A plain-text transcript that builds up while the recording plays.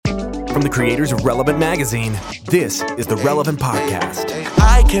From the creators of Relevant Magazine, this is the Relevant Podcast.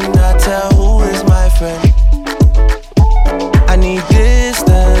 I cannot tell who is my friend. I need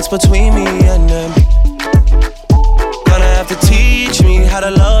distance between me and them. Gonna have to teach me how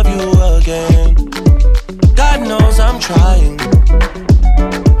to love you again. God knows I'm trying.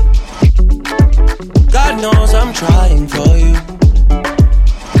 God knows I'm trying for you.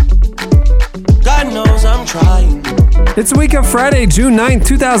 God knows I'm trying. It's the week of Friday, June 9th,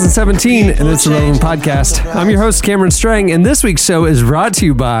 2017, and it's the Relevant Podcast. I'm your host, Cameron Strang, and this week's show is brought to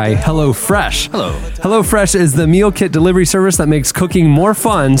you by HelloFresh. Hello. HelloFresh is the meal kit delivery service that makes cooking more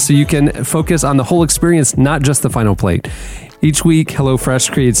fun so you can focus on the whole experience, not just the final plate. Each week,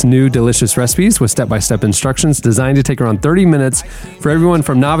 HelloFresh creates new delicious recipes with step-by-step instructions designed to take around 30 minutes for everyone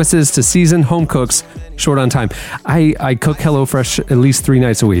from novices to seasoned home cooks, short on time. I cook HelloFresh at least 3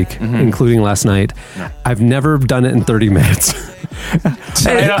 nights a week, including last night. I've never done it in 30 minutes.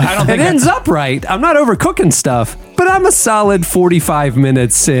 I don't think it ends up right. I'm not overcooking stuff, but I'm a solid 45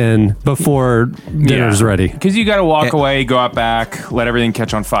 minutes in before dinner's ready. Because you got to walk away, go out back, let everything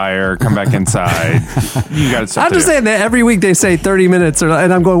catch on fire, come back inside. You got to. I'm just saying that every week they say 30 minutes, and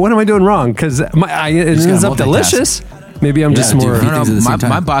I'm going, what am I doing wrong? Because it ends up delicious. Maybe I'm just more.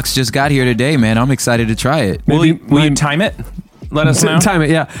 My box just got here today, man. I'm excited to try it. Will you time it? Let us know. Time it,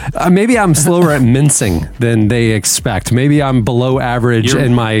 yeah. Maybe I'm slower at mincing than they expect. Maybe I'm below average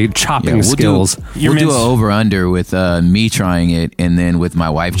in my chopping skills. We'll do an over-under with me trying it and then with my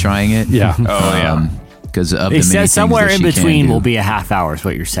wife trying it. Yeah. Because of it the many says somewhere things in that she between can do. will be a half hour is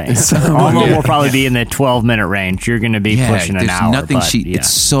what you're saying. Almost will probably be in the 12-minute range. You're going to be pushing an hour. Nothing It's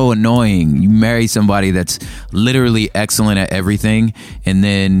so annoying. You marry somebody that's literally excellent at everything and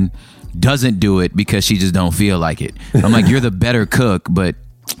then doesn't do it because she just don't feel like it. I'm like, you're the better cook, but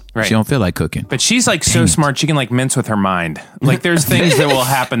she don't feel like cooking. But she's like so smart, she can like mince with her mind. Like there's things that will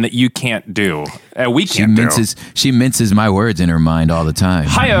happen that you can't do. We can't do. She minces my words in her mind all the time.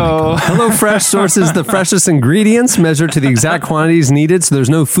 Hi-yo. HelloFresh sources the freshest ingredients measured to the exact quantities needed, so there's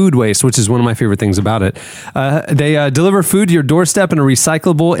no food waste, which is one of my favorite things about it. They deliver food to your doorstep in a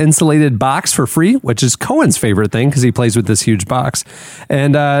recyclable insulated box for free, which is Cohen's favorite thing because he plays with this huge box.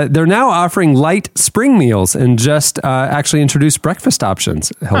 And they're now offering light spring meals and just actually introduced breakfast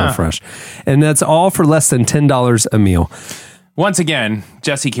options, HelloFresh. And that's all for less than $10 a meal. Once again,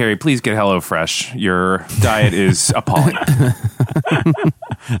 Jesse Carey, please get HelloFresh. Your diet is appalling.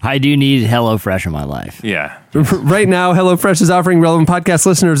 I do need HelloFresh in my life. Yeah. Right now, HelloFresh is offering Relevant Podcast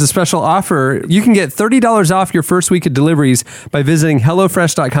listeners a special offer. You can get $30 off your first week of deliveries by visiting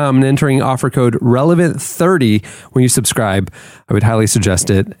HelloFresh.com and entering offer code RELEVANT30 when you subscribe. I would highly suggest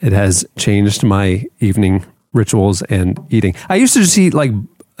it. It has changed my evening rituals and eating. I used to just eat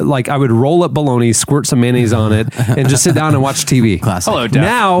like I would roll up bologna, squirt some mayonnaise on it, and just sit down and watch TV. Classic. Hello, Def.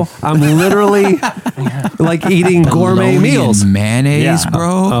 Now I'm literally like eating gourmet meals. And mayonnaise,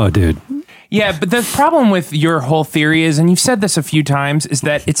 bro. Oh, dude. Yeah, but the problem with your whole theory is, and you've said this a few times, is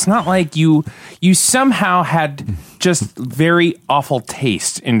that it's not like you somehow had just very awful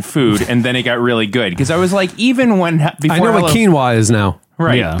taste in food and then it got really good. Because I was like, even when before I know what quinoa is now.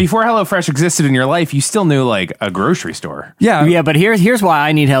 Right. Yeah. Before HelloFresh existed in your life, you still knew like a grocery store. Yeah, but here's why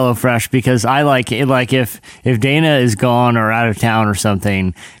I need HelloFresh, because I like it. Like if Dana is gone or out of town or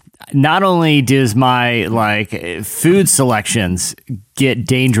something, not only does my food selections get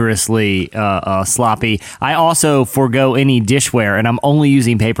dangerously sloppy, I also forego any dishware, and I'm only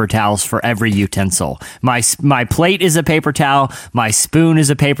using paper towels for every utensil. My plate is a paper towel. My spoon is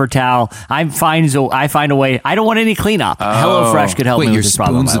a paper towel. I find a way. I don't want any cleanup. HelloFresh could help me with this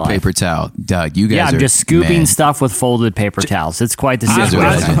problem. Your spoon's a paper towel, Doug. You guys I'm just scooping stuff with folded paper towels. It's quite the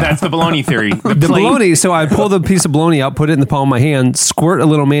situation. That's the bologna theory. The bologna, so I pull the piece of bologna out, put it in the palm of my hand, squirt a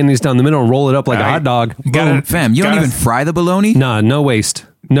little mayonnaise down the middle, and roll it up like a hot dog. Boom. Fam, you don't even fry the bologna? Nah, no waste.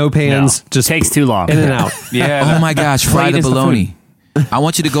 No pans. Just takes too long. In and out. Yeah. Oh my gosh, fry the is the bologna. I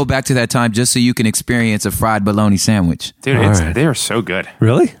want you to go back to that time just so you can experience a fried bologna sandwich. Dude, they're so good.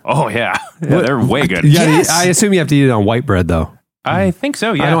 Really? Oh, yeah. They're way good. Yeah, I assume you have to eat it on white bread, though. I think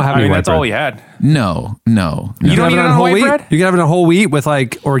so, yeah. I don't have any white that's bread. all we had. No. You don't eat it on whole white wheat? bread? You can have it on whole wheat with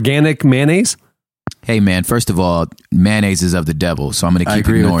like organic mayonnaise? Hey, man, first of all, mayonnaise is of the devil, so I'm going to keep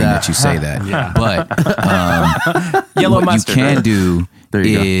ignoring that you say that. Yeah. But Yellow what mustard, you can right? do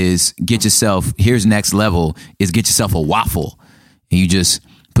is get yourself, here's next level, is get yourself a waffle. And you just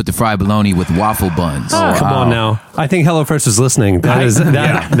put the fried bologna with waffle buns. Oh, come on now. I think HelloFresh is listening.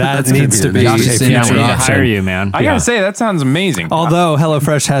 That needs to be a option. Yeah, we need to option. hire you, man. I gotta say, that sounds amazing. Although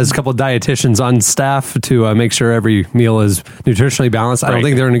HelloFresh has a couple dietitians on staff to make sure every meal is nutritionally balanced, I don't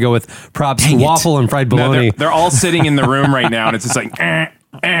think they're going to go with props waffle and fried bologna. No, they're all sitting in the room right now, and it's just like,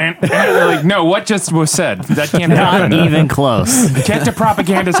 And they're like, no, what just was said? That can't happen. Not even close. Get to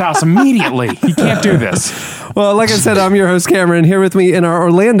Propaganda's house immediately. You can't do this. Well, like I said, I'm your host, Cameron. Here with me in our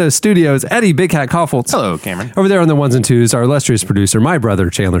Orlando studios, Eddie Big Hat Koffoltz. Hello, Cameron. Over there on the ones and twos, our illustrious producer, my brother,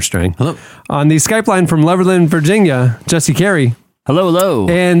 Chandler Strang. Hello. On the Skype line from Leverland, Virginia, Jesse Carey. Hello, hello.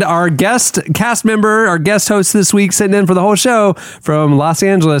 And our guest cast member, our guest host this week, sitting in for the whole show from Los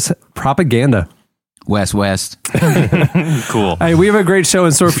Angeles, Propaganda. West. Cool. Hey, we have a great show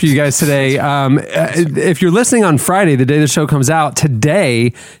in store for you guys today. If you're listening on Friday, the day the show comes out, today,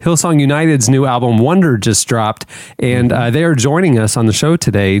 Hillsong United's new album, Wonder, just dropped. And they are joining us on the show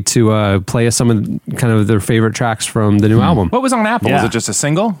today to play us some of kind of their favorite tracks from the new album. What was on Apple? Yeah. Was it just a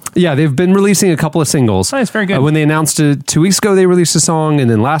single? Yeah, they've been releasing a couple of singles. Nice, very good. When they announced it 2 weeks ago, they released a song. And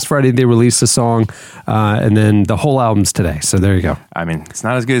then last Friday, they released a song. And then the whole album's today. So there you go. I mean, it's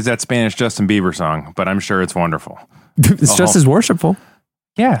not as good as that Spanish Justin Bieber song, but I'm sure it's wonderful. It's just as worshipful.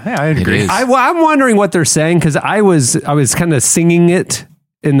 Yeah, I agree. is. I'm wondering what they're saying because I was kind of singing it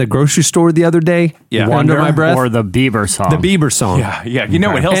in the grocery store the other day. Yeah. Under my breath. Or the Bieber song. The Bieber song. Yeah. You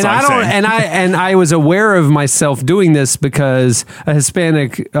know what Hillsong's And I don't, saying. and I was aware of myself doing this because a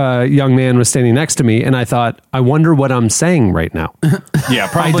Hispanic young man was standing next to me, and I thought, I wonder what I'm saying right now. Yeah,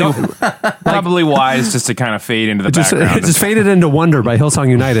 probably wise just to kind of fade into the It background. just faded into Wonder by Hillsong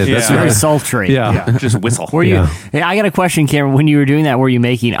United. Yeah. That's Very right. sultry. Yeah. just whistle. Were you? Yeah. Hey, I got a question, Cameron. When you were doing that, were you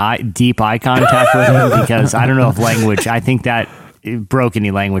making deep eye contact with him? Because I don't know if language. I think that it broke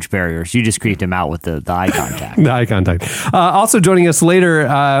any language barriers. You just creeped him out with the eye contact. The eye contact. Also joining us later,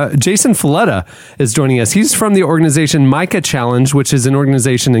 Jason Fileta is joining us. He's from the organization Micah Challenge, which is an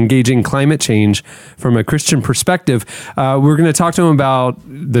organization engaging climate change from a Christian perspective. We're going to talk to him about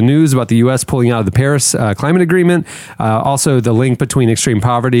the news about the U.S. pulling out of the Paris Climate Agreement, also the link between extreme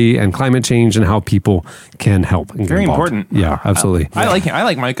poverty and climate change and how people can help. And get Very involved. important. Yeah, absolutely. I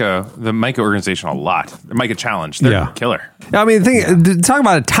like Micah, the Micah organization a lot. The Micah Challenge. They're killer. I mean, talk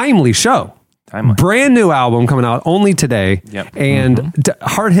about a timely show. Timely. Brand new album coming out only today. Yep. And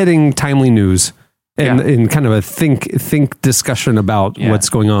hard-hitting, timely news. In kind of a think discussion about what's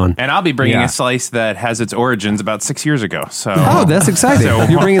going on. And I'll be bringing a slice that has its origins about 6 years ago. So That's exciting.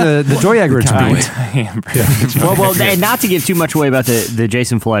 You're bringing the Joy Egger to beat. Well, and not to give too much away about the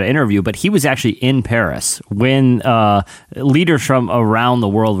Jason Fileta interview, but he was actually in Paris when leaders from around the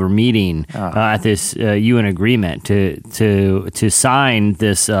world were meeting at this UN agreement to sign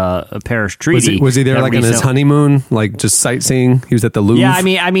this Paris Treaty. Was he there like on his honeymoon, like just sightseeing? He was at the Louvre. Yeah,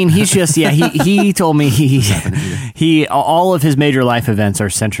 I mean, he's just he told me he all of his major life events are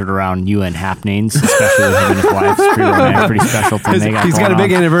centered around UN happenings, especially with him and his wife. It's pretty romantic, pretty special thing they got. He's got a going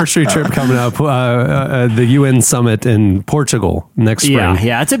big on. anniversary trip coming up, the UN summit in Portugal next spring.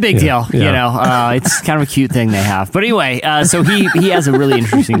 Yeah, it's a big deal. Yeah. You know, it's kind of a cute thing they have. But anyway, so he has a really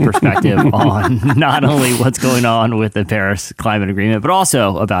interesting perspective on not only what's going on with the Paris Climate Agreement, but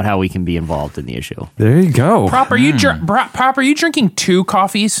also about how we can be involved in the issue. There you go. Prop, are you drinking 2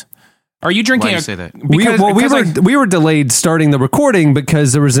 coffees? Are you drinking? Why do you say that? We were delayed starting the recording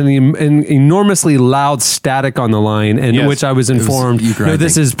because there was an enormously loud static on the line, in which I was informed.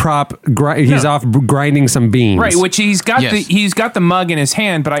 This is Prop. He's off grinding some beans. Right, which he's got the mug in his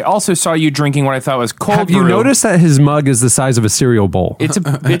hand, but I also saw you drinking what I thought was cold brew. Have you noticed that his mug is the size of a cereal bowl? It's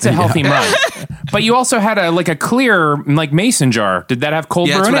a healthy mug, but you also had a clear mason jar. Did that have cold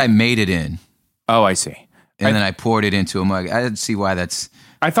brew? That's in what it? I made it in, Oh, I see. and then I poured it into a mug. I didn't see why that's.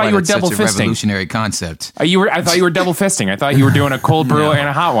 I thought why you were that's double such a fisting. revolutionary concept. I thought you were double fisting. I thought you were doing a cold brew and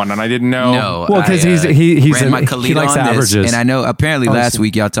a hot one, and I didn't know. No, Well, 'cause I, he's ran my he Khalid likes on this, averages. and I know apparently last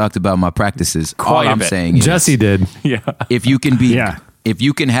week y'all talked about my practices. Quite All a I'm bit. saying is, Jesse did. Yeah. if you can be, Yeah. if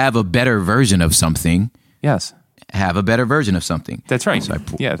you can have a better version of something, Yes, have a better version of something. that's right. So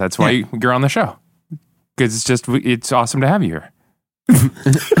Yeah, that's why you're on the show. Because it's awesome to have you here.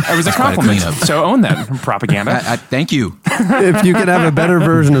 It was a compliment. cleanup. So own that propaganda. I thank you. If you can have a better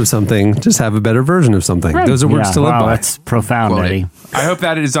version of something, just have a better version of something. Those are words to live wow, by. that's profound, Quote it. Eddie. I hope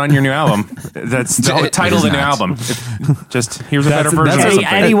that is on your new album. That's the It title of is the new not. album. Just here's a better version that's of a- Eddie,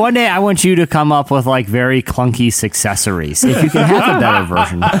 something. Eddie, one day I want you to come up with very clunky accessories. If you can have a better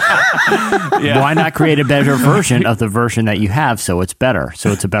version, why not create a better version of the version that you have so it's better?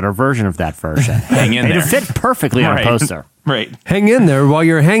 So it's a better version of that version. Hang in It'll there. fit perfectly on a Right. poster. Right. Hang in there while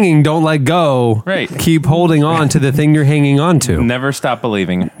you're hanging. Don't let go. Right. Keep holding on to the thing you're hanging on to. Never stop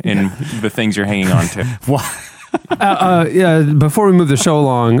believing in the things you're hanging on to. Yeah. Before we move the show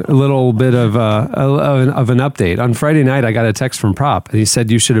along, a little bit of an update. On Friday night, I got a text from Prop, and he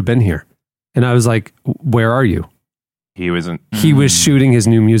said you should have been here. And I was like, "Where are you?" He wasn't. He was shooting his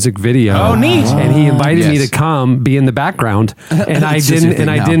new music video. Oh, neat. And he invited me Yes. to come be in the background, and I It's just your didn't. And thing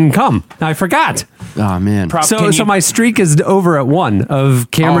I now. didn't come. I forgot. Oh man. Prop, So, can you- so my streak is over at 1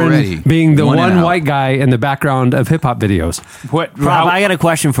 of Cameron Already. being the One and one out. white guy in the background of hip hop videos. what? Rob, how- I got a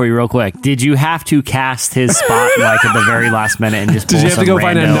question for you real quick. Did you have to cast his spot like at the very last minute and just Did pull you have to some go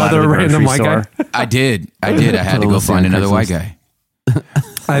find rando out of another the random grocery white store? guy? I did. I had to Total go find same another white Craigslist. guy.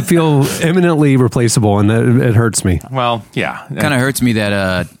 I feel eminently replaceable, and it hurts me. well, yeah. Kind of hurts me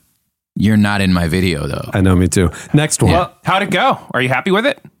that you're not in my video though. I know, me too. Next one. Well, how'd it go? Are you happy with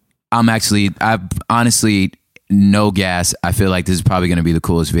it? I've honestly, no gas. I feel like this is probably going to be the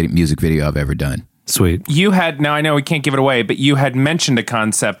coolest music video I've ever done. Sweet. You had, now I know we can't give it away, but you had mentioned a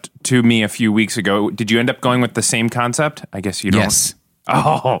concept to me a few weeks ago. Did you end up going with the same concept? I guess you don't. Yes.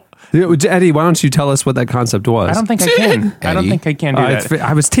 Oh, Eddie, why don't you tell us what that concept was? I don't think I can. I don't Eddie? think I can do that.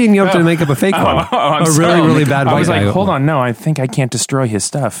 I was teeing you up to make up a fake one. I'm a really, sorry. really bad white I was like, guy. hold on, no, I think I can't destroy his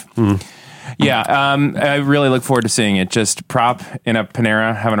stuff. Yeah, I really look forward to seeing it. Just Prop in a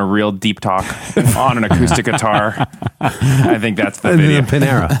Panera having a real deep talk on an acoustic guitar. I think that's the In the video.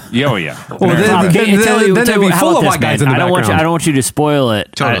 Panera. Yeah, oh yeah. Well, Panera. then- Rob, then it'd be how full about of this, white guys man? in the I don't background. want you to spoil it.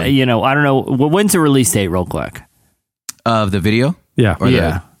 Totally. I don't know. When's the release date, real quick? Of the video? Yeah. Or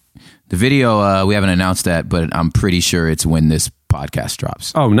Yeah. The video, we haven't announced that, but I'm pretty sure it's when this podcast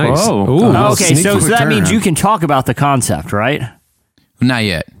drops. Oh, nice. Oh. Ooh, Oh, Okay, sneaky. so that means turnaround. you can talk about the concept, right? Not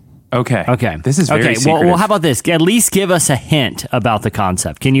yet. Okay. Okay. This is very okay. secretive. Well, how about this? At least give us a hint about the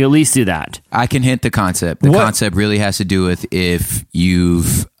concept. Can you at least do that? I can hint the concept. The concept really has to do with if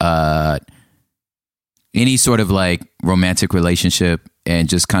you've any sort of like romantic relationship and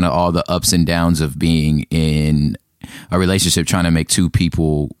just kind of all the ups and downs of being in a relationship, trying to make two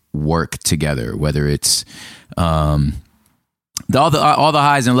people work together, whether it's all the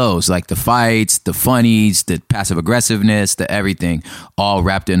highs and lows, like the fights, the funnies, the passive aggressiveness, the everything, all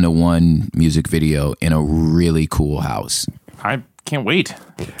wrapped into one music video in a really cool house. I can't wait.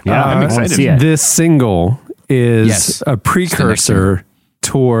 Yeah, I'm I wanna excited. see it. This single is Yes. a precursor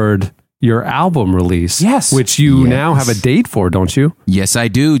toward your album release. Yes. Which you Yes. now have a date for, don't you? Yes, I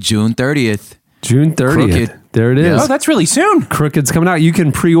do. June 30th. June 30th. Crooked. There it is. Oh, that's really soon. Crooked's coming out. You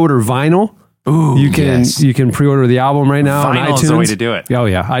can pre-order vinyl. Ooh, You can yes. you can pre-order the album right now on Vinyl iTunes. is the way to do it. Oh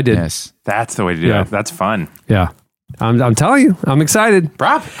yeah, I did. Yes. that's the way to do Yeah. it. That's fun. Yeah, I'm telling you, I'm excited.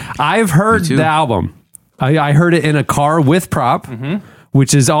 Prop. I've heard Me too. the album. I heard it in a car with Prop,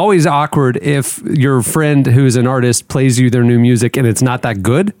 which is always awkward if your friend who's an artist plays you their new music and it's not that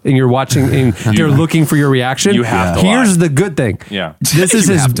good, and you're watching and they're looking for your reaction. You have to Here's lie. the good thing. Yeah. This is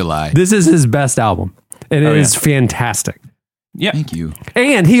You his. have to lie. This is his best album, and it is yeah. fantastic. Yeah. Thank you.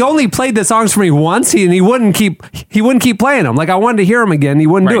 And he only played the songs for me once, and he wouldn't keep playing them. Like I wanted to hear them again, he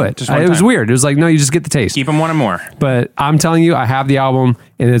wouldn't do Right, it. just one It was time. weird. It was like, no, you just get the taste. Keep them wanting more. But I'm telling you, I have the album,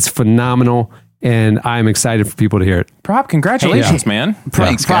 and it's phenomenal, and I'm excited for people to hear it. Prop, congratulations, man.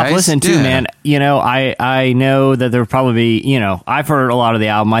 Thanks, Prop, guys. listen too, Yeah. man. You know, I know that there'll probably be, I've heard a lot of the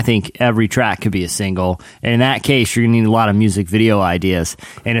album. I think every track could be a single. And in that case, you're gonna need a lot of music video ideas.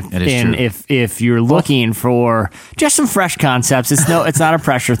 And That is true. if you're looking for just some fresh concepts, it's not a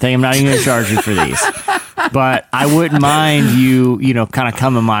pressure thing. I'm not even gonna charge you for these. But I wouldn't mind you kind of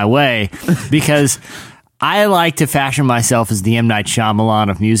coming my way, because I like to fashion myself as the M. Night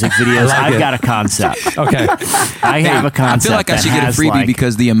Shyamalan of music videos. I've got a concept. Okay. I have a I concept. feel like I that should get a has, freebie like-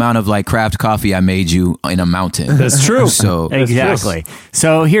 because the amount of like craft coffee I made you in a mountain. That's true. So Exactly.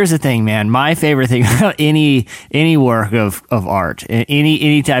 So here's the thing, man. My favorite thing about any work of art,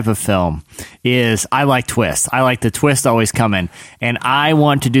 any type of film, is I like twists. I like the twist always coming, and I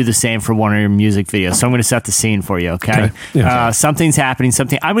want to do the same for one of your music videos. So I'm going to set the scene for you. Okay. Yeah. Something's happening.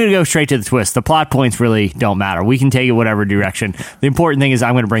 I'm going to go straight to the twist. The plot points really don't matter. We can take it whatever direction. The important thing is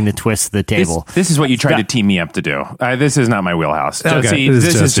I'm going to bring the twist to the table. This is what you tried to That- team me up to do. This is not my wheelhouse. Okay. See, This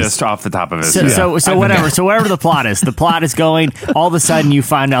this is is just- just off the top of it. So whatever. So whatever the plot is going. All of a sudden, you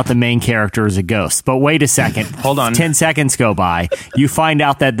find out the main character is a ghost. But wait a second. Hold on. 10 seconds go by. You find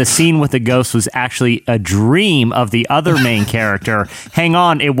out that the scene with the ghost was actually a dream of the other main character. Hang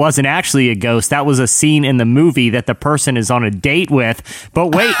on, it wasn't actually a ghost. That was a scene in the movie that the person is on a date with.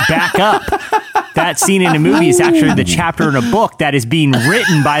 But wait, back up. That scene in the movie is actually the chapter in a book that is being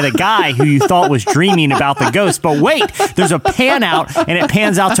written by the guy who you thought was dreaming about the ghost. But wait, there's a pan out, and it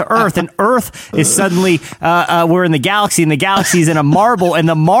pans out to Earth, and Earth is suddenly, we're in the galaxy, and the galaxy is in a marble, and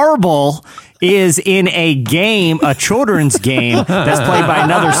the marble is in a game, a children's game that's played by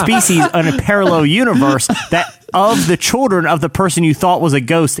another species in a parallel universe that of the children of the person you thought was a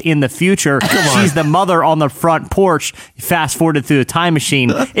ghost in the future. She's the mother on the front porch. Fast forwarded through the time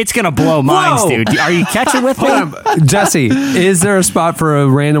machine. It's gonna blow minds, dude. Are you catching with me? Jesse, is there a spot for a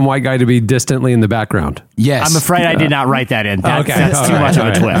random white guy to be distantly in the background? Yes. I'm afraid I did not write that in. That's too much of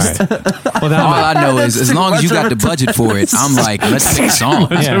a twist. Well, all I know is as long as you got the budget for it, I'm like, let's pick a song.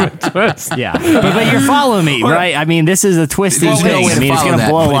 Yeah. But you're following me, right? I mean, this is a twisty There's thing. no way I to mean, it's follow going to that,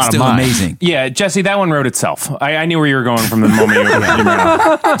 blow a but it's lot of still minds. amazing. Yeah, Jesse, that one wrote itself. I knew where you were going from the moment you ran.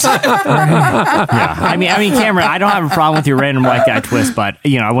 Yeah. I mean, Cameron, I don't have a problem with your random white guy twist, but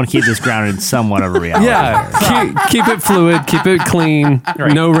I want to keep this grounded in somewhat of a reality. Yeah, keep it fluid, keep it clean.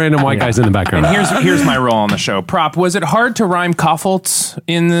 Right. No random white guys in the background. And here's my role on the show. Prop, was it hard to rhyme Koffolts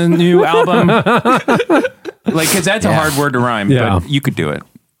in the new album? Because that's a hard word to rhyme, but you could do it.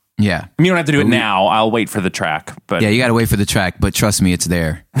 Yeah. I mean, you don't have to do it now. I'll wait for the track. But Yeah, you got to wait for the track, but trust me, it's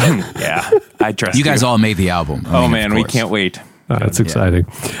there. yeah, I trust You guys all made the album. I mean, man, of we course. can't wait. That's exciting.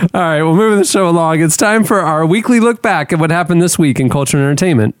 All right, well, moving the show along. It's time for our weekly look back at what happened this week in culture and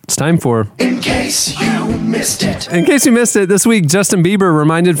entertainment. It's time for In Case You Missed It. In case you missed it, this week, Justin Bieber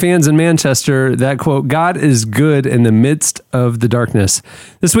reminded fans in Manchester that, quote, God is good in the midst of the darkness.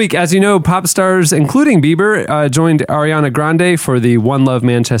 This week, as you know, pop stars, including Bieber, joined Ariana Grande for the One Love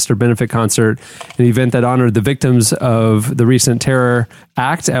Manchester benefit concert, an event that honored the victims of the recent terror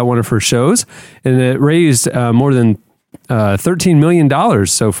act at one of her shows. And it raised more than $13 million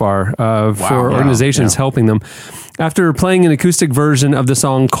so far for organizations helping them. After playing an acoustic version of the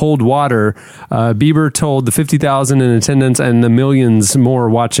song Cold Water, Bieber told the 50,000 in attendance and the millions more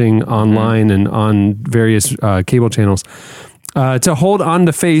watching online and on various cable channels to hold on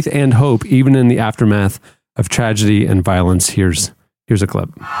to faith and hope even in the aftermath of tragedy and violence. Here's a clip.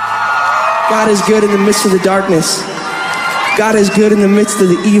 God is good in the midst of the darkness. God is good in the midst of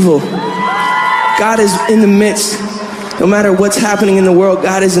the evil. God is in the midst. No matter what's happening in the world,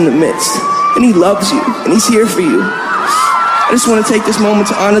 God is in the midst. And He loves you, and He's here for you. I just want to take this moment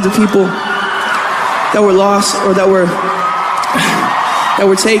to honor the people that were lost or that were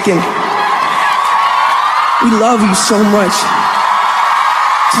taken. We love you so much.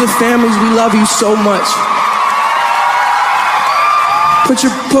 To the families, we love you so much.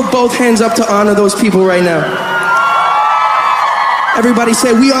 Put both hands up to honor those people right now. Everybody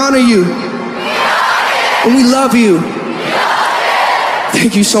say, we honor you. And we love you.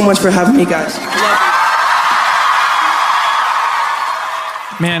 Thank you so much for having me, guys.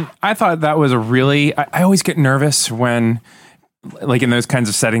 Man, I thought that was a really... I always get nervous when, like in those kinds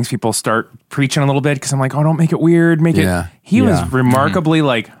of settings, people start preaching a little bit because I'm like, oh, don't make it weird. He was remarkably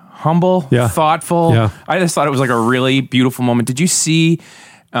like humble, thoughtful. Yeah. I just thought it was like a really beautiful moment. Did you see...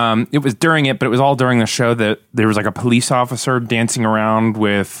 it was during it, but it was all during the show that there was like a police officer dancing around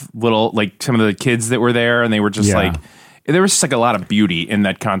with some of the kids that were there, and they were just like... There was just like a lot of beauty in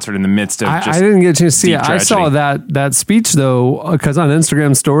that concert in the midst of just I didn't get a chance to see it. tragedy. I saw that speech, though, because on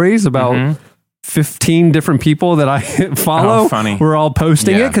Instagram stories about 15 different people that I follow were all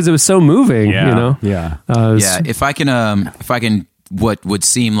posting it because it was so moving, If I can what would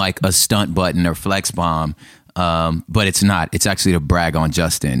seem like a stunt button or flex bomb, but it's not. It's actually to brag on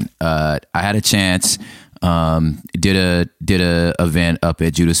Justin. I had a chance... did a event up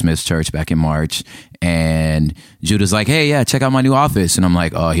at Judah Smith's church back in March, and Judah's like, hey, yeah, check out my new office. And I'm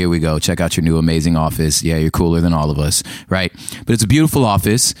like, oh, here we go. Check out your new amazing office. Yeah, you're cooler than all of us. Right. But it's a beautiful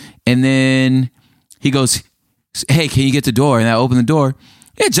office. And then he goes, hey, can you get the door? And I open the door.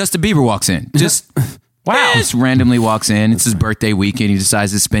 Yeah, Justin Bieber walks in. Just wow. Just randomly walks in. It's his birthday weekend. He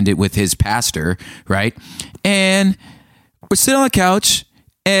decides to spend it with his pastor. Right. And we're sitting on the couch,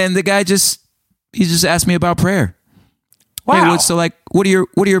 and the guy he just asked me about prayer. Wow. Hey, what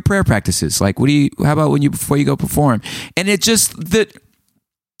are your prayer practices? Like, how about before you go perform? And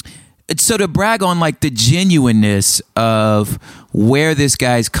so to brag on like the genuineness of where this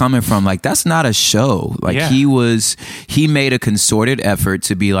guy's coming from, like that's not a show. Like he made a concerted effort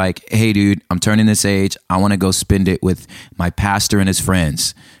to be like, hey dude, I'm turning this age. I want to go spend it with my pastor and his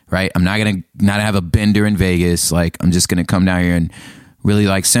friends. Right. I'm not going to have a bender in Vegas. Like I'm just going to come down here and really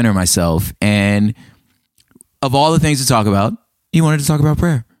like center myself. And of all the things to talk about, he wanted to talk about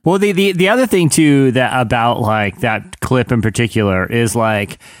prayer. Well, the other thing too about like that clip in particular is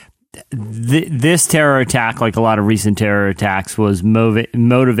like this terror attack, like a lot of recent terror attacks, was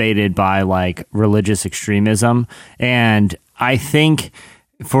motivated by like religious extremism, and I think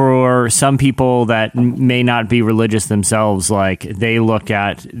for some people that may not be religious themselves, like they look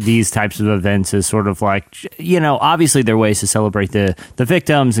at these types of events as sort of like, obviously there are ways to celebrate the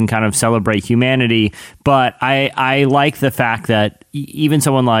victims and kind of celebrate humanity. But I like the fact that even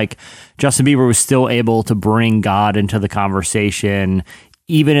someone like Justin Bieber was still able to bring God into the conversation,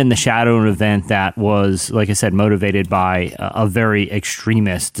 even in the shadow of an event that was, like I said, motivated by a very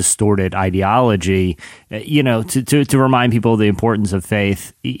extremist, distorted ideology, to remind people of the importance of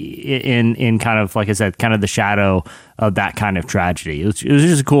faith in kind of, like I said, kind of the shadow of that kind of tragedy. It was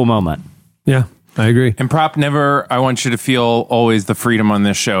just a cool moment. Yeah, I agree. And Prop, I want you to feel always the freedom on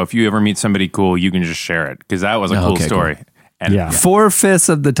this show. If you ever meet somebody cool, you can just share it, because that was a cool story. Cool. And 4/5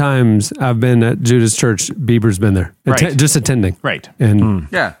 of the times I've been at Judas Church, Bieber's been there, just attending. Right. And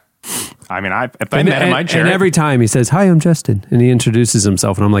yeah. I mean, if I met him, I'd share and it. every time he says, "Hi, I'm Justin," and he introduces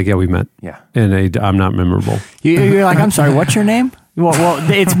himself, and I'm like, "Yeah, we met." Yeah. And I'm not memorable. You're like, "I'm sorry, what's your name?" Well,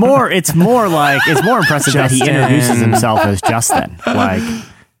 it's more impressive that he introduces himself as Justin. Like.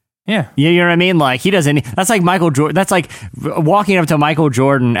 Yeah. You know what I mean? Like, he doesn't, that's like Michael Jordan. That's like walking up to Michael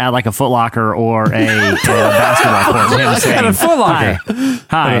Jordan at like a Foot Locker or a basketball court. And him saying, at a Foot Locker.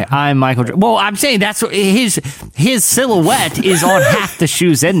 Hi, I'm Michael Jordan. Well, I'm saying that's his silhouette is on half the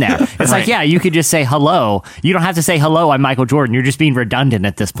shoes in there. It's like, yeah, you could just say hello. You don't have to say hello, I'm Michael Jordan. You're just being redundant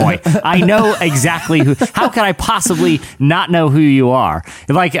at this point. I know exactly how could I possibly not know who you are?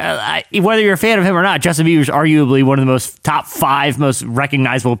 Like, whether you're a fan of him or not, Justin Bieber is arguably one of the top 5 most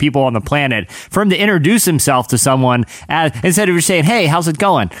recognizable people on the planet. For him to introduce himself to someone instead of just saying, "Hey, how's it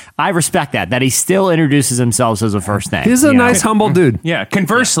going?" I respect that he still introduces himself as a first name. He's a nice, humble dude. Yeah.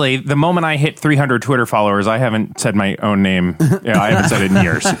 Conversely, the moment I hit 300 Twitter followers, I haven't said my own name. I haven't said it in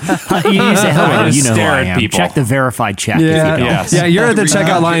years. You say hello. You know who I am. People. Check the verified check. Yeah, Yes. Yeah. You're at the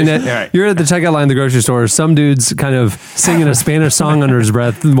checkout line. You're at the checkout line in the grocery store. Some dude's kind of singing a Spanish song under his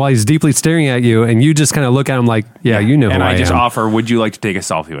breath while he's deeply staring at you, and you just kind of look at him like, "Yeah, you know." And who I just am. offer, "Would you like to take a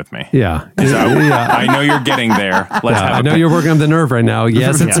selfie with me?" Yeah. I know you're getting there. Let's have I know you're working up the nerve right now.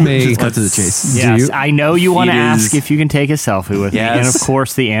 Yes, it's me. Just cut to the chase. Yes, I know you want to ask if you can take a selfie with me, and of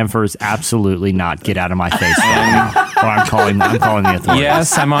course the answer is absolutely not. Get out of my face, or I'm calling the authorities.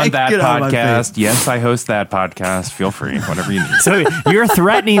 Yes, I'm on that podcast. Yes, I host that podcast. Feel free, whatever you need. So you're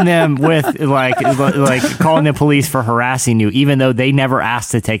threatening them with like calling the police for harassing you, even though they never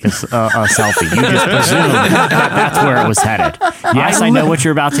asked to take a selfie. You just presume that's where it was headed. Yes, I know what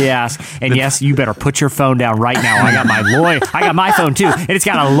you're about to ask, and yes, you better put your phone down right now. I got my phone too, and it's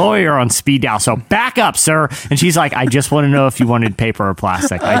got a lawyer on speed dial. So back up, sir. And she's like, "I just want to know if you wanted paper or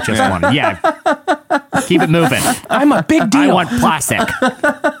plastic. I just wanted, yeah. Keep it moving. I'm a big deal. I want plastic.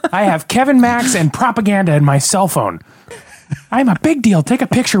 I have Kevin Max and propaganda in my cell phone. I'm a big deal. Take a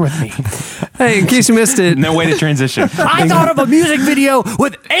picture with me." Hey, in case you missed it. No way to transition. I thought of a music video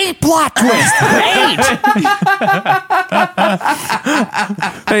with 8 plot twists. 8.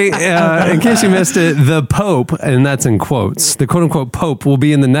 Hey, in case you missed it, the Pope, and that's in quotes, the quote-unquote Pope will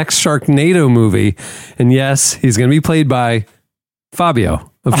be in the next Sharknado movie. And yes, he's going to be played by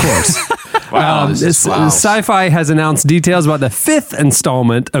Fabio, of course. Wow, Sci-Fi has announced details about the 5th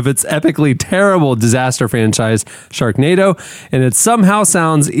installment of its epically terrible disaster franchise, Sharknado, and it somehow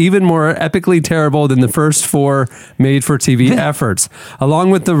sounds even more epically terrible than the first 4 made-for-TV efforts. Along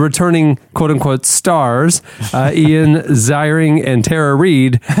with the returning quote-unquote stars, Ian Ziering and Tara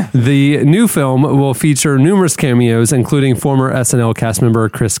Reid, the new film will feature numerous cameos, including former SNL cast member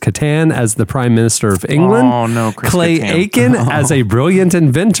Chris Kattan as the Prime Minister of England, Chris Clay Kattan. Aiken as a brilliant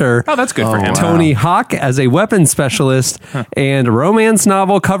inventor. Oh, that's good for him. Tony Hawk as a weapons specialist, and romance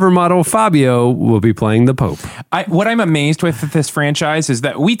novel cover model Fabio will be playing the Pope. What I'm amazed with this franchise is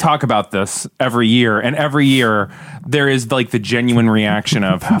that we talk about this every year, and every year there is like the genuine reaction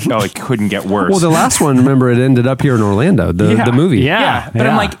of, "Oh, it couldn't get worse." Well, the last one, remember, it ended up here in Orlando, the movie. Yeah. But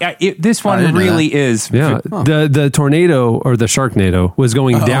I'm like, this one really is. Yeah, the tornado or the Sharknado was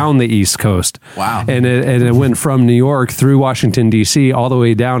going down the East Coast. Wow. And it went from New York through Washington, D.C. all the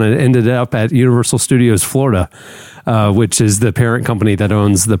way down, and it ended up at Universal Studios Florida, which is the parent company that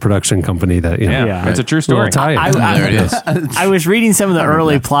owns the production company. That It's a true story. There it is. I was reading some of the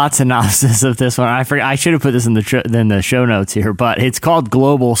early plot synopsis of this one. I forgot. I should have put this in the show notes here, but it's called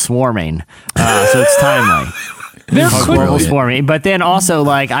Global Swarming, so it's timely. There global swarming, but then also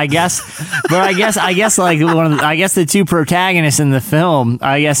like I guess like the 2 protagonists in the film.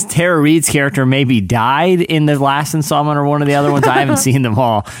 I guess Tara Reid's character maybe died in the last installment or one of the other ones. I haven't seen them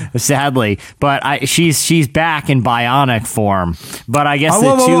all, sadly, but she's back in bionic form. But I guess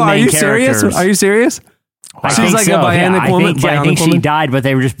the 2 main characters. Are you serious? I She's think like so. a bionic woman. I think bionic she woman? died, but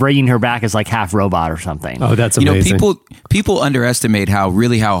they were just bringing her back as like half robot or something. Oh, that's You amazing. know, people underestimate how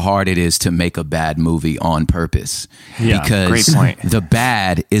hard it is to make a bad movie on purpose. Yeah, because great point. the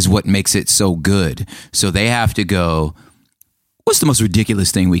bad is what makes it so good. So they have to go, what's the most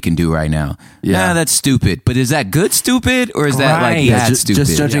ridiculous thing we can do right now? Yeah. Nah, that's stupid. But is that good stupid or is that like Right. bad stupid?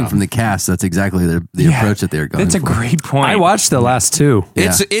 Just judging from the cast, that's exactly the approach that they're going That's a for. great point. I watched the last two.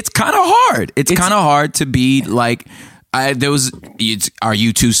 It's kind of hard. It's kind of hard to be like, are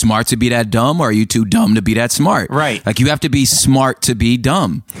you too smart to be that dumb, or are you too dumb to be that smart? Right. Like you have to be smart to be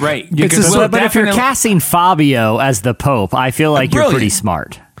dumb. Right. But if you're casting Fabio as the Pope, I feel like you're Brilliant. pretty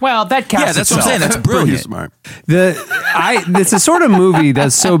smart. Well, that counts. Yeah, that's what I'm saying. That's Pretty brilliant. smart. It's a sort of movie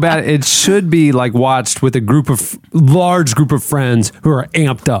that's so bad it should be like watched with a large group of friends who are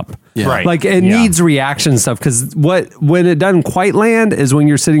amped up. Yeah. Right. Like it needs reaction stuff, because when it doesn't quite land is when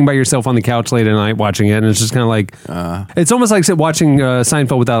you're sitting by yourself on the couch late at night watching it, and it's just kind of like it's almost like watching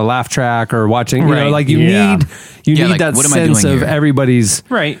Seinfeld without a laugh track, or watching you know, like you need like, that what am I sense doing of here? everybody's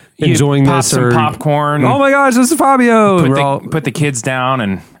Right. enjoying pop this, some or popcorn. Oh my gosh, this is Fabio. Put the kids down,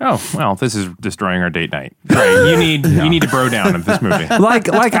 and this is destroying our date night. Right. You need to bro down in this movie. like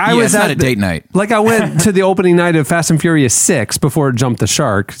I was it's at not a date night. Like I went to the opening night of Fast and Furious 6 before it jumped the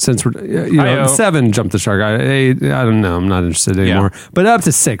shark. Since we're 7 jumped the shark. I don't know. I'm not interested anymore. But up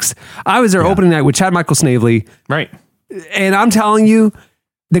to 6, I was there opening night with Chad Michael Snavely, Right. and I'm telling you,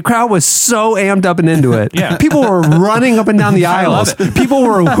 the crowd was so amped up and into it. Yeah. People were running up and down the aisles. People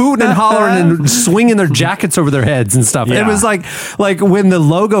were hooting and hollering and swinging their jackets over their heads and stuff. Yeah. It was like when the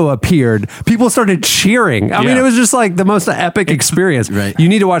logo appeared, people started cheering. I mean, it was just like the most epic experience. Right. You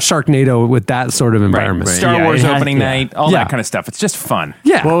need to watch Sharknado with that sort of environment. Right. Star Yeah, Wars it has- opening yeah. night, all Yeah. that kind of stuff. It's just fun.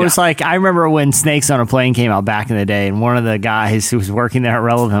 Yeah. Well, it was like, I remember when Snakes on a Plane came out back in the day, and one of the guys who was working there at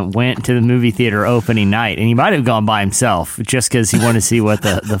Relevant went to the movie theater opening night, and he might have gone by himself just because he wanted to see what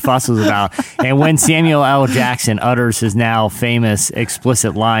the fuss was about. And when Samuel L. Jackson utters his now famous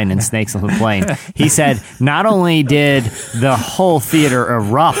explicit line in Snakes on the Plane, he said, not only did the whole theater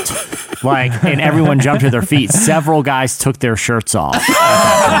erupt, and everyone jumped to their feet, several guys took their shirts off.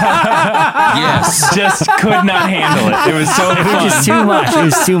 Yes. Just could not handle it. It was so It was fun. just too much. It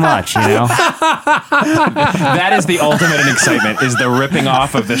was too much, you know? That is the ultimate in excitement, is the ripping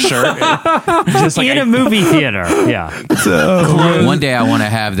off of the shirt. Just like In a movie theater. Yeah. One day I want to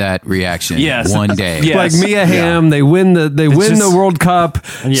have that reaction. Yes. One day. Yeah. Like Mia Hamm, they win the just- World Cup.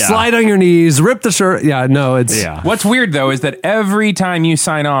 Yeah. Slide on your knees, rip the shirt. Yeah, no, it's What's weird, though, is that every time you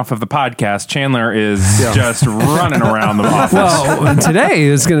sign off of the podcast, Chandler is just running around the office. Well, today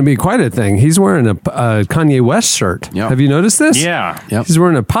is going to be quite a thing. He's wearing a Kanye West shirt. Yep. Have you noticed this? Yeah. Yep. He's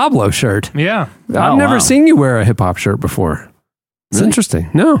wearing a Pablo shirt. Yeah. I've never wow. seen you wear a hip hop shirt before. It's Really? interesting.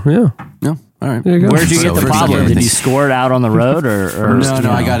 No, yeah. No, all right. There you go. Where'd you get the So Pablo? everything. Did you score it out on the road or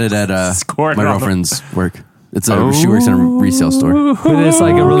No, I got it at my Scored it on the- girlfriend's work. It's she works in a resale store. But it's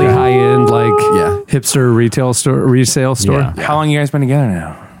like a really high end, Yeah. hipster resale store. Yeah. How long you guys been together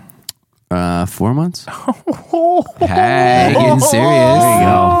now? 4 months. Hey, getting serious.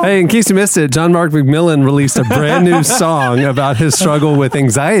 Hey, in case you missed it, John Mark McMillan released a brand new song about his struggle with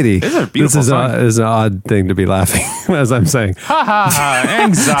anxiety. This is a beautiful song. Is an odd thing to be laughing as I'm saying. Ha ha ha.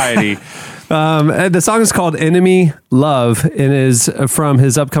 Anxiety. The song is called Enemy Love and is from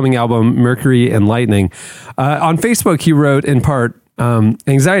his upcoming album, Mercury and Lightning. On Facebook, he wrote in part,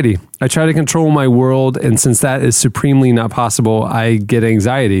 anxiety. I try to control my world, and since that is supremely not possible, I get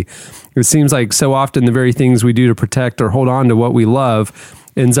anxiety. It seems like so often the very things we do to protect or hold on to what we love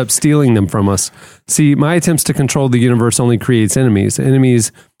ends up stealing them from us. See, my attempts to control the universe only creates enemies.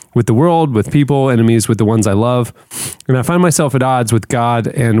 Enemies with the world, with people, enemies with the ones I love. And I find myself at odds with God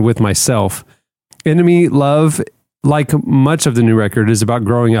and with myself. Enemy love, like much of the new record, is about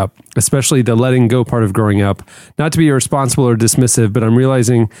growing up, especially the letting go part of growing up. Not to be irresponsible or dismissive, but I'm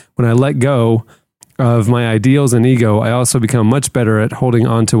realizing when I let go of my ideals and ego, I also become much better at holding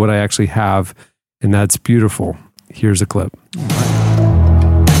on to what I actually have. And that's beautiful. Here's a clip.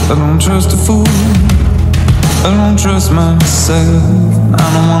 I don't trust a fool. I don't trust myself. I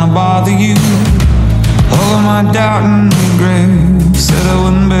don't wanna bother you. All of my doubt and regret said I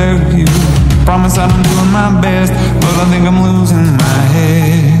wouldn't bury you. Promise that I'm doing my best, but I think I'm losing my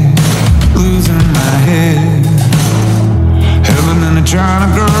head. Losing my head. Heaven in a China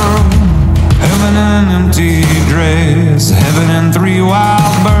girl. Heaven in an empty dress. Heaven and 3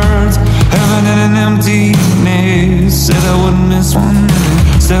 wild birds. Heaven in an empty nest. Said I wouldn't miss one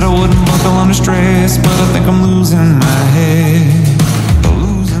minute. Said I wouldn't buckle under stress. But I think I'm losing my head.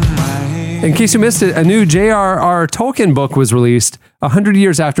 Losing my head. In case you missed it, a new J.R.R. Tolkien book was released 100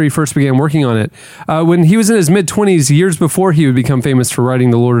 years after he first began working on it. When he was in his mid-20s, years before he would become famous for writing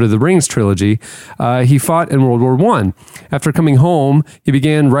the Lord of the Rings trilogy, he fought in World War I. After coming home, he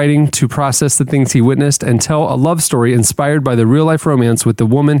began writing to process the things he witnessed and tell a love story inspired by the real-life romance with the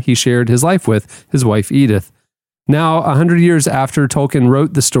woman he shared his life with, his wife Edith. Now, 100 years after Tolkien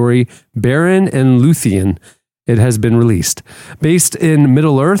wrote the story Beren and Luthien, it has been released. Based in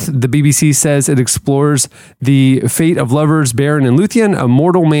Middle-earth, the BBC says it explores the fate of lovers Beren and Luthien, a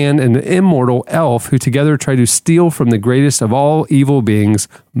mortal man and an immortal elf who together try to steal from the greatest of all evil beings,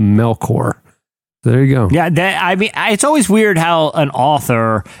 Melkor. There you go. Yeah, I mean, it's always weird how an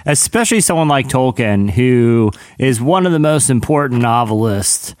author, especially someone like Tolkien, who is one of the most important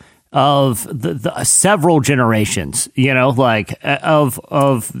novelists of the several generations, like of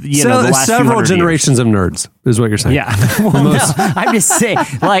the last several generations of nerds is what you're saying. Yeah, well, no, I'm just saying,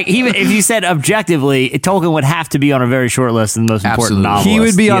 even if you said objectively, Tolkien would have to be on a very short list of the most important novelists. He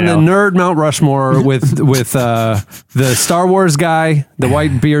would be on the nerd Mount Rushmore with the Star Wars guy, the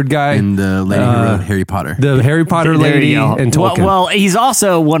white beard guy, and the lady who wrote Harry Potter, the Harry Potter lady, and Tolkien. Well, he's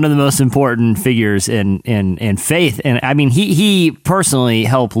also one of the most important figures in faith, and I mean, he personally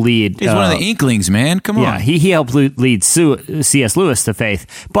helped lead. He's one of the Inklings, man. Come on. Yeah, he helped lead C.S. Lewis to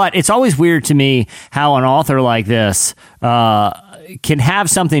faith. But it's always weird to me how an author like this can have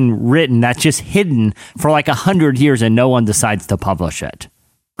something written that's just hidden for 100 years and no one decides to publish it.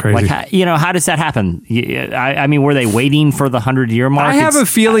 Crazy. How does that happen? I mean, were they waiting for the 100-year mark? I have a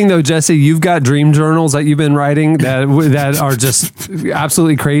feeling, though, Jesse, you've got dream journals that you've been writing that are just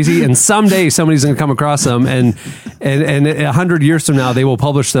absolutely crazy, and someday somebody's going to come across them, and 100 years from now, they will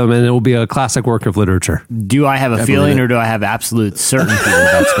publish them, and it will be a classic work of literature. Do I have a feeling, or do I have absolute certainty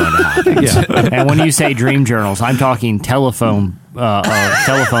that's going to happen? Yeah. And when you say dream journals, I'm talking telephone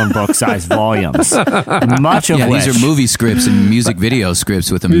book-sized volumes. Much of which, these are movie scripts and music video scripts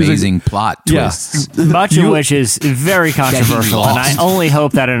with amazing plot twists. Much of which is very controversial, and I only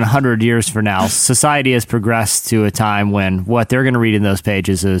hope that in 100 years from now, society has progressed to a time when what they're going to read in those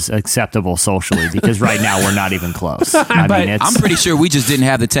pages is acceptable socially, because right now we're not even close. I'm pretty sure we just didn't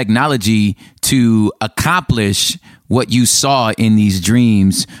have the technology to accomplish what you saw in these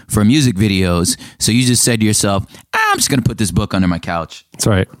dreams for music videos. So you just said to yourself, I'm just going to put this book under my couch. That's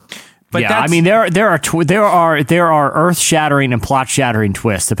right. But I mean, there are earth-shattering and plot-shattering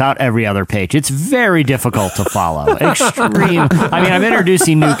twists about every other page. It's very difficult to follow. Extreme. I mean, I'm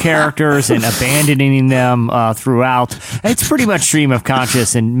introducing new characters and abandoning them throughout. It's pretty much stream of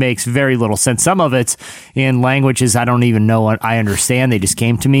conscious and makes very little sense. Some of it's in languages I don't even know what I understand. They just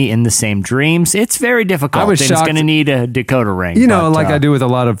came to me in the same dreams. It's very difficult. I was shocked. It's going to need a decoder ring. I do with a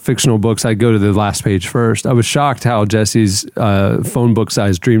lot of fictional books, I go to the last page first. I was shocked how Jesse's phone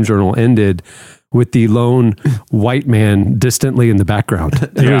book-sized dream journal ended with the lone white man distantly in the background.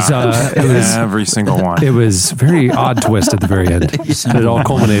 It was every single one. It was very odd twist at the very end. It all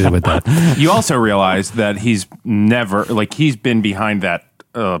culminated with that. You also realize that he's been behind that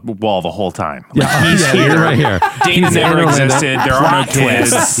wall the whole time. He's here, right here. Dana never existed. There are no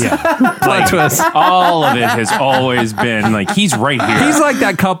kids. Plot twist. All of it has always been he's right here. He's like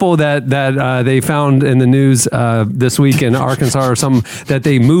that couple that they found in the news this week in Arkansas or something, that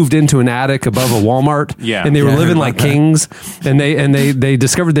they moved into an attic above a Walmart. Yeah. And they were living like kings. And they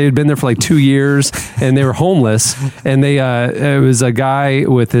discovered they had been there for 2 years and they were homeless. And it was a guy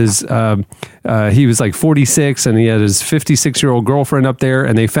with his he was 46 and he had his 56-year-old girlfriend up there,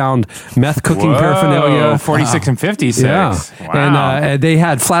 and they found meth cooking paraphernalia. 46 and 56. Yeah. Wow. And they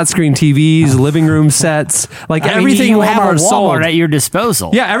had flat screen TVs, living room sets, everything you have a Walmart sold at your disposal.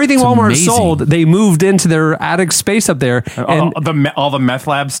 Yeah, everything It's Walmart amazing. sold, they moved into their attic space up there. And all the meth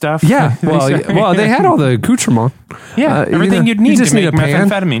lab stuff. yeah, well, they had all the accoutrance. Yeah, everything you'd need to make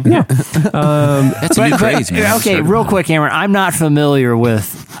methamphetamine. Yeah. That's a new craze, man. Okay, real quick, Cameron. I'm not familiar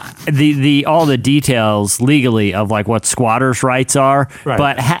with all the details legally of what squatters' rights are, Right.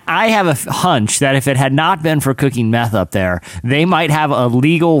 but I have a hunch that if it had not been for cooking meth up there, they might have a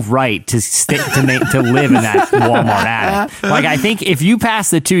legal right to live in that Walmart attic. I think if you pass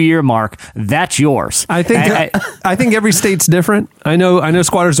the 2-year mark, that's yours. I think every state's different. I know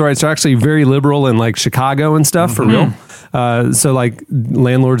squatters' rights are actually very liberal in Chicago and stuff for real. So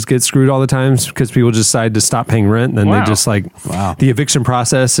landlords get screwed all the time because people just decide to stop paying rent, and then they just the eviction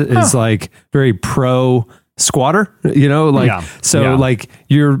process is very pro squatter, you're allowed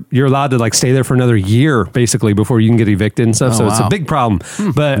to stay there for another year basically before you can get evicted and stuff. It's a big problem.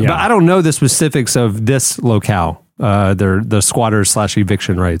 But I don't know the specifics of this locale. their the squatters /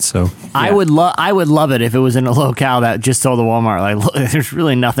 eviction rights. So I would love it if it was in a locale that just told the Walmart, like, look, there's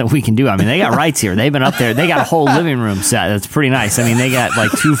really nothing we can do. I mean, they got rights here. They've been up there. They got a whole living room set. That's pretty nice. I mean, they got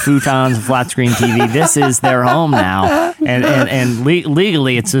like 2 futons, a flat screen TV. This is their home now, and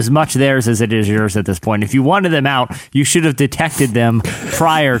legally, it's as much theirs as it is yours at this point. If you wanted them out, you should have detected them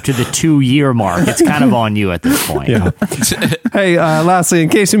prior to the 2-year mark. It's kind of on you at this point. Yeah. Hey, lastly, in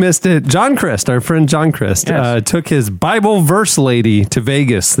case you missed it, John Christ, our friend John Christ, took his Bible verse lady to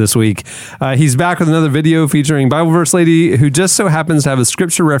Vegas this week. He's back with another video featuring Bible verse lady who just so happens to have a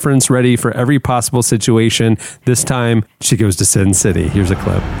scripture reference ready for every possible situation. This time, she goes to Sin City. Here's a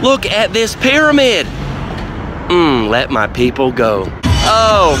clip. Look at this pyramid. Let my people go.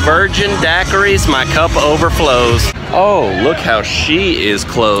 Oh, virgin daiquiris, my cup overflows. Oh, look how she is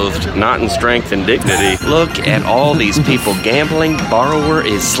clothed, not in strength and dignity. Look at all these people gambling. Borrower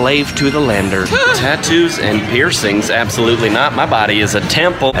is slave to the lender. Tattoos and piercings, absolutely not. My body is a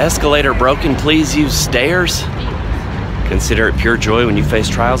temple. Escalator broken, please use stairs. Consider it pure joy when you face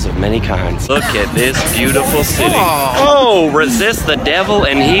trials of many kinds. Look at this beautiful city. Oh, resist the devil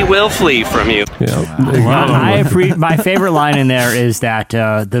and he will flee from you. My favorite line in there is that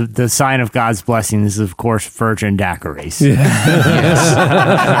the sign of God's blessing is, of course, virgin daiquiris. Yeah.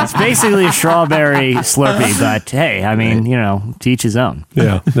 Yes. It's basically a strawberry Slurpee, but hey, I mean, to each his own.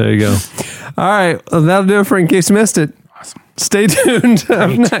 Yeah, there you go. All right, well, that'll do it for In Case You Missed It. Stay tuned.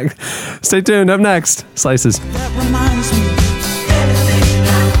 Up next, Slices. That reminds me.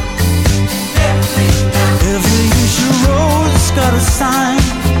 Every usual road's got a sign,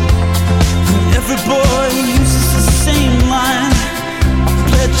 and every boy uses the same line. I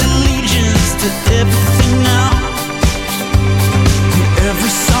pledge allegiance to everything now. And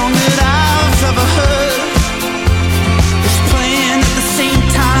every song that I've ever heard is playing at the same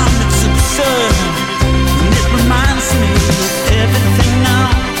time. It's absurd, and it reminds me of everything now.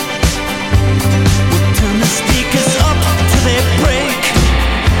 We'll turn the speakers up till they break,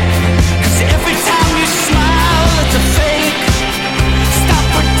 'cause every time you smile it's a fake. Stop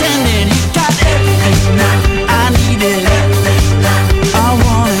pretending you got everything now. I need it, I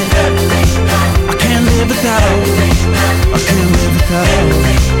want it, I can't live without it, I can't live without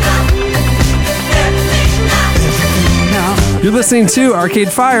it. You're listening to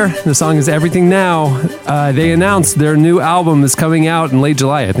Arcade Fire. The song is Everything Now. They announced their new album is coming out in late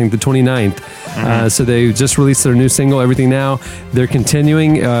July, I think the 29th. So they just released their new single, Everything Now. They're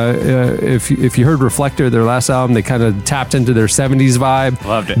continuing. If you heard Reflector, their last album, they kind of tapped into their 70s vibe.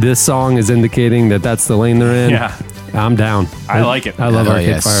 Loved it. This song is indicating that that's the lane they're in. Yeah. I'm down. I like it. I love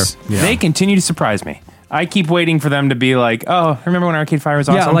Arcade Fire. Yeah. They continue to surprise me. I keep waiting for them to be like, oh, remember when Arcade Fire was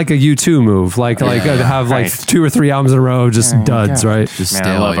awesome? Yeah, like a U2 move. Have like 2 or 3 albums in a row, just duds, right? Man,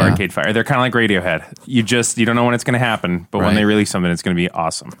 I love Arcade Fire. They're kind of like Radiohead. You don't know when it's going to happen, but when they release something, it's going to be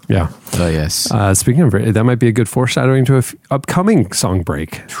awesome. Yeah. Oh, yes. Speaking of, that might be a good foreshadowing to an upcoming song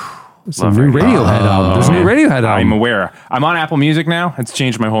break. There's a new Radiohead album. There's a new Radiohead album. I'm aware. I'm on Apple Music now. It's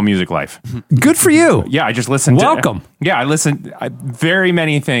changed my whole music life. Good for you. Yeah, I just listened Welcome. I listened very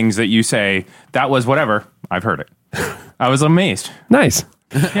many things that you say, that was whatever. I've heard it. I was amazed. Nice.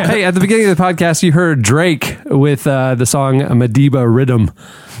 Yeah. Hey, at the beginning of the podcast, you heard Drake with the song Madiba Rhythm.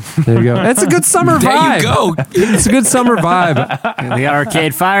 There you go. It's a good summer vibe. There you go. It's a good summer vibe. We got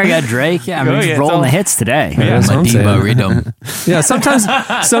Arcade Fire, we got Drake. Yeah, I mean, just rolling the hits today. Yeah, Madiba Rhythm. Yeah,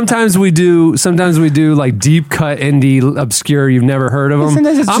 sometimes we do like deep cut indie obscure. You've never heard of them.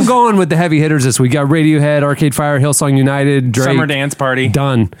 I'm going with the heavy hitters this week. We got Radiohead, Arcade Fire, Hillsong United, Drake. Summer Dance Party.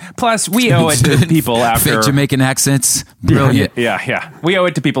 Done. Plus, we owe it to people after fake Jamaican accents. Brilliant. Yeah. We owe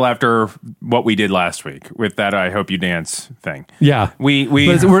it to people after what we did last week with that I Hope You Dance thing. Yeah.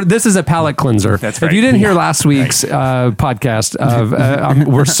 This is a palate cleanser. That's right. If you didn't hear last week's podcast,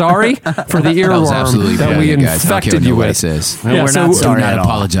 we're sorry for the earworm that we infected you with. We're not sorry do not at all.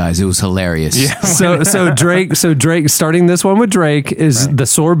 apologize. It was hilarious. Yeah. So Drake starting this one with Drake is the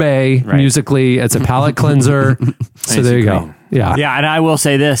sorbet musically. It's a palate cleanser. So there you go. Yeah. Yeah, and I will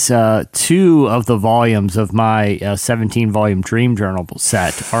say this, 2 of the volumes of my 17-volume Dream Journal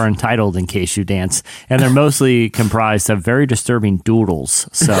set are entitled In Case You Dance, and they're mostly comprised of very disturbing doodles.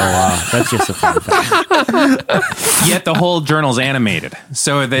 So that's just a fun fact. Yet the whole journal's animated,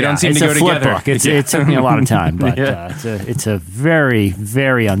 so they don't seem to go together. Book. It took me a lot of time, but it's a very,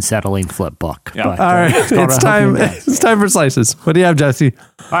 very unsettling flip book. Yeah. But, all right, it's time. It's time for Slices. What do you have, Jesse?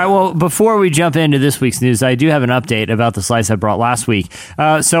 All right, well, before we jump into this week's news, I do have an update about the slice I brought last week.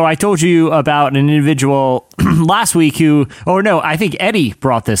 So I told you about an individual last week I think Eddie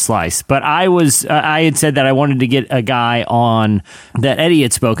brought this slice, but I had said that I wanted to get a guy on that Eddie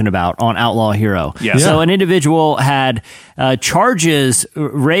had spoken about on Outlaw Hero. Yes. So an individual had charges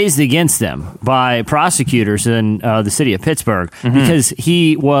raised against them by prosecutors in the city of Pittsburgh because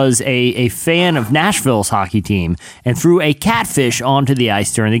he was a fan of Nashville's hockey team and threw a catfish onto the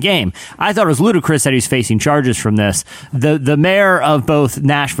ice during the game. I thought it was ludicrous that he was facing charges from this. The mayor of both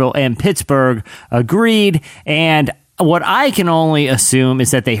Nashville and Pittsburgh agreed, and what I can only assume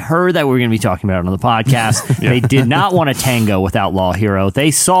is that they heard that we were going to be talking about it on the podcast. They did not want to tango with Outlaw Hero.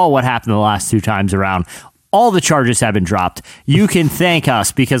 They saw what happened the last 2 times around. All the charges have been dropped. You can thank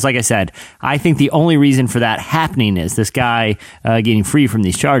us because, like I said, I think the only reason for that happening is this guy getting free from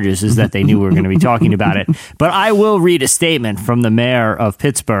these charges is that they knew we were going to be talking about it. But I will read a statement from the mayor of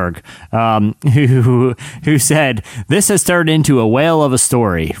Pittsburgh who said, "This has turned into a whale of a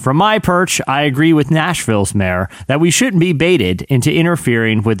story. From my perch, I agree with Nashville's mayor that we shouldn't be baited into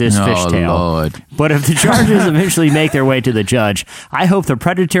interfering with this fishtail. Lord. But if the charges eventually make their way to the judge, I hope the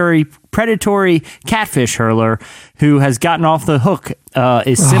predatory catfish hurler who has gotten off the hook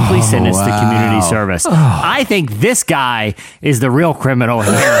is simply sentenced to community service." I think this guy is the real criminal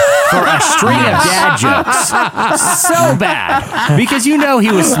here for a string of dad jokes. So bad. Because he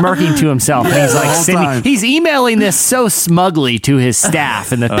was smirking to himself. And he's like he's emailing this so smugly to his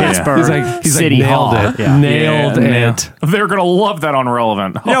staff in the Pittsburgh City Hall. Nailed it. They're going to love that on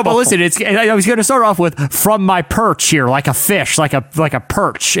Relevant. No, but listen, I was going to start off with "from my perch" here, like a fish, like a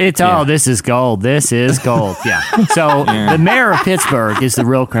perch. This is gold. This is gold. Yeah. So the mayor of Pittsburgh is the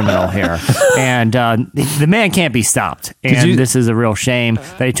real criminal here, and the man can't be stopped. And this is a real shame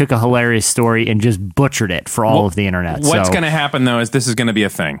that he took a hilarious story and just butchered it for all of the internet. What's going to happen though is this is going to be a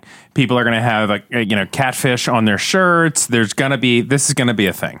thing. People are going to have catfish on their shirts. This is going to be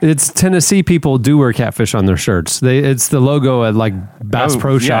a thing. It's Tennessee people do wear catfish on their shirts. It's the logo at like Bass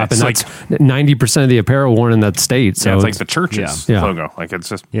Pro Shop, and that's 90% of the apparel worn in that state. So it's like the church's logo. Like it's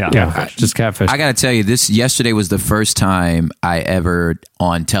just catfish. Just catfish. I got to tell you, yesterday was the first time I ever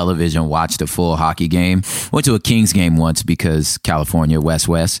on television watched a full hockey game. Went to a Kings game once because California, West.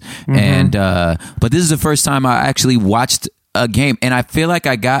 And but this is the first time I actually watched a game, and I feel like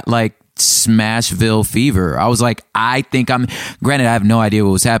I got like Smashville fever. I was like, granted, I have no idea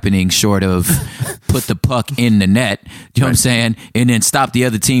what was happening short of put the puck in the net, you know what I'm saying? And then stop the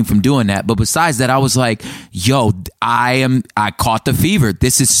other team from doing that. But besides that, I was like, yo, I caught the fever.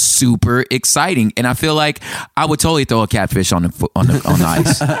 This is super exciting. And I feel like I would totally throw a catfish on the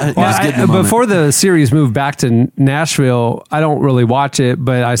ice. Before the series moved back to Nashville, I don't really watch it,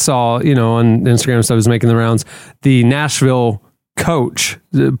 but I saw, on Instagram stuff was making the rounds, the Nashville coach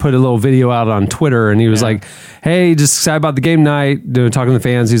put a little video out on Twitter, and he was like, "Hey, just excited about the game night, talking to the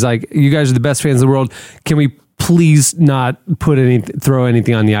fans." He's like, "You guys are the best fans in the world. Can we please not throw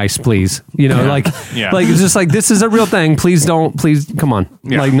anything on the ice, please?" Like it's just like, this is a real thing. Please come on.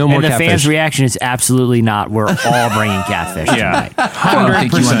 Like no more and the catfish. fans' reaction is absolutely not. We're all bringing catfish tonight. I don't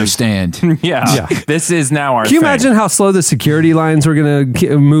think you understand. Yeah. This is now our Can you thing. imagine how slow the security lines are going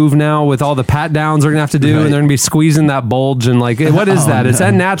to move now with all the pat downs they're going to have to do, and they're going to be squeezing that bulge, and like, what is that? Is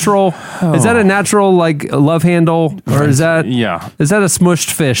that natural? Is that a natural like love handle, or is that is that a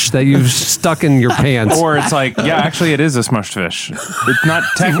smushed fish that you've stuck in your pants? Or it's like, actually, it is a smushed fish. It's not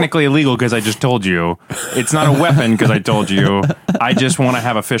technically illegal because I just told you. It's not a weapon because I told you. I just want to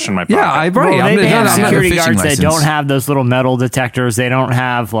have a fish in my pocket. They have security fishing guards that license. don't have those little metal detectors. They don't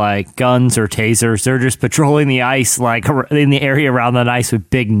have like guns or tasers. They're just patrolling the ice, like in the area around the ice with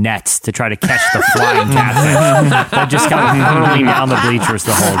big nets to try to catch the flying catfish that just come hurtling down the bleachers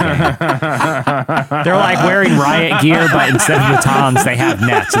the whole game. They're like wearing riot gear, but instead of batons, they have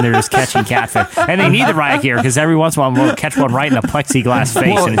nets, and they're just catching catfish. And they need the riot gear because every once in a while we'll catch one right in the plexiglass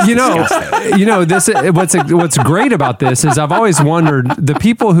face. Well, and it's disgusting. What's great about this is I've always wondered, the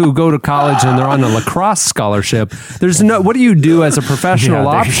people who go to college and they're on a lacrosse scholarship, what do you do as a professional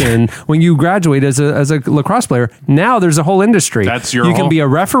option when you graduate as a lacrosse player? Now there's a whole industry. You can be a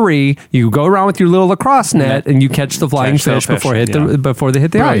referee. You go around with your little lacrosse net and you catch the flying fish before they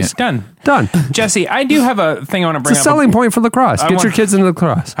hit the ice. Done. Jesse, I do have a thing I want to bring up. It's a selling point for lacrosse. Get your kids into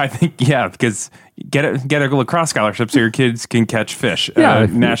lacrosse. I think, because get a lacrosse scholarship so your kids can catch fish.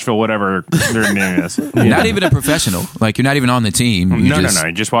 Nashville, whatever their name is. Not even a professional. Like, you're not even on the team. No.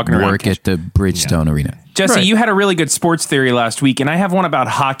 You're just walking around. Work at the Bridgestone Arena. Jesse, you had a really good sports theory last week, and I have one about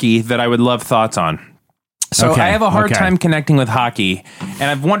hockey that I would love thoughts on. So Okay, I have a hard okay. time connecting with hockey, and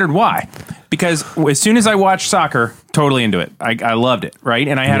I've wondered why. Because as soon as I watched soccer, totally into it. I loved it, right?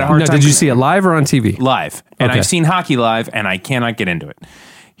 And I had a hard Now, time. did you see it live or on TV? Live. And Okay. I've seen hockey live, and I cannot get into it.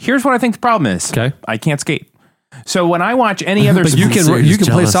 Here's what I think the problem is. Okay. I can't skate. So when I watch any other But you can sport-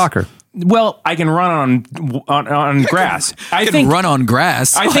 play soccer. Well, I can run on grass. I can run on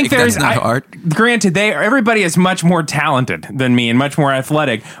grass. I think Like, there's that's not hard. Granted, everybody is much more talented than me and much more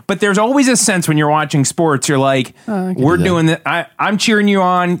athletic. But there's always a sense when you're watching sports, you're like, we're doing that. I'm cheering you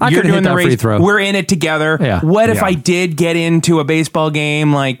on. I You're could hit doing the that free race. throw. We're in it together. Yeah. What if Yeah. I did get into a baseball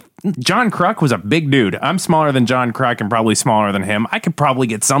game? Like John Kruk was a big dude. I'm smaller than John Kruk and probably smaller than him. I could probably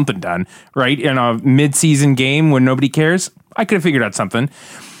get something done, right? In a mid-season game when nobody cares, I could have figured out something.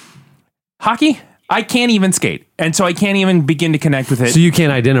 Hockey, I can't even skate. And so I can't even begin to connect with it. So you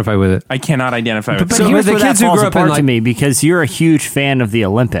can't identify with it. I cannot identify with But it. here's the where that kids who falls grew up in, apart to like- me, because you're a huge fan of the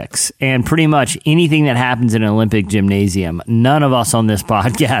Olympics, and pretty much anything that happens in an Olympic gymnasium, none of us on this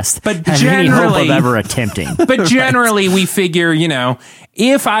podcast But have any hope of generally- ever attempting. But generally, we figure,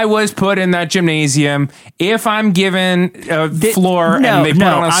 if I was put in that gymnasium, if I'm given a floor and they put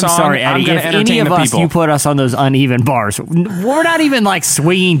on a song, I'm sorry, I'm Eddie. going If to any entertain of the us, people. you put us on those uneven bars, we're not even like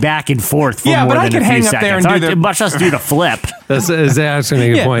swinging back and forth for Yeah, more but I than could a few hang up seconds. there and do the- Much us do the flip. That's actually a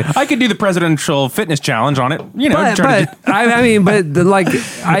good Yeah, point. I could do the presidential fitness challenge on it.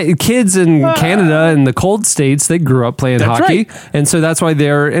 Kids in Canada and the cold states, they grew up playing That's hockey, right. and so that's why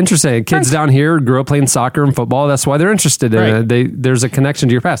they're interested. Kids down here grew up playing soccer and football. That's why they're interested in Right. it. There's a connection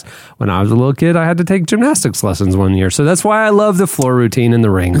to your past. When I was a little kid, I had to take gymnastics lessons one year, so that's why I love the floor routine and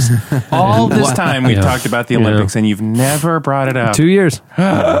the rings. all this time we've Yeah. talked about the Yeah. Olympics, and you've never brought it up. 2 years.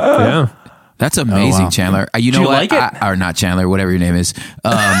 Yeah. That's amazing, Chandler. You know Do you what? like it? Or not Chandler, whatever your name is. No,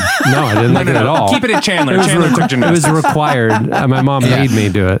 I didn't like it at all. Keep it at Chandler. It was, Chandler took it was gymnastics. required. My mom made me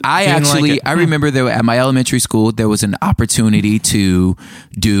do it. I Didn't like actually, it. I remember that at my elementary school, there was an opportunity to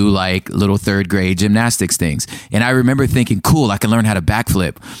do like little third grade gymnastics things. And I remember thinking, cool, I can learn how to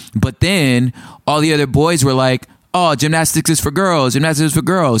backflip. But then all the other boys were like, oh, gymnastics is for girls. Gymnastics is for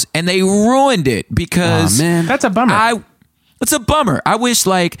girls. And they ruined it because That's a bummer. it's a bummer. I wish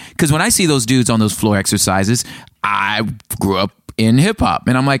because when I see those dudes on those floor exercises, I grew up in hip hop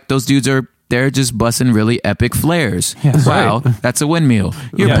and I'm like, those dudes they're just busting really epic flares. Wow, that's a windmill.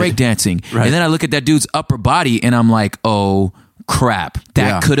 You're breakdancing. Right. And then I look at that dude's upper body and I'm like, oh crap,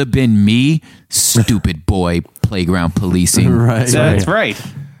 that could have been me, stupid boy, playground policing. Right. That's right.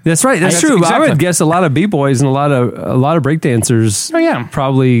 That's right. That's That's true. I exactly. would guess a lot of b-boys and a lot of breakdancers. Oh, yeah.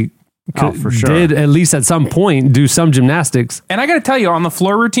 probably for sure. did at least at some point do some gymnastics. And I got to tell you, on the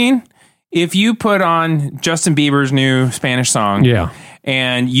floor routine, if you put on Justin Bieber's new Spanish song,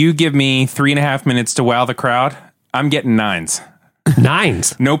 and you give me 3.5 minutes to wow the crowd, I'm getting 9s.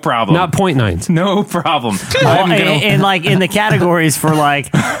 9s, No problem. not 0.9s. No problem. Well, I'm gonna- and like in the categories for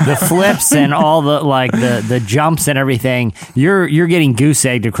like the flips and all the like the jumps and everything, you're getting goose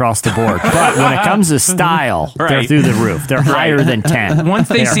egged across the board. But when it comes to style, they're Right. through the roof. They're higher than 10. Once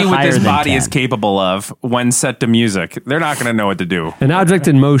they They're see what higher this than body 10. is capable of when set to music, they're not going to know what to do. An object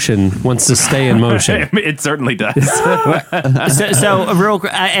in motion wants to stay in motion. It certainly does. So real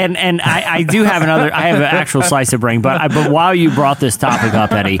quick, and I do have I have an actual slice of bring, but while you brought this topic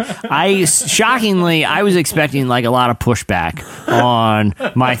up, Eddie, I was expecting like a lot of pushback on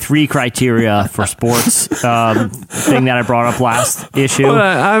my 3 criteria for sports thing that I brought up last issue. Well,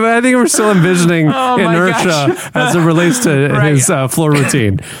 I think we're still envisioning my inertia as it relates to his floor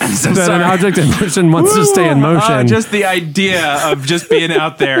routine. That an sorry. object in motion wants to stay in motion. Just the idea of just being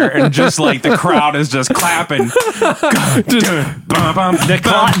out there and just like the crowd is just clapping.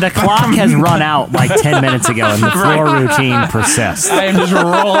 The clock has run out like 10 minutes ago, and the floor routine persists. I am just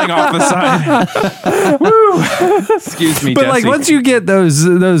rolling off the side. Woo. Excuse me, But like Jesse. once you get those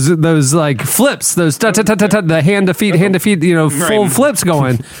like flips, those the hand to feet, full Right. flips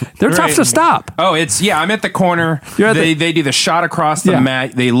going, they're tough Right. to stop. Oh, I'm at the corner. You're at They do the shot across the Yeah.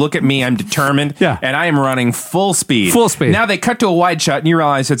 mat. They look at me. I'm determined. Yeah. And I am running full speed. Full speed. Now they cut to a wide shot and you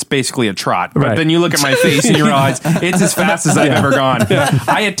realize it's basically a trot. But Right. then you look at my face and you realize it's as fast as I've ever gone.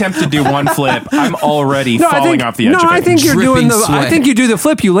 I attempt to do one flip. I'm already falling off the edge of it. I think you're doing Dripping I sweat. think you do the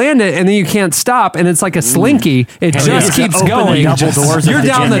flip, you land it, and then you can't stop, and it's like a slinky. It And just you keeps open the going. double doors of You're the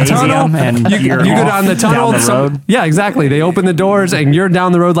down the gymnasium tunnel, and you you're go off down the tunnel. down the road. Yeah, exactly. They open the doors, and you're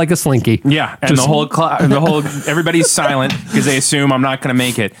down the road like a slinky. Yeah, and Just- the whole everybody's silent because they assume I'm not going to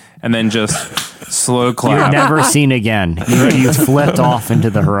make it. and then just slow You're clap. never seen again. You flipped off into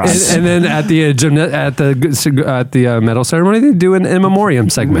the horizon. And then at the medal ceremony, they do an in memoriam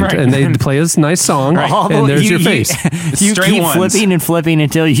segment, Right. and they play a nice song, and there's your face. You Straight keep ones. flipping and flipping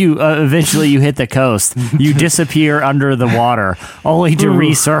until you eventually you hit the coast. You disappear under the water, only to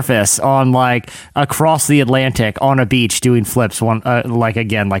resurface on like across the Atlantic on a beach doing flips like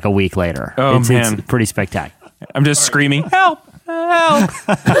a week later. Oh, it's man. pretty spectacular. I'm just screaming, help! Help!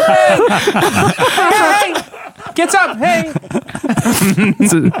 Hey! Gets up! Hey!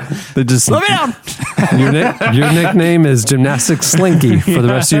 They just Let me down. your nickname is Gymnastics Slinky for the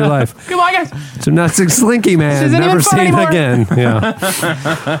rest of your life. Come on, guys! Gymnastics Slinky, man. This isn't Never even fun seen anymore. again. Yeah.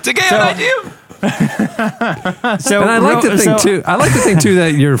 It's a good idea. So And I like to think too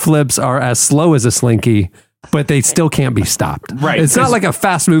that your flips are as slow as a slinky, but they still can't be stopped. Right, It's not 'cause- like a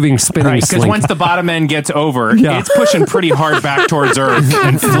fast moving spinning Because slinky. once the bottom end gets over, Yeah. it's pushing pretty hard back towards Earth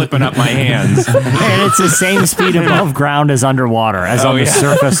and flipping up my hands. And it's the same speed above ground as underwater, as on the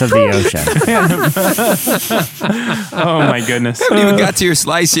surface of the ocean. Oh my goodness! I haven't even got to your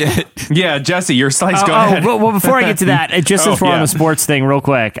slice yet. Yeah, Jesse, your slice. Go ahead. Well, before I get to that, just since we're on yeah. the sports thing, real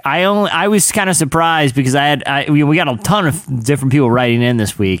quick, I was kind of surprised because we got a ton of different people writing in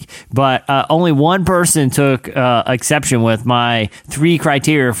this week, but only one person took exception with my 3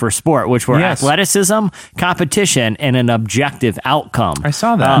 criteria for sport, which were Yes. athleticism, competition, and an objective outcome. I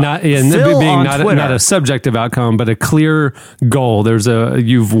saw that. not Phil being on not Twitter. a subjective outcome, but a clear goal.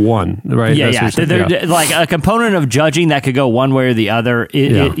 You've won, right? Yeah, That's yeah. what you're saying. Like a component of judging that could go one way or the other.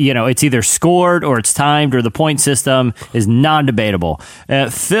 It's either scored or it's timed or the point system is non-debatable.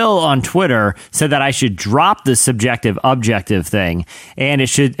 Phil on Twitter said that I should drop the subjective objective thing and it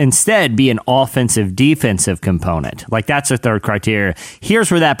should instead be an offensive defensive component. Like that's the 3rd criteria.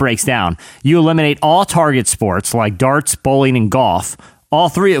 Here's where that breaks down. You eliminate all target sports like darts, bowling, and golf, all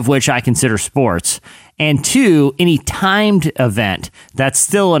 3 of which I consider sports. And 2, any timed event that's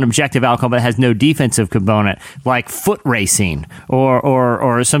still an objective outcome but has no defensive component, like foot racing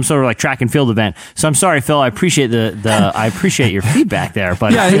or some sort of like track and field event. So I'm sorry, Phil. I appreciate I appreciate your feedback there,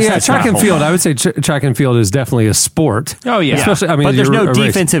 but it's track not and a field. whole I would say track and field is definitely a sport. Oh yeah. Especially, I mean, But there's you're no a race.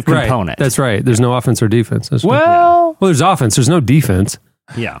 defensive Right. component. That's right. There's no offense or defense. That's right. Well, there's offense. There's no defense.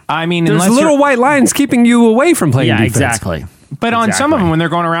 Yeah. I mean, There's unless little you're- white lines keeping you away from playing Yeah, defense. exactly. But on some of them, when they're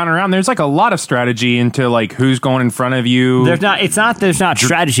going around and around, there's like a lot of strategy into like who's going in front of you. There's not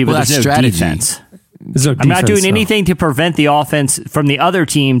strategy, but Well, there's that's no strategy. defense. There's no I'm not defense, doing though. anything to prevent the offense from the other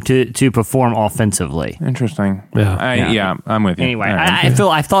team to perform offensively. Interesting. Yeah. Yeah, I'm with you. Anyway, All right. I feel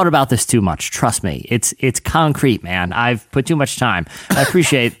I've thought about this too much. Trust me, it's concrete, man. I've put too much time. I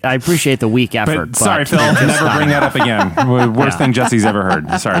appreciate the weak effort. But sorry, Phil. it's Never not bring that up again. Worst thing Jesse's ever heard.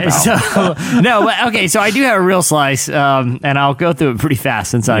 Sorry, pal. So, no, but okay. So I do have a real slice, and I'll go through it pretty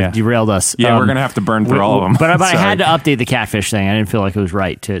fast since I derailed us. Yeah, we're gonna have to burn through all of them. But I Sorry. had to update the catfish thing. I didn't feel like it was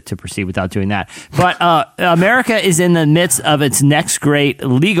right to proceed without doing that. But America is in the midst of its next great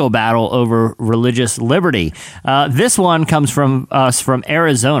legal battle over religious liberty. This one comes from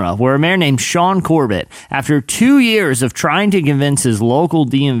Arizona, where a mayor named Sean Corbett, after 2 years of trying to convince his local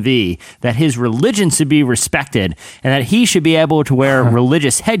DMV that his religion should be respected and that he should be able to wear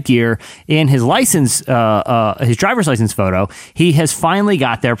religious headgear in his his driver's license photo, he has finally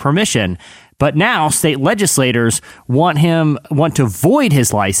got their permission. But now state legislators want to void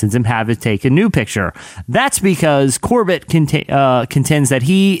his license and have him take a new picture. That's because Corbett contends that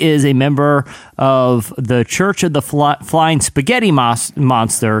he is a member of the Church of the Flying Spaghetti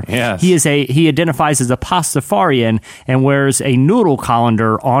Monster. Yes. He identifies as a Pastafarian and wears a noodle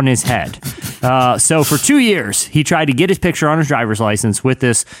colander on his head. So for 2 years, he tried to get his picture on his driver's license with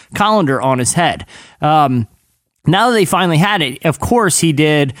this colander on his head. Now that they finally had it, of course, he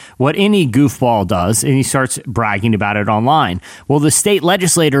did what any goofball does, and he starts bragging about it online. Well, the state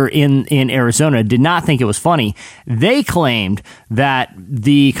legislator in Arizona did not think it was funny. They claimed that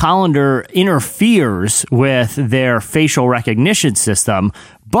the colander interferes with their facial recognition system,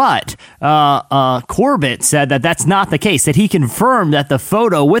 but Corbett said that that's not the case, that he confirmed that the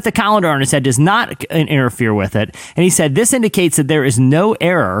photo with the colander on his head does not interfere with it. And he said, this indicates that there is no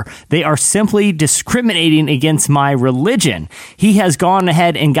error. They are simply discriminating against my religion. He has gone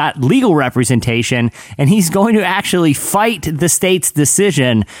ahead and got legal representation, and he's going to actually fight the state's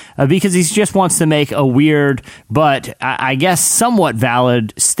decision because he just wants to make a weird, but I guess somewhat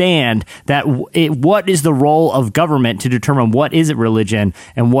valid stand that what is the role of government to determine what is a religion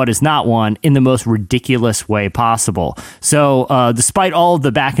and and what is not one in the most ridiculous way possible. So despite all of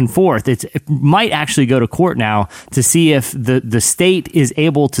the back and forth, it might actually go to court now to see if the state is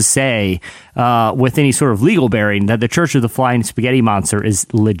able to say with any sort of legal bearing that the Church of the Flying Spaghetti Monster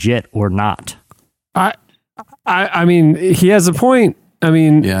is legit or not. I mean, he has a point. I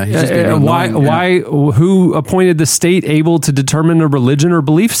mean, Yeah, he's just being why, who appointed the state able to determine a religion or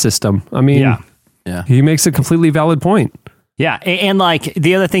belief system? I mean, Yeah. he makes a completely valid point. Yeah, and like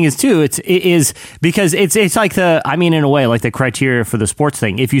the other thing is too, it is because it's like in a way, like the criteria for the sports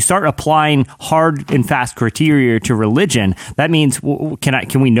thing. If you start applying hard and fast criteria to religion, that means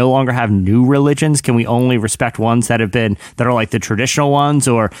can we no longer have new religions? Can we only respect ones that are like the traditional ones,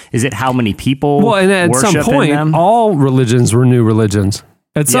 or is it how many people? Well, and at some point, all religions were new religions.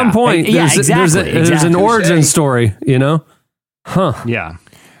 At some point, there's an origin story, you know? Huh? Yeah.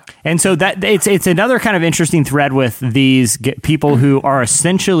 And so that it's another kind of interesting thread with these people who are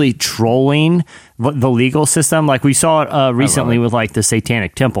essentially trolling the legal system. Like we saw it recently with like the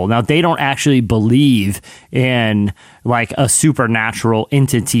Satanic Temple. Now they don't actually believe in like a supernatural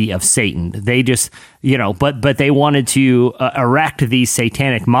entity of Satan. They just, but they wanted to erect these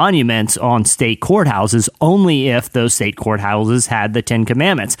satanic monuments on state courthouses only if those state courthouses had the 10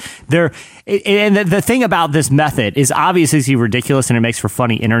 Commandments. And the thing about this method is obviously ridiculous, and it makes for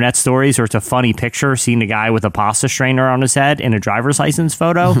funny internet stories, or it's a funny picture seeing a guy with a pasta strainer on his head in a driver's license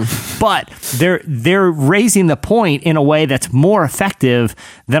photo. But they're raising the point in a way that's more effective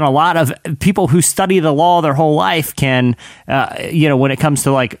than a lot of people who study the law their whole life can, when it comes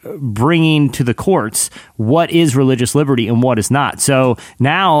to like bringing to the courts what is religious liberty and what is not. So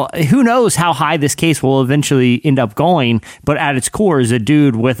now who knows how high this case will eventually end up going, but at its core is a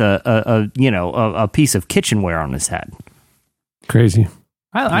dude with a piece of kitchenware on his head. Crazy.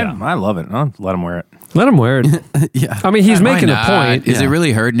 I love it. I'll let him wear it. Let him wear it. Yeah. I mean, he's making a point. Is it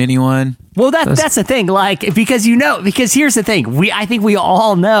really hurting anyone? Well, that's the thing. Like, because here's the thing. I think we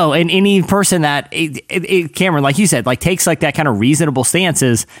all know, and any person that Cameron, like you said, like takes like that kind of reasonable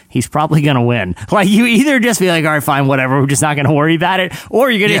stances, he's probably going to win. Like, you either just be like, all right, fine, whatever, we're just not going to worry about it,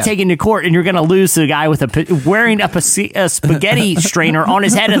 or you're going to take it into court and you're going to lose to the guy with wearing a spaghetti strainer on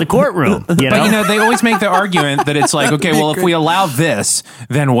his head in the courtroom. But they always make the argument that it's like, okay, well, if we allow this,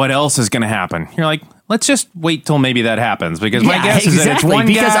 then what else is going to happen? You're like, let's just wait till maybe that happens, because my guess is that it's one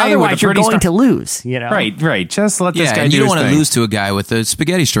because guy otherwise with a you're going to lose. Right. Just let this guy do his thing. And you don't want to lose to a guy with a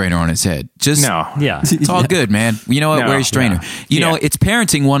spaghetti strainer on his head. Just it's all good, man. You know what? Wear a strainer. You know, it's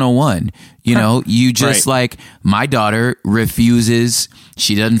parenting 101. You just like, my daughter refuses.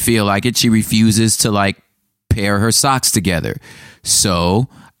 She doesn't feel like it. She refuses to like pair her socks together. So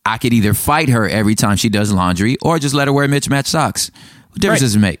I could either fight her every time she does laundry, or just let her wear mismatched socks. What difference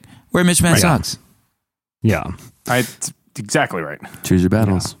does it make? Wear mismatched socks. Yeah, exactly right. Choose your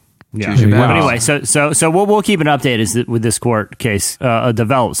battles. Yeah. But anyway, so we'll keep an update as with this court case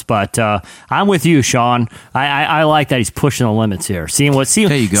develops. But I'm with you, Sean. I like that he's pushing the limits here, seeing what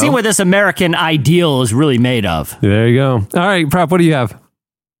this American ideal is really made of. There you go. All right, Prop, what do you have?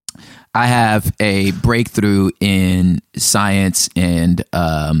 I have a breakthrough in science and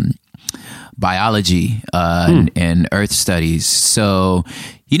biology and earth studies. So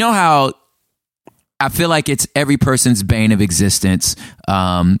you know how I feel like it's every person's bane of existence.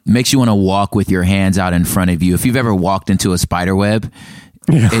 Makes you want to walk with your hands out in front of you. If you've ever walked into a spider web,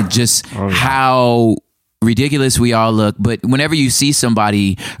 it just how ridiculous we all look. But whenever you see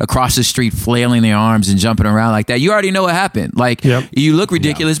somebody across the street flailing their arms and jumping around like that, you already know what happened. Like, you look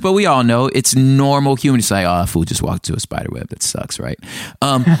ridiculous, but we all know it's normal human. It's like, oh, a fool just walked into a spider web. That sucks, right?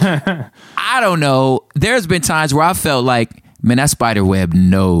 I don't know. There's been times where I felt like, man, that spider web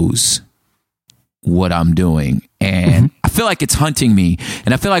knows what I'm doing, and I feel like it's hunting me,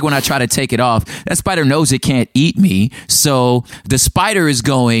 and I feel like when I try to take it off, that spider knows it can't eat me, so the spider is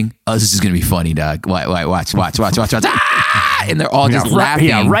going, oh, this is gonna be funny, dog. Watch. Ah! And they're all just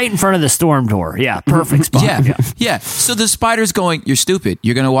laughing. Right in front of the storm door. Perfect spot. Yeah. So the spider's going, you're stupid,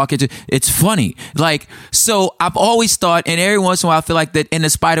 you're gonna walk into, it's funny. Like, so I've always thought, and every once in a while I feel like that, and the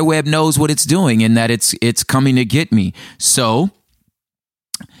spider web knows what it's doing, and that it's coming to get me. So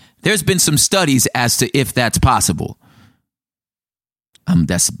there's been some studies as to if that's possible.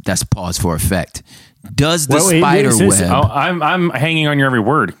 That's pause for effect. Does the spider web? Oh, I'm hanging on your every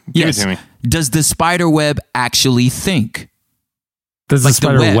word. Give it to me. Does the spider web actually think? Does the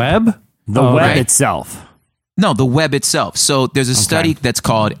spider web? The web itself. No, the web itself. So there's a study that's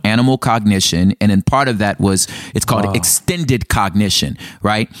called animal cognition, and then part of that it's called extended cognition,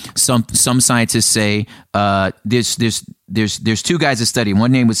 right? Some scientists say there's two guys that study.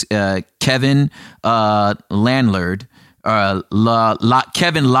 One name was Kevin Landlard,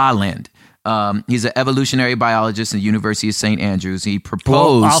 Kevin Lawland. He's an evolutionary biologist at the University of St. Andrews. He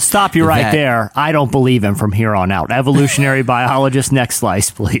proposed. Well, I'll stop you right there. I don't believe him from here on out. Evolutionary biologist, next slice,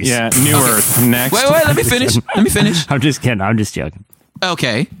 please. Yeah, New Earth, next. Wait, let me finish. I'm just kidding. I'm just joking.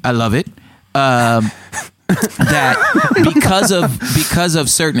 Okay, I love it. That because of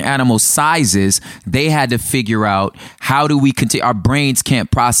certain animal sizes, they had to figure out how do we continue. Our brains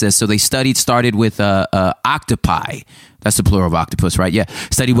can't process, so they started with octopi. That's the plural of octopus, right? Yeah.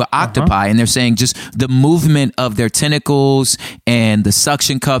 Studied with octopi, and they're saying just the movement of their tentacles and the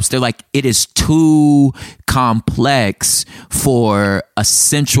suction cups, they're like, it is too complex for a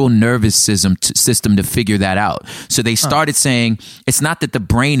central nervous system to figure that out. So they started saying, it's not that the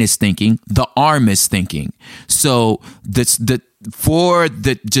brain is thinking, the arm is thinking. So the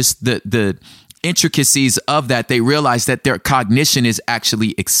intricacies of that, they realize that their cognition is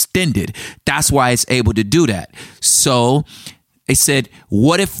actually extended. That's why it's able to do that. So they said,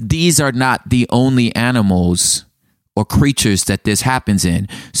 what if these are not the only animals or creatures that this happens in?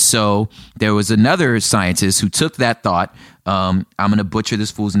 So there was another scientist who took that thought. I'm going to butcher this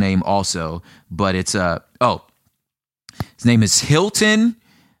fool's name also, but it's his name is Hilton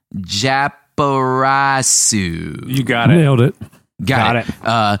Japarasu. You got it. Nailed it. Got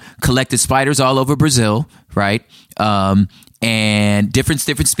it. Collected spiders all over Brazil, right? And different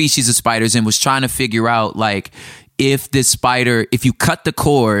species of spiders, and was trying to figure out, like, if you cut the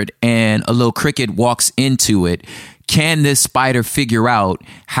cord and a little cricket walks into it, can this spider figure out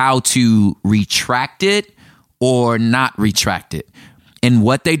how to retract it or not retract it? And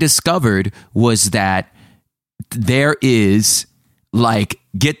what they discovered was that there is, like,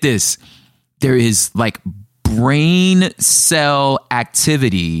 get this, there is, like, brain cell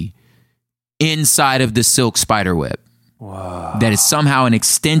activity inside of the silk spider web. Wow. That is somehow an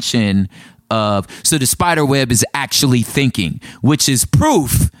extension of, so the spider web is actually thinking, which is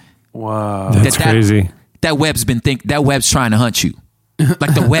proof. Wow. That's crazy. That web's trying to hunt you.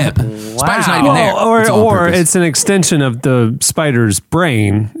 Like the web. Wow. Spider's not even there. Or it's an extension of the spider's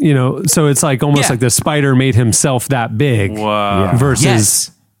brain, so it's like almost like the spider made himself that big. Wow.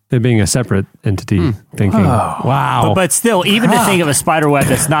 Versus it being a separate entity thinking. Oh. Wow. But still, even to think of a spider web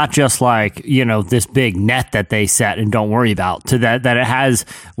that's not just like, this big net that they set and don't worry about, to that it has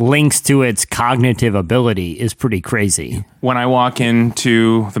links to its cognitive ability is pretty crazy. When I walk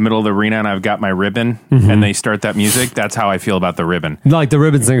into the middle of the arena and I've got my ribbon and they start that music, that's how I feel about the ribbon. Like the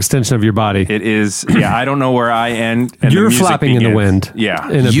ribbon's an extension of your body. It is. Yeah, I don't know where I end. And you're flapping in the wind. Yeah.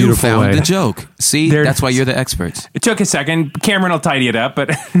 In a you beautiful found way. the joke. See, that's why you're the experts. It took a second. Cameron will tidy it up,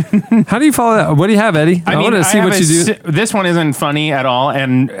 but how do you follow that? What do you have, Eddie? I want to see what you do. This one isn't funny at all,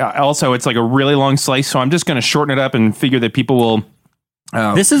 and also it's like a really long slice, so I'm just going to shorten it up and figure that people will.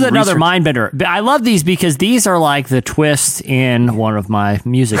 This is another mind bender. I love these because these are like the twist in one of my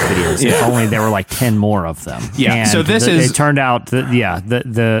music videos. If only there were like 10 more of them. Yeah. And so it turned out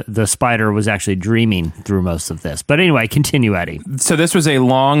that the spider was actually dreaming through most of this. But anyway, continue, Eddie. So this was a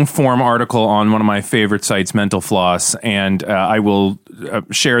long form article on one of my favorite sites, Mental Floss, and I will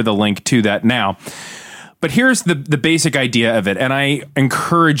share the link to that now. But here's the basic idea of it, and I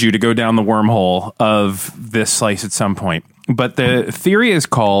encourage you to go down the wormhole of this slice at some point. But the theory is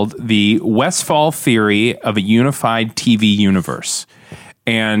called the Westphal theory of a unified TV universe.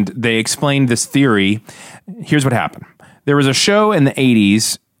 And they explained this theory. Here's what happened. There was a show in the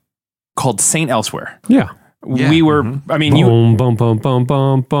 80s called Saint Elsewhere. Yeah. We were, I mean, boom, boom, boom, boom,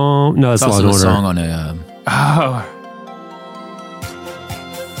 boom, boom. No, that's also Law & a Order. song on a...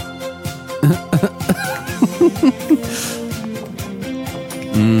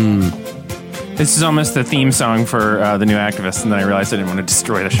 This is almost the theme song for the New Activist, and then I realized I didn't want to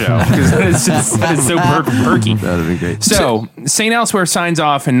destroy the show because it's so perky. That would be great. So, St. Elsewhere signs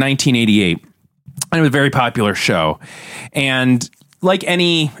off in 1988, and it was a very popular show. And like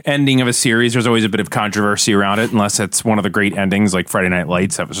any ending of a series, there's always a bit of controversy around it, unless it's one of the great endings like Friday Night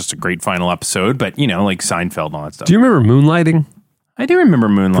Lights. That was just a great final episode, but like Seinfeld and all that stuff. Do you remember Moonlighting? I do remember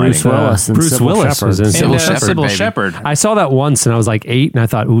Moonlighting. Bruce Willis was in Sybil Shepherd. I saw that once and I was like 8 and I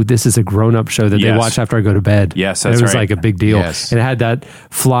thought, ooh, this is a grown-up show that they watch after I go to bed. Yes, that's right. It was like a big deal. Yes. And it had that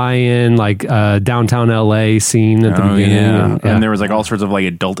fly-in, like downtown LA scene at the beginning. Yeah. And there was like all sorts of like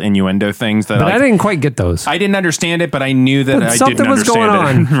adult innuendo things that I didn't quite get those. I didn't understand it, but I knew that I something didn't was going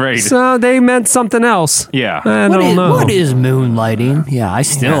understand on. it. Right. So they meant something else. Yeah. I don't know. What is moonlighting? Yeah, I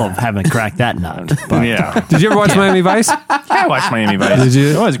still haven't cracked that nut. But. Yeah. Did you ever watch Miami Vice? I watched Miami Miami Vice. Did you?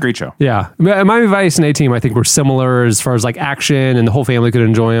 It was a great show. Yeah. Miami Vice and A-Team, I think, were similar as far as like action, and the whole family could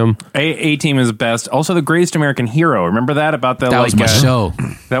enjoy them. A-Team is the best. Also, The Greatest American Hero. Remember that about the That was my show.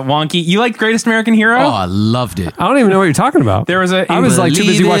 That wonky. You like Greatest American Hero? Oh, I loved it. I don't even know what you're talking about. There was I was like too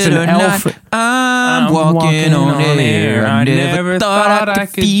busy watching Elf. I'm walking on air. I never thought I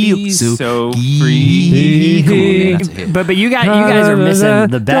could feel so free. But you guys are missing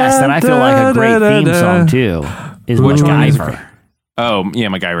the best, and I feel like a great theme song too is MacGyver. Oh yeah,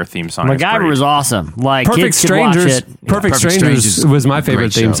 MacGyver theme song. MacGyver was awesome. Like Perfect kids could watch Strangers. it. Perfect Strangers was my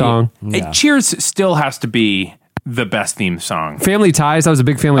favorite theme song. Yeah. Cheers still has to be the best theme song. Family Ties. I was a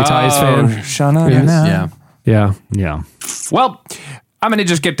big Family Ties fan. Yeah. Well, I'm going to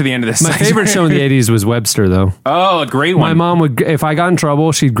just get to the end of this. My favorite show in the 80s was Webster, though. Oh, a great one. My mom would, if I got in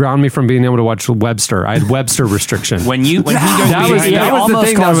trouble, she'd ground me from being able to watch Webster. I had Webster restriction. When he goes that was the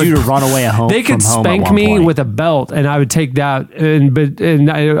thing that you to run away at home. They could spank me with a belt, and I would take that, and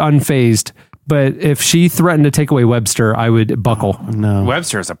unfazed. But if she threatened to take away Webster, I would buckle. No,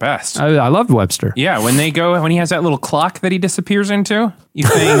 Webster is the best. I loved Webster. Yeah, when he has that little clock that he disappears into, you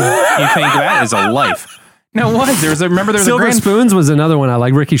think that is a life. No, it was. Remember, there was Silver Spoons was another one. I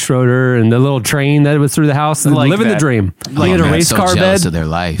like Ricky Schroeder and the little train that was through the house. Like living the dream. He had a race car bed. Of their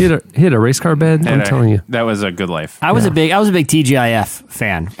life. He had a race car bed. I'm telling you, that was a good life. I was a big TGIF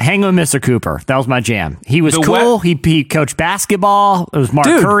fan. Hanging with Mr. Cooper. That was my jam. He was cool. He coached basketball. It was Mark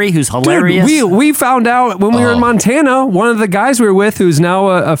Curry, who's hilarious. We found out when we were in Montana, one of the guys we were with, who's now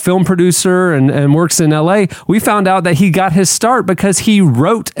a film producer and works in LA, we found out that he got his start because he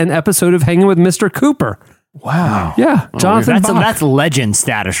wrote an episode of Hanging with Mr. Cooper. Wow. Yeah. Jonathan Bach. That's legend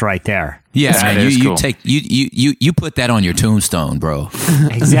status right there. Yeah, you put that on your tombstone, bro.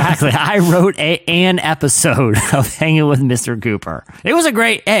 Exactly. I wrote an episode of Hanging with Mr. Cooper. It was a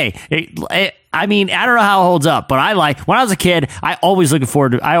great. I mean, I don't know how it holds up, but when I was a kid, I always look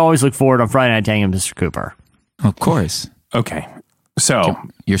forward on Friday night to Hanging with Mr. Cooper. Of course. Okay. So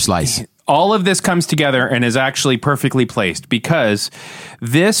your slice. All of this comes together and is actually perfectly placed because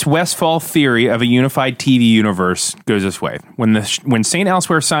this Westfall theory of a unified TV universe goes this way. When St.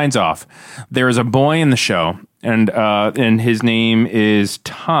 Elsewhere signs off, there is a boy in the show, and his name is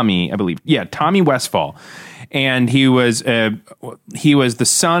Tommy, I believe. Yeah, Tommy Westfall. And he was the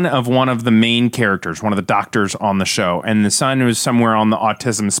son of one of the main characters, one of the doctors on the show. And the son was somewhere on the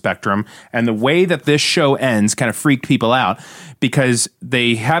autism spectrum. And the way that this show ends kind of freaked people out because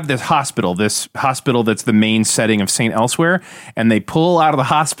they have this hospital that's the main setting of St. Elsewhere. And they pull out of the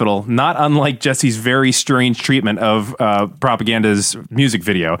hospital, not unlike Jesse's very strange treatment of Propaganda's music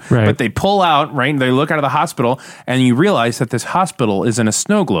video. Right. But they pull out, right? They look out of the hospital and you realize that this hospital is in a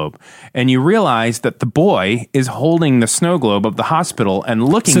snow globe. And you realize that the boy is holding the snow globe of the hospital and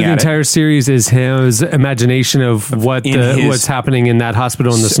looking at it. So the entire series is his imagination of what's happening in that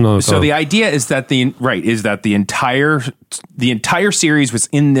hospital in the snow globe. So the idea is that the entire series was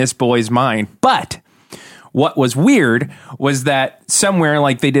in this boy's mind. But what was weird was that somewhere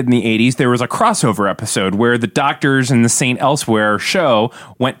like they did in the 80s, there was a crossover episode where the doctors in the St. Elsewhere show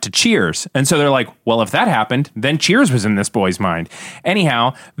went to Cheers. And so they're like, well, if that happened, then Cheers was in this boy's mind.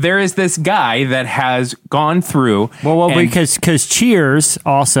 Anyhow, there is this guy that has gone through. Because Cheers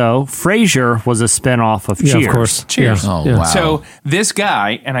also, Frasier was a spinoff of Cheers. Yeah, of course. Cheers. Yeah. Oh, Yeah. wow. So this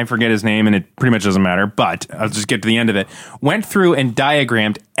guy, and I forget his name, and it pretty much doesn't matter, but I'll just get to the end of it, went through and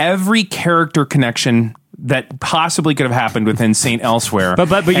diagrammed every character connection that possibly could have happened within St. Elsewhere.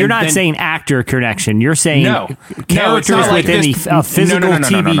 But you're not saying actor connection. You're saying characters within a physical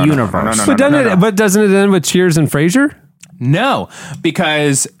TV universe. But doesn't it end with Cheers and Frasier? No,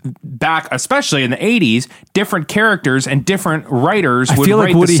 because back, especially in the 80s, different characters and different writers would write the same. I feel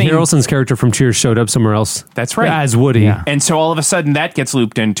like Woody Harrelson's character from Cheers showed up somewhere else. That's right. As Woody. Yeah. And so all of a sudden that gets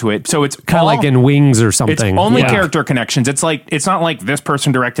looped into it. So it's kind of like in Wings or something. It's only character connections. It's not like this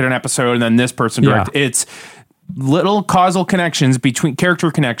person directed an episode and then this person directed. Yeah. It's little causal connections between character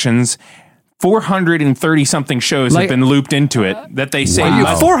connections. 430 something shows have been looped into it that they say.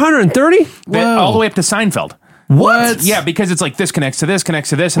 Wow. 430? All the way up to Seinfeld. What? Yeah, because it's like this connects to this,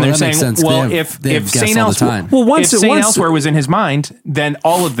 and they're saying, well, if St. Elsewhere was in his mind, then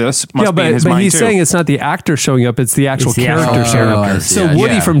all of this must be in his mind too. But he's saying it's not the actor showing up; it's the actual character showing up. So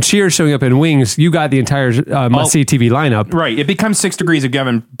Woody from Cheers showing up in Wings, you got the entire must-see TV lineup. Right? It becomes 6 Degrees of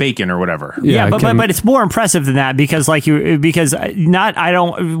Kevin Bacon or whatever. Yeah, but it's more impressive than that because I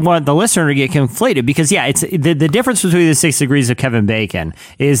don't want the listener to get conflated because it's the difference between the 6 Degrees of Kevin Bacon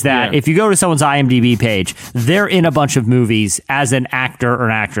is that if you go to someone's IMDb page, their they're in a bunch of movies as an actor or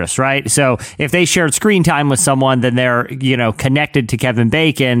an actress, right? So if they shared screen time with someone, then they're, connected to Kevin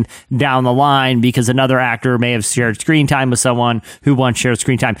Bacon down the line because another actor may have shared screen time with someone who once shared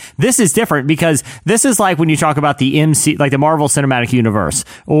screen time. This is different because this is like when you talk about the like the Marvel Cinematic Universe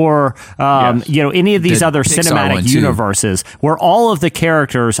or, any of these other cinematic universes where all of the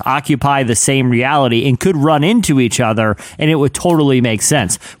characters occupy the same reality and could run into each other, and it would totally make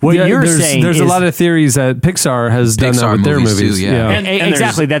sense. What you're saying there's a lot of theories that Pixar has done that with their movies. Too, yeah. And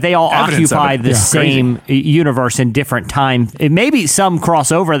exactly, that they all occupy the same universe in different time. It may be some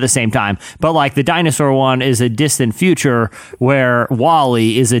crossover at the same time, but like the dinosaur one is a distant future where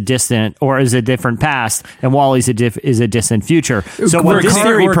WALL-E is a different past, and WALL-E's is a distant future. So what this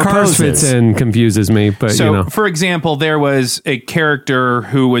theory proposes Cars fits in confuses me, but for example, there was a character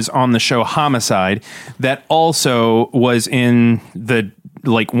who was on the show Homicide that also was in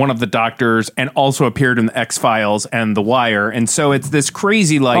one of the doctors and also appeared in the X-Files and The Wire. And so it's this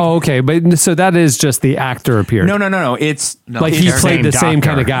crazy Oh, okay. But so that is just the actor appeared. No. It's he played the same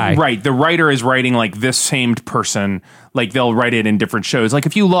kind of guy. Right. The writer is writing like this same person. Like they'll write it in different shows. Like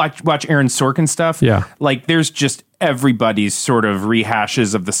if you watch Aaron Sorkin stuff, like there's just everybody's sort of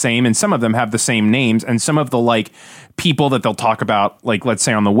rehashes of the same, and some of them have the same names, and some of the people that they'll talk about, like let's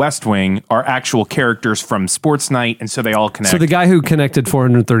say on The West Wing, are actual characters from Sports Night, and so they all connect. So the guy who connected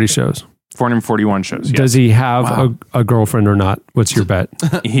 430 shows. 441 shows. Yes. Does he have a girlfriend or not? What's your bet?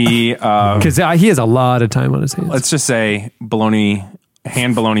 Because he has a lot of time on his hands. Let's just say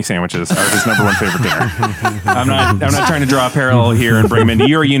hand bologna sandwiches are his number one favorite dinner. I'm not trying to draw a parallel here and bring him into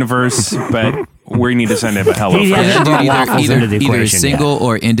your universe, but we need to send him a hello. Either single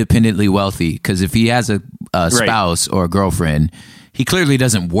or independently wealthy. Because if he has a spouse or a girlfriend, he clearly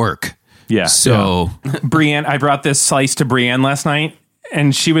doesn't work. Yeah. So Brienne, I brought this slice to Brienne last night,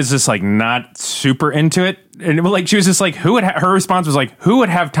 and she was just not super into it. And she was just like, her response was like, who would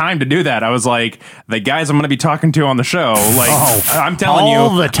have time to do that? I was like, the guys I'm going to be talking to on the show. I'm telling you,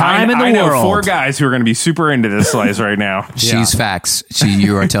 all the time in the world. I know 4 guys who are going to be super into this slice right now. She's facts.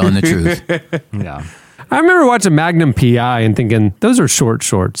 You are telling the truth. Yeah. I remember watching Magnum PI and thinking, those are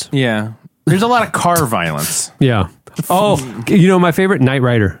shorts. Yeah. There's a lot of car violence. Yeah. Oh, my favorite, Knight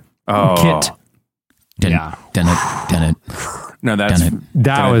Rider. Oh. Kit. Done it. No,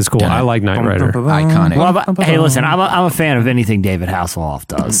 that was cool. I like Knight Rider. Iconic. Well, hey, listen, I'm a fan of anything David Hasselhoff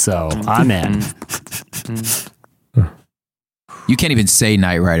does, so I'm in. You can't even say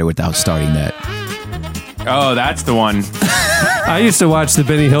Knight Rider without starting that. Oh, that's the one. I used to watch the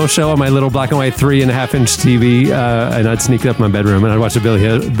Benny Hill show on my little black and white 3.5-inch TV, and I'd sneak it up in my bedroom and I'd watch the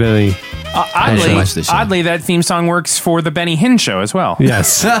Benny. Oddly, that theme song works for the Benny Hinn show as well.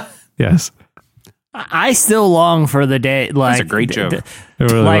 Yes. Yes. I still long for the day. That's a great joke.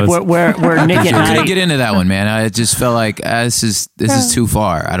 Where Nick and I I couldn't get into that one, man. I just felt like this is too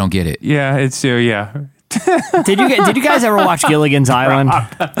far. I don't get it. Yeah, it's yeah. Did you guys ever watch Gilligan's Island?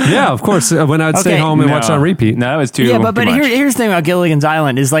 Yeah, of course. When I'd stay home and watch on repeat. No, it was too. Yeah, but too here's the thing about Gilligan's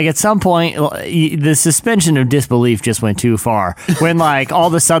Island is at some point the suspension of disbelief just went too far. When all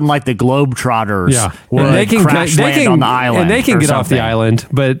of a sudden the Globetrotters would crash land on the island, and they can get off the island,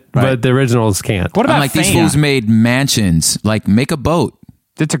 but the originals can't. What about these fools made mansions? Make a boat.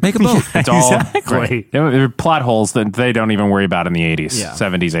 Make a boat. It's all exactly. There are plot holes that they don't even worry about in the 80s,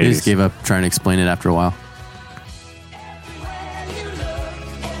 70s, 80s. They just gave up trying to explain it after a while.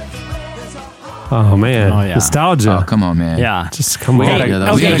 Oh man, nostalgia. Oh, come on, man. Yeah, just come on.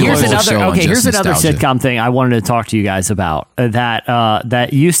 Here's another sitcom thing I wanted to talk to you guys about that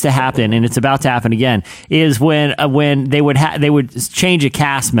used to happen, and it's about to happen again. Is when they would change a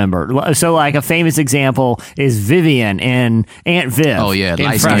cast member. So a famous example is Vivian and Aunt Viv. Oh yeah,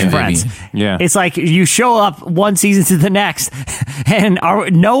 in Fresh Prince. Yeah, it's you show up one season to the next, and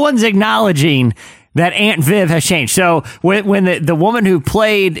no one's acknowledging that Aunt Viv has changed. So when the woman who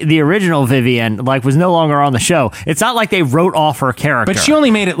played the original Vivian was no longer on the show, it's not like they wrote off her character. But she only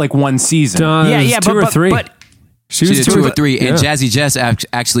made it one season. Two or three. But she was 2 or 3, and Jazzy Jess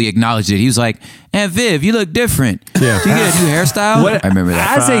actually acknowledged it. He was like, Aunt Viv, you look different. Yeah. Did you get a new hairstyle? I remember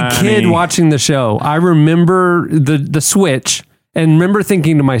that. As a kid watching the show, I remember the switch and remember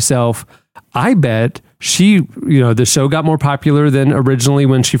thinking to myself, I bet the show got more popular than originally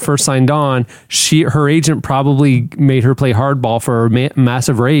when she first signed on. Her agent probably made her play hardball for a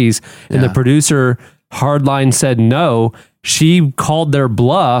massive raise, and the producer hardline said no. She called their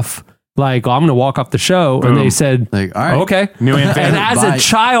bluff. I'm going to walk off the show. And they said, all right, okay. New and as a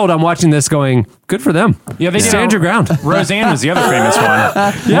child, I'm watching this going, good for them. Yeah, they stand your ground. Roseanne was the other famous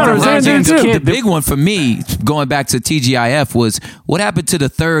one. Roseanne's kid. The big one for me, going back to TGIF, was what happened to the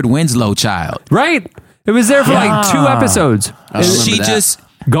third Winslow child? Right. It was there for like 2 episodes. She just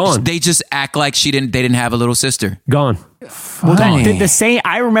gone. They just act like they didn't have a little sister. Gone. The same.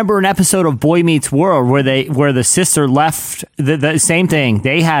 I remember an episode of Boy Meets World where the sister left. The same thing.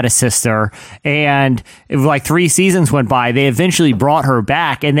 They had a sister, and it was like 3 seasons went by. They eventually brought her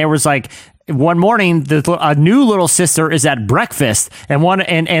back, and there was like. One morning, a new little sister is at breakfast,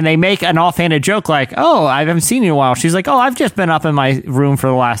 and they make an offhanded joke like, "Oh, I haven't seen you in a while." She's like, "Oh, I've just been up in my room for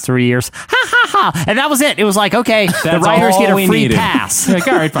the last 3 years." Ha ha ha! And that was it. It was like, okay, the writers get a free pass. Like,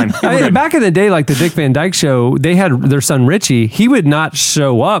 all right, fine. Back in the day, like the Dick Van Dyke Show, they had their son Richie. He would not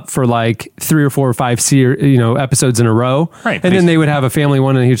show up for like 3 or 4 or 5 episodes in a row, right? And then they would have a family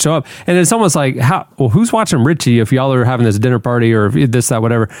one, and he'd show up. And it's almost like, who's watching Richie if y'all are having this dinner party or this, that,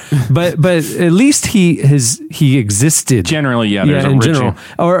 whatever? But at least he existed generally. There's a in Richie. general,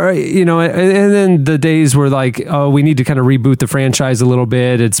 and then the days were like, oh, we need to kind of reboot the franchise a little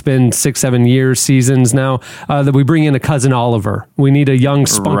bit. It's been 6-7 years, seasons now that we bring in a cousin Oliver. We need a young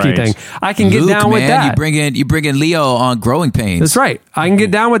spunky thing. I can get down with that. You bring in Leo on Growing Pains. That's right. I can get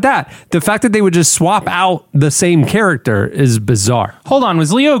down with that. The fact that they would just swap out the same character is bizarre. Hold on,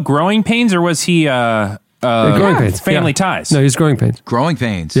 was Leo Growing Pains or was he? Growing Pains. Family Ties. No, he's Growing Pains. Growing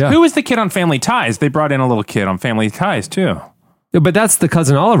Pains. Yeah. Who was the kid on Family Ties? They brought in a little kid on Family Ties too. Yeah, but that's the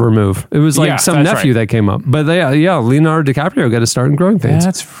cousin Oliver move. It was like some nephew that came up. But Leonardo DiCaprio got to start in Growing Pains.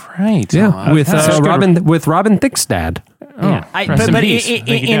 That's right. Yeah, with Robin Thicke's dad. Yeah. But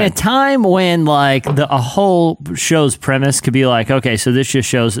in a time when like a whole show's premise could be like, okay, so this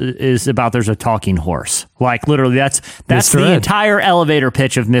just is about there's a talking horse. Like literally, that's the entire elevator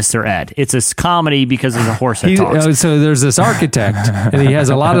pitch of Mr. Ed. It's a comedy because there's a horse that talks. So there's this architect, and he has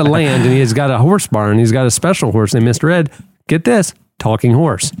a lot of land, and he's got a horse barn. He's got a special horse named Mr. Ed. Get this. Talking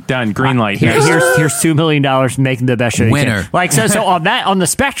horse. Done. Green light. Here's $2 million making the best show you winner. can. Like so on the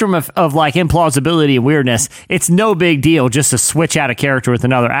spectrum of like implausibility and weirdness, it's no big deal just to switch out a character with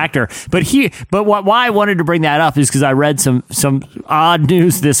another actor. But why I wanted to bring that up is because I read some odd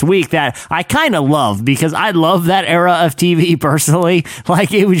news this week that I kind of love, because I love that era of TV personally.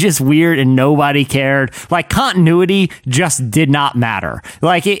 Like it was just weird and nobody cared. Like continuity just did not matter.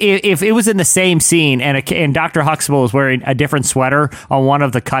 Like if it was in the same scene and Dr. Huxtable was wearing a different sweater on one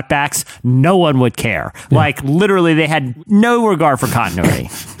of the cutbacks, no one would care. Like literally, they had no regard for continuity.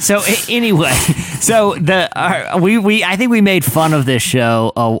 So anyway, I think we made fun of this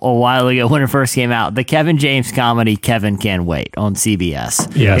show a while ago when it first came out. The Kevin James comedy Kevin Can Wait on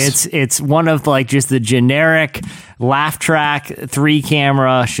CBS. Yes, it's one of like just the generic laugh track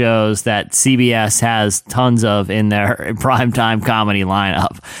 3-camera shows that CBS has tons of in their primetime comedy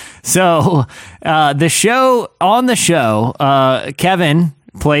lineup. So the show, Kevin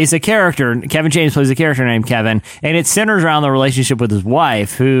plays a character. Kevin James plays a character named Kevin, and it centers around the relationship with his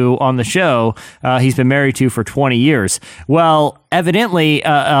wife, who on the show he's been married to for 20 years. Well, evidently,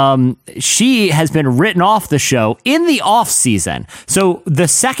 she has been written off the show in the off season. So the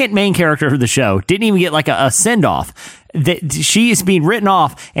second main character of the show didn't even get like a send off. That she is being written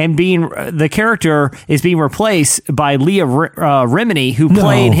off, and the character is being replaced by Leah Remini, who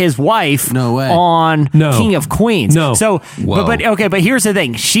played his wife on King of Queens. So, but here's the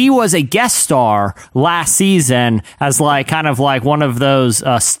thing: she was a guest star last season as like kind of like one of those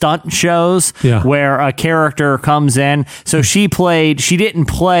stunt shows where a character comes in. So she didn't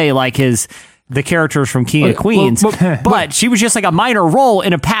play like the characters from King of Queens, but she was just like a minor role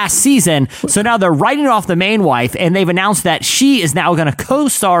in a past season. So now they're writing off the main wife, and they've announced that she is now going to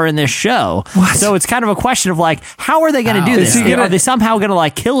co-star in this show. What? So it's kind of a question of like, how are they going to do this? Are they somehow going to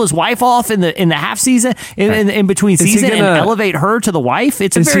like kill his wife off in the half season, in between season, and elevate her to the wife?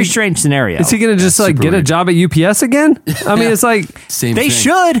 It's a very strange scenario. Is he going to just like get a job at UPS again? I mean, it's like they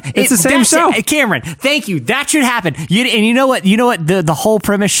should. It's the same show. Cameron, thank you. That should happen. And you know what? The whole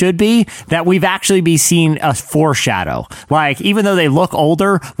premise should be that we've actually be seen a foreshadow. Like, even though they look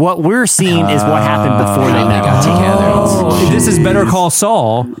older, what we're seeing is what happened before they got together. This is Better Call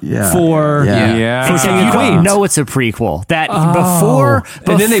Saul for King of Queens. You know it's a prequel. That before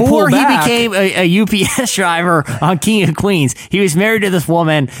he became a UPS driver on King of Queens, he was married to this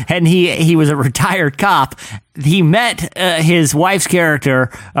woman, and he was a retired cop. He met his wife's character,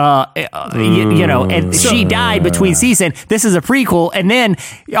 and she died between season. This is a prequel, and then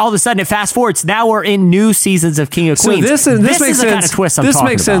all of a sudden it fast forwards. Now we're in new seasons of King of Queens. So this makes sense. Kind of twist this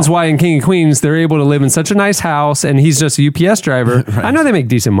makes sense why in King of Queens they're able to live in such a nice house, and he's just a UPS driver. Right. I know they make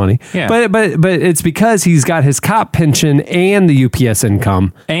decent money, but it's because he's got his cop pension and the UPS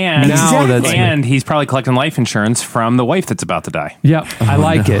income, and he's probably collecting life insurance from the wife that's about to die. Yep, I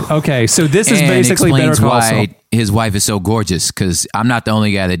like it. Okay, so this is basically Better Call Saul. his wife is so gorgeous, because I'm not the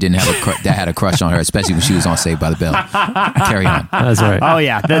only guy that didn't have that had a crush on her, especially when she was on Saved by the Bell. Carry on. That's right. Oh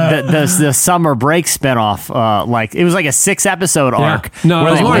yeah, the summer break spinoff, like it was like a 6-episode arc. No,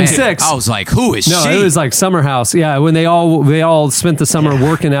 it was more than 6. I was like, who is she? No, it was like Summer House. Yeah, when they all spent the summer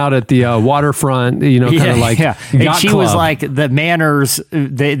working out at the waterfront. Kind of like and she club. was like the Manor's,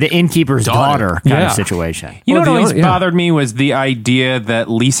 the innkeeper's daughter kind of situation. You know what always bothered me was the idea that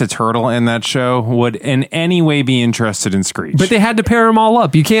Lisa Turtle in that show would in any way be interested in Screech. But they had to pair them all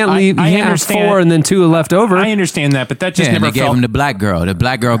up. You can't leave. You can't have 4 and then 2 left over. I understand that, but that just and never they gave him the black girl. The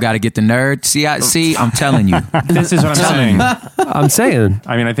black girl got to get the nerd. See, I'm telling you. This is what I'm saying. I'm saying.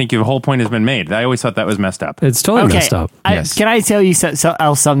 I mean, I think the whole point has been made. I always thought that was messed up. It's totally messed up. Yes. Can I tell you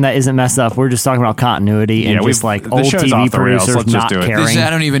something that isn't messed up? We're just talking about continuity and just like old TV producers not caring. I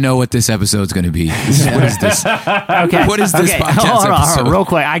don't even know what this episode's going to be. What is this? Okay. What is this podcast hold on, episode? real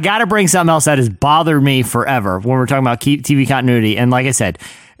quick. I got to bring something else that has bothered me forever when we're talking about TV continuity. And like I said,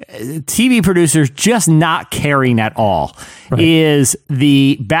 TV producers just not caring at all is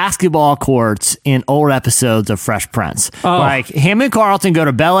the basketball courts in old episodes of Fresh Prince. Like him and Carlton go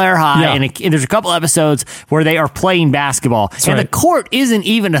to Bel Air High, and there's a couple episodes where they are playing basketball, the court isn't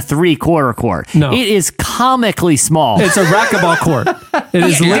even a 3-quarter court. No. It is comically small. It's a racquetball court. It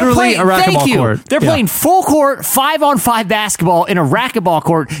is literally a racquetball court. They're playing full court 5-on-5 basketball in a racquetball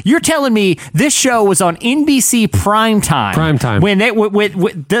court. You're telling me this show was on NBC primetime? Primetime. When they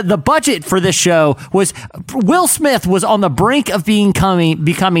the budget for this show was Will Smith was on the brink of becoming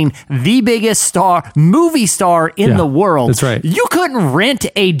the biggest movie star in the world. That's right. You couldn't rent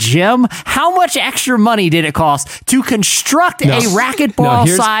a gym. How much extra money did it cost to construct a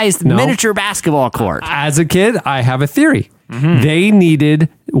racquetball-sized miniature basketball court? As a kid, I have a theory. Mm-hmm. They needed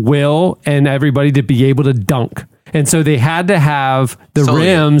Will and everybody to be able to dunk. And so they had to have the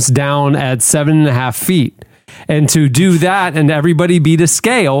rims down at 7.5 feet. And to do that and everybody be to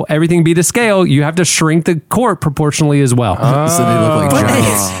scale, everything be to scale, you have to shrink the court proportionally as well. So they look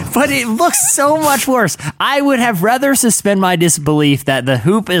like but it looks so much worse. I would have rather suspend my disbelief that the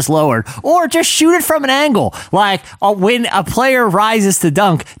hoop is lowered or just shoot it from an angle. Like when a player rises to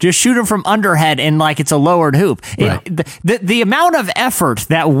dunk, just shoot him from underhead and like it's a lowered hoop. Right. The amount of effort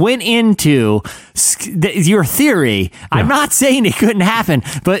that went into your theory, I'm not saying it couldn't happen,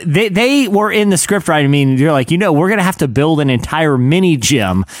 but they were in the script writing. I mean, you're like, we're going to have to build an entire mini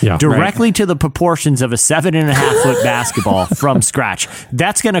gym directly to the proportions of a 7.5-foot basketball from scratch.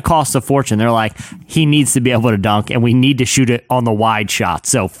 That's going to cost a fortune. They're like, he needs to be able to dunk and we need to shoot it on the wide shot.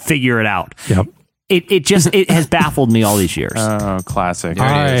 So figure it out. Yep. It has baffled me all these years. Oh, classic. All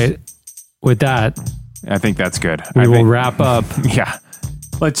right. With that, I think that's good. We will wrap up. Yeah.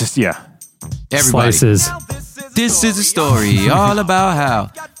 Let's just, Everybody. Slices. This is a story all about how.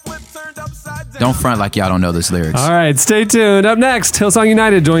 Don't front like y'all don't know this lyrics. All right, stay tuned. Up next, Hillsong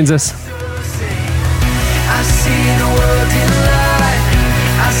United joins us. I see the world in light.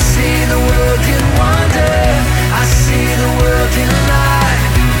 I see the world in wonder. I see the world in light,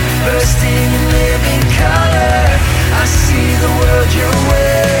 bursting in living color. I see the world your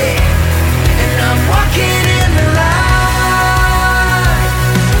way, and I'm walking in the light.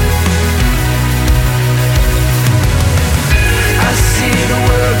 I see the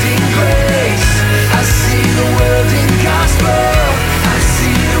world in grace. I see the world in gospel. I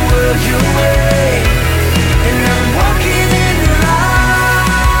see the world your way, and I'm walking in the light.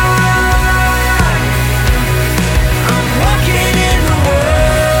 I'm walking in the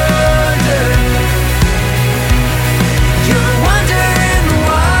wonder. You're the wonder in the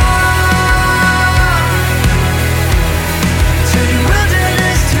wild. Turning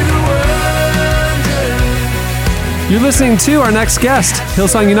wilderness to wonder. You're listening to our next guest,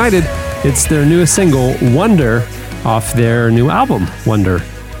 Hillsong United. It's their newest single, Wonder, off their new album, Wonder.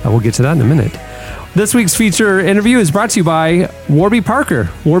 We'll get to that in a minute. This week's feature interview is brought to you by Warby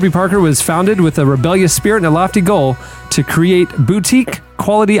Parker. Warby Parker was founded with a rebellious spirit and a lofty goal to create boutique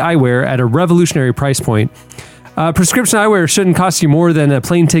quality eyewear at a revolutionary price point. Prescription eyewear shouldn't cost you more than a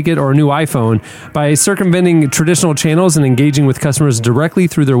plane ticket or a new iPhone. By circumventing traditional channels and engaging with customers directly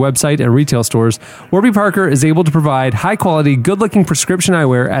through their website and retail stores, Warby Parker is able to provide high-quality, good-looking prescription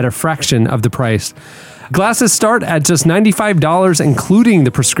eyewear at a fraction of the price. Glasses start at just $95, including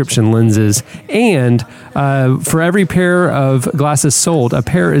the prescription lenses. And for every pair of glasses sold, a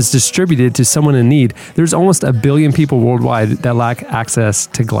pair is distributed to someone in need. There's almost 1 billion people worldwide that lack access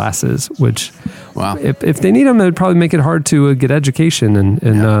to glasses, which, if they need them, it would probably make it hard to get education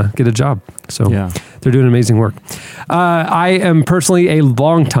and get a job. So They're doing amazing work. I am personally a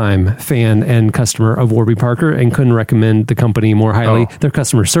longtime fan and customer of Warby Parker and couldn't recommend the company more highly. Their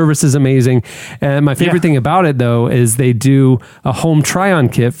customer service is amazing. And my favorite thing about it, though, is they do a home try-on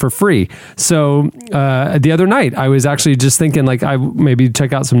kit for free. So the other night, I was actually just thinking, like, I maybe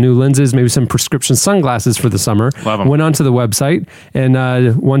check out some new lenses, maybe some prescription sunglasses for the summer. Love 'em. Went onto the website and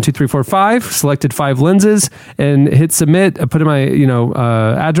 1, 2, 3, 4, 5, selected 5 lenses and hit submit. I put in my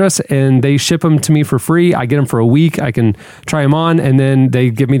address and they ship them to me for free. I get them for a week. I can try them on and then they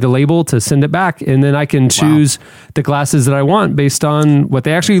give me the label to send it back, and then I can choose the glasses that I want based on what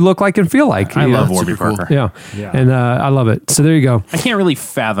they actually look like and feel like. I love Warby Parker. Yeah. And I love it. So there you go. I can't really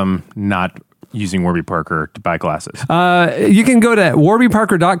fathom not using Warby Parker to buy glasses. You can go to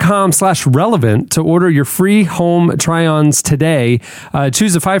warbyparker.com/relevant to order your free home try-ons today.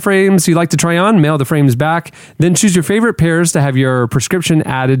 Choose the 5 frames you like to try on, mail the frames back, then choose your favorite pairs to have your prescription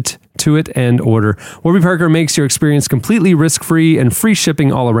added to it and order. Warby Parker makes your experience completely risk-free and free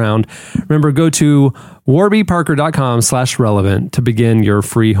shipping all around. Remember, go to warbyparker.com/relevant to begin your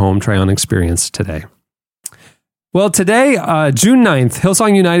free home try-on experience today. Well, today, June 9th,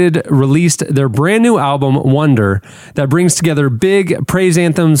 Hillsong United released their brand new album, Wonder, that brings together big praise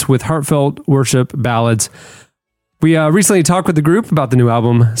anthems with heartfelt worship ballads. We recently talked with the group about the new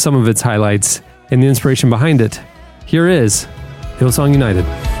album, some of its highlights, and the inspiration behind it. Here is Hillsong United.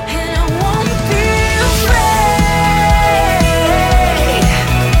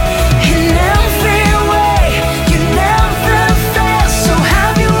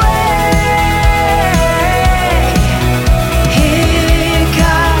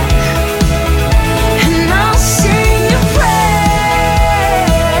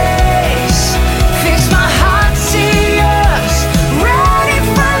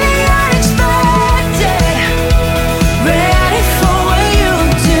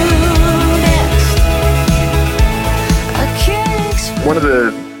 One of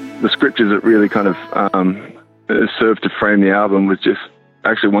the scriptures that really kind of served to frame the album was just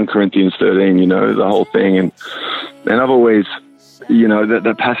actually 1 Corinthians 13, the whole thing. And I've always,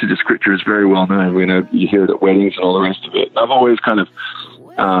 that passage of scripture is very well known. You hear it at weddings and all the rest of it. I've always kind of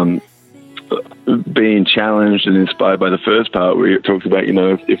been challenged and inspired by the first part where it talks about,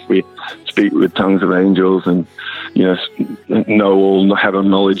 if we speak with tongues of angels and, know all, have a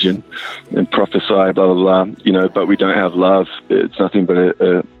knowledge and prophesy, blah, blah, blah, but we don't have love. It's nothing but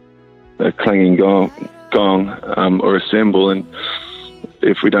a clanging gong or a cymbal. And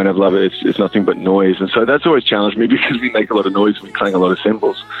if we don't have love, it's nothing but noise. And so that's always challenged me because we make a lot of noise, we clang a lot of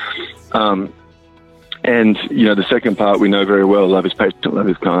cymbals. And, the second part we know very well, love is patient, love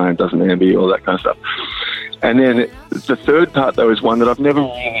is kind, doesn't envy, all that kind of stuff. And then the third part, though, is one that I've never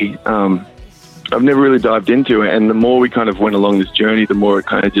really dived into. And the more we kind of went along this journey, the more it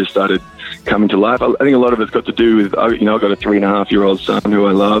kind of just started coming to life. I think a lot of it's got to do with, I've got a 3.5-year-old son who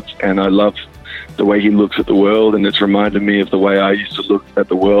I love, and I love the way he looks at the world. And it's reminded me of the way I used to look at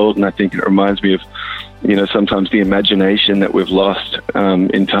the world. And I think it reminds me of, sometimes the imagination that we've lost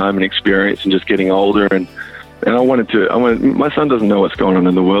in time and experience and just getting older. And my son doesn't know what's going on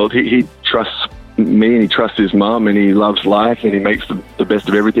in the world. He trusts me and he trusts his mom and he loves life and he makes the best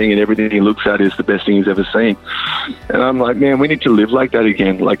of everything, and everything he looks at is the best thing he's ever seen. And I'm like, man, we need to live like that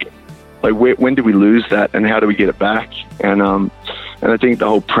again. Like when do we lose that and how do we get it back? And I think the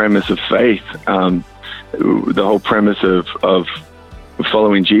whole premise of faith, the whole premise of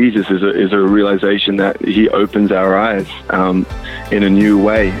following Jesus is a realization that he opens our eyes in a new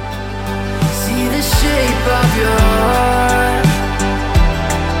way. See the shape of your heart,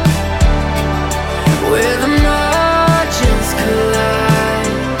 where the margins collide.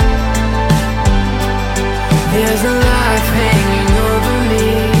 There's a life hanging over me,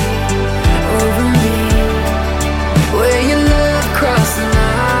 where your love crossed the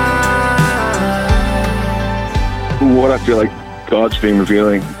line. What I feel like God's been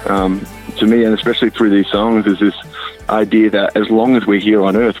revealing to me, and especially through these songs, is this idea that as long as we're here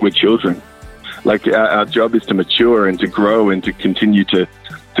on earth, we're children. Like our job is to mature and to grow and to continue to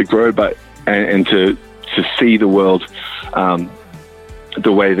grow, and to see the world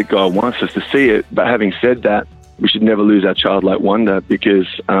the way that God wants us to see it. But having said that, we should never lose our childlike wonder, because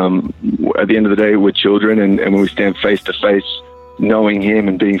at the end of the day, we're children, and when we stand face to face, knowing Him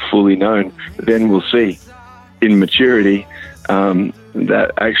and being fully known, then we'll see in maturity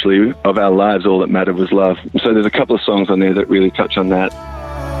that actually of our lives all that mattered was love. So there's a couple of songs on there that really touch on that.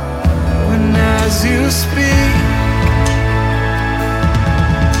 When as you speak,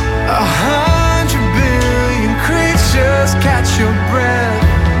 100 billion creatures catch your breath,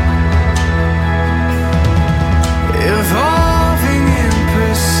 evolving in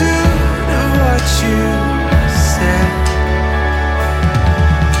pursuit of what you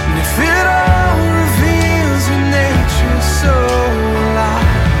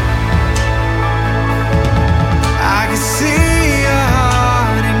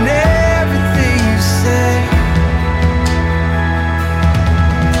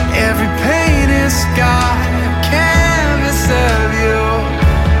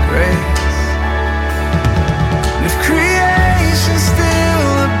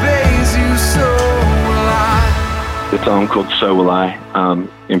song called So Will I,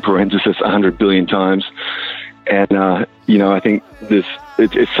 in parenthesis 100 billion times. And, I think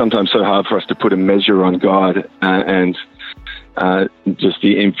it's sometimes so hard for us to put a measure on God and just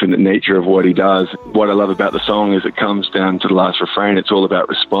the infinite nature of what he does. What I love about the song is it comes down to the last refrain. It's all about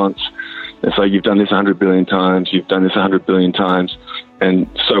response. It's like, you've done this 100 billion times, you've done this 100 billion times, and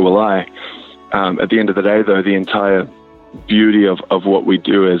so will I. At the end of the day, though, the entire beauty of what we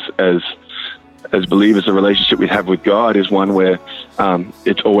do as believers, the relationship we have with God is one where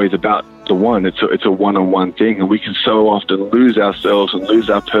it's always about the one. It's a one-on-one thing, and we can so often lose ourselves and lose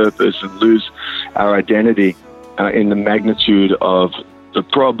our purpose and lose our identity in the magnitude of the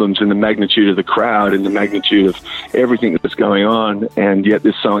problems, in the magnitude of the crowd, in the magnitude of everything that's going on. And yet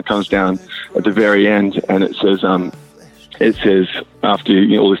this song comes down at the very end, and it says after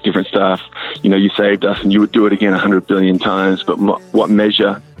all this different stuff, you saved us and you would do it again 100 billion times, but what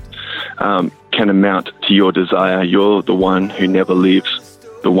measure can amount to your desire? You're the one who never leaves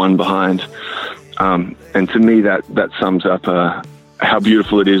the one behind. And to me, that sums up how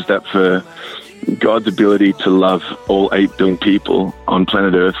beautiful it is that for God's ability to love all 8 billion people on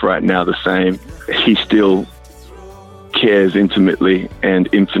planet Earth right now the same, he still cares intimately and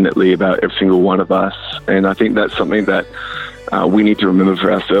infinitely about every single one of us. And I think that's something that we need to remember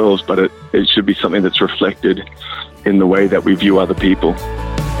for ourselves, but it should be something that's reflected in the way that we view other people.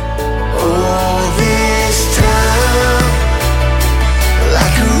 All this time,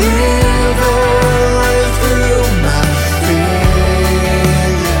 like a river running through my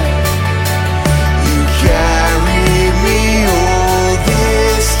veins, you carry me all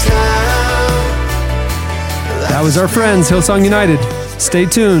this time. That was our friends, Hillsong United. Stay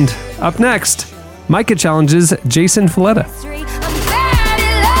tuned. Up next, Micah challenges Jason Fileta.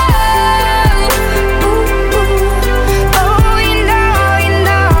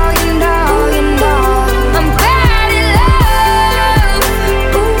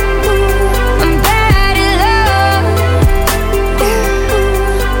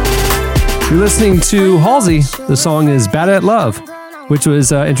 You're listening to Halsey. The song is Bad at Love, which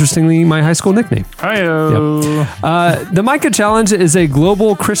was, interestingly, my high school nickname. Hi-yo. Yep. The Micah Challenge is a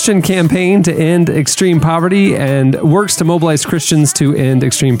global Christian campaign to end extreme poverty and works to mobilize Christians to end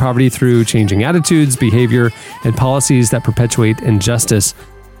extreme poverty through changing attitudes, behavior, and policies that perpetuate injustice.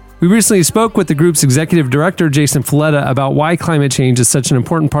 We recently spoke with the group's executive director, Jason Fileta, about why climate change is such an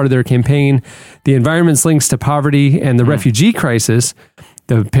important part of their campaign, the environment's links to poverty and the refugee crisis,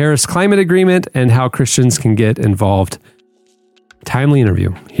 the Paris Climate Agreement, and how Christians can get involved. Timely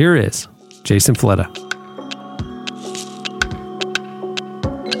interview. Here is Jason Fileta.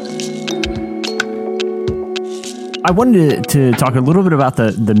 I wanted to talk a little bit about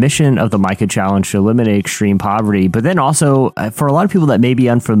the mission of the Micah Challenge to eliminate extreme poverty, but then also for a lot of people that may be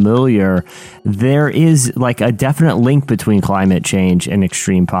unfamiliar, there is like a definite link between climate change and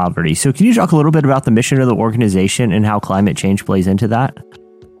extreme poverty. So can you talk a little bit about the mission of the organization and how climate change plays into that?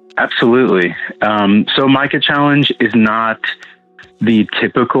 Absolutely. So Micah Challenge is not the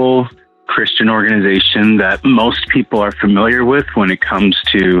typical Christian organization that most people are familiar with when it comes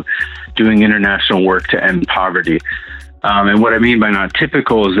to doing international work to end poverty. And what I mean by not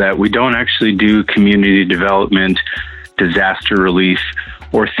typical is that we don't actually do community development, disaster relief,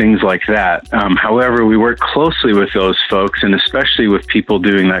 or things like that. However, we work closely with those folks, and especially with people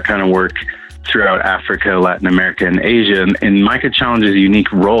doing that kind of work throughout Africa, Latin America, and Asia. And Micah Challenge's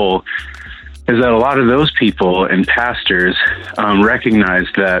unique role is that a lot of those people and pastors recognize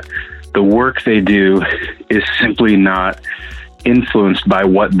that the work they do is simply not influenced by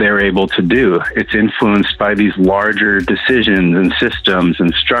what they're able to do. It's influenced by these larger decisions and systems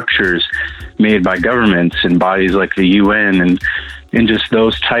and structures made by governments and bodies like the UN and just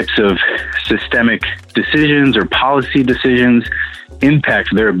those types of systemic decisions or policy decisions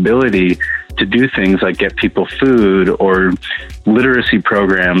impact their ability to do things like get people food or literacy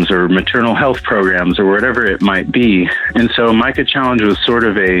programs or maternal health programs or whatever it might be. And so Micah Challenge was sort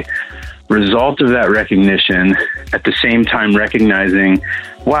of a result of that recognition, at the same time recognizing,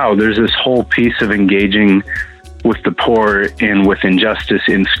 wow, there's this whole piece of engaging with the poor and with injustice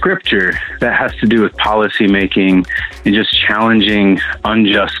in Scripture that has to do with policy making and just challenging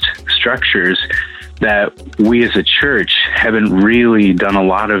unjust structures that we as a church haven't really done a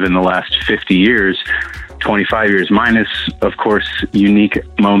lot of in the last 50 years, 25 years, minus, of course, unique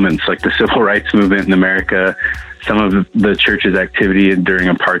moments like the civil rights movement in America, some of the church's activity during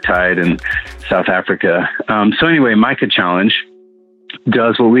apartheid in South Africa. So anyway, Micah Challenge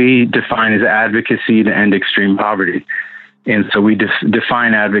does what we define as advocacy to end extreme poverty. And so we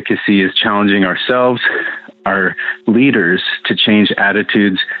define advocacy as challenging ourselves, our leaders, to change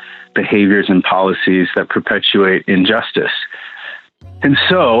attitudes, behaviors and policies that perpetuate injustice. And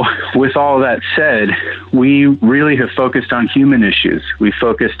so, with all that said, we really have focused on human issues. We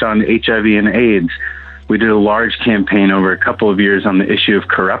focused on HIV and AIDS. We did a large campaign over a couple of years on the issue of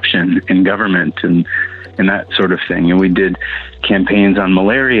corruption in government and that sort of thing. And we did campaigns on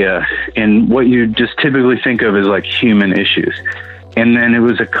malaria and what you just typically think of as like human issues. And then it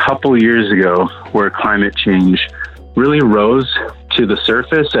was a couple years ago where climate change really rose to the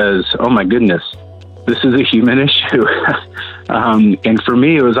surface as, oh my goodness, this is a human issue. And for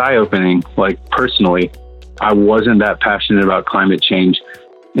me, it was eye-opening. Like personally, I wasn't that passionate about climate change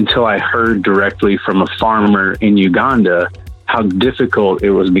until I heard directly from a farmer in Uganda how difficult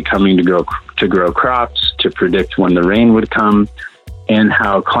it was becoming to grow crops, to predict when the rain would come, and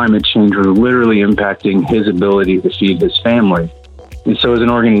how climate change was literally impacting his ability to feed his family. And so as an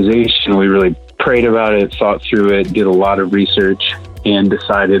organization, we really prayed about it, thought through it, did a lot of research, and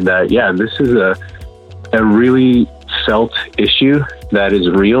decided that, yeah, this is a really felt issue that is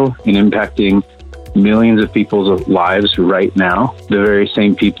real and impacting millions of people's lives right now. The very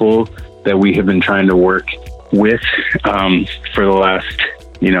same people that we have been trying to work with for the last,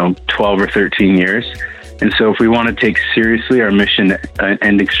 12 or 13 years. And so if we want to take seriously our mission to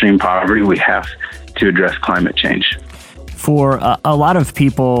end extreme poverty, we have to address climate change. For a lot of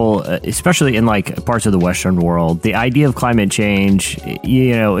people, especially in like parts of the Western world, the idea of climate change,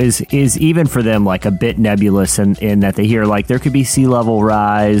 is even for them like a bit nebulous in that they hear like there could be sea level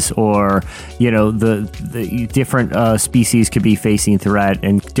rise or, the different species could be facing threat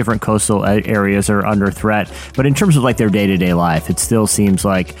and different coastal areas are under threat. But in terms of like their day-to-day life, it still seems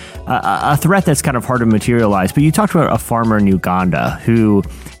like a threat that's kind of hard to materialize. But you talked about a farmer in Uganda who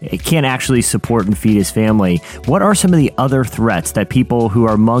can't actually support and feed his family. What are some of the other threats that people who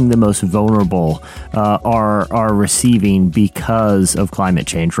are among the most vulnerable are receiving because of climate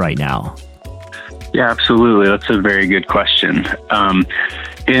change right now? Yeah, absolutely. That's a very good question.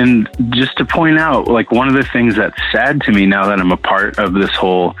 And just to point out, like one of the things that's sad to me now that I'm a part of this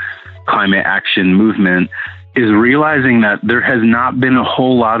whole climate action movement is realizing that there has not been a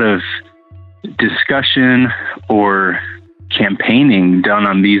whole lot of discussion or campaigning done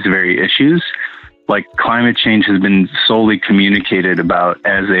on these very issues. Like climate change has been solely communicated about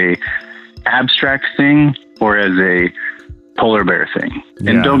as a abstract thing or as a polar bear thing.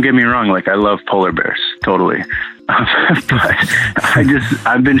 Yeah. And don't get me wrong, like I love polar bears, totally. But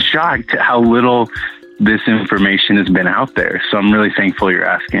I've been shocked at how little this information has been out there. So I'm really thankful you're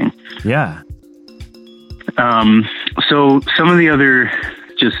asking. Yeah. So some of the other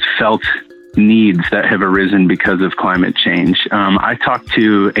just felt needs that have arisen because of climate change. I talked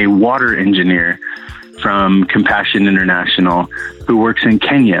to a water engineer from Compassion International who works in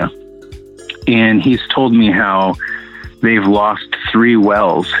Kenya, and he's told me how they've lost 3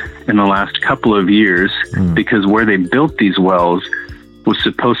 wells in the last couple of years because where they built these wells was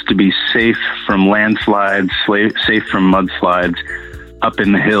supposed to be safe from landslides, safe from mudslides up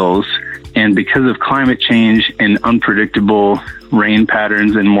in the hills. And because of climate change and unpredictable rain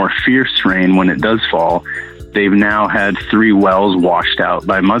patterns and more fierce rain when it does fall, they've now had 3 wells washed out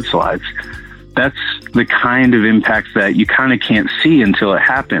by mudslides. That's the kind of impact that you kind of can't see until it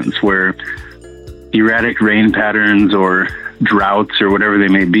happens, where erratic rain patterns or droughts or whatever they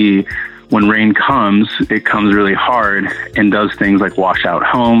may be, when rain comes, it comes really hard and does things like wash out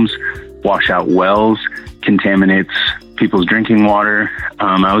homes, wash out wells, contaminates people's drinking water.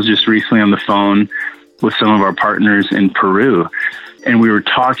 I was just recently on the phone with some of our partners in Peru, and we were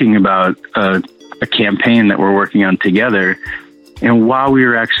talking about a campaign that we're working on together. And while we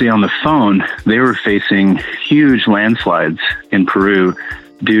were actually on the phone, they were facing huge landslides in Peru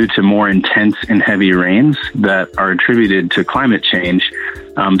due to more intense and heavy rains that are attributed to climate change,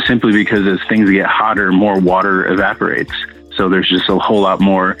 simply because as things get hotter, more water evaporates. So there's just a whole lot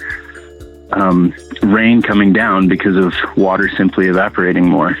more rain coming down because of water simply evaporating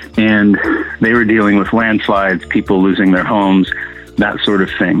more. And they were dealing with landslides, people losing their homes, that sort of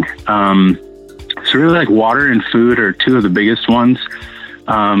thing. So really like water and food are 2 of the biggest ones.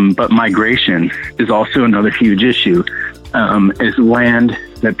 But migration is also another huge issue. As land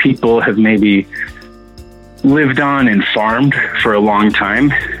that people have maybe lived on and farmed for a long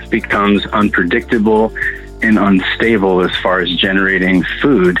time becomes unpredictable and unstable as far as generating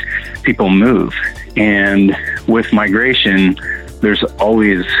food, people move. And with migration, there's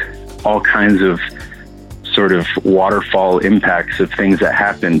always all kinds of sort of waterfall impacts of things that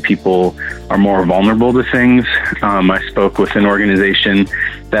happen. People are more vulnerable to things. I spoke with an organization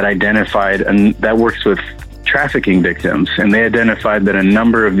that identified and that works with trafficking victims, and they identified that a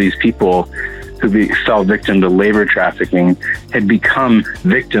number of these people fell victim to labor trafficking had become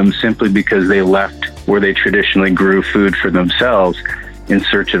victims simply because they left where they traditionally grew food for themselves in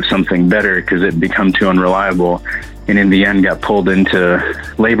search of something better because it had become too unreliable, and in the end got pulled into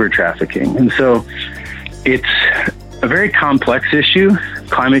labor trafficking. And so it's a very complex issue,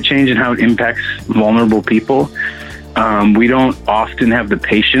 climate change and how it impacts vulnerable people. We don't often have the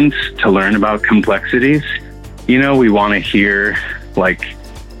patience to learn about complexities. We want to hear like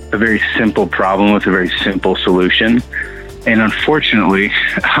a very simple problem with a very simple solution. And unfortunately,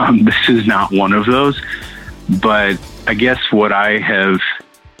 this is not one of those. But I guess what I have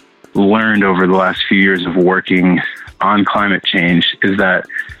learned over the last few years of working on climate change is that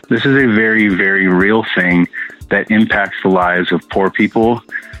this is a very, very real thing that impacts the lives of poor people,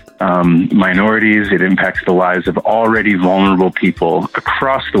 minorities. It impacts the lives of already vulnerable people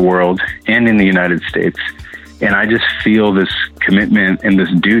across the world and in the United States. And I just feel this commitment and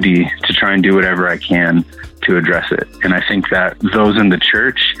this duty to try and do whatever I can to address it. And I think that those in the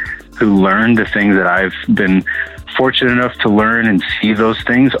church who learn the things that I've been fortunate enough to learn and see those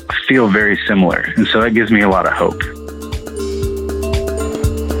things feel very similar. And so that gives me a lot of hope.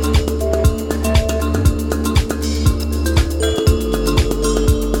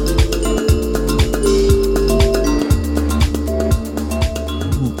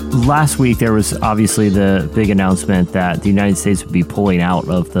 Last week, there was obviously the big announcement that the United States would be pulling out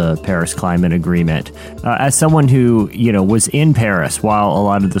of the Paris Climate Agreement. As someone who, was in Paris while a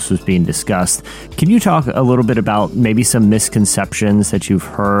lot of this was being discussed, can you talk a little bit about maybe some misconceptions that you've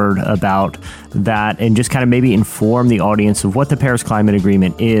heard about that and just kind of maybe inform the audience of what the Paris Climate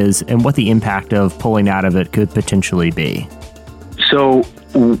Agreement is and what the impact of pulling out of it could potentially be? So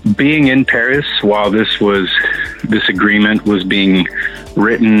being in Paris while this agreement was being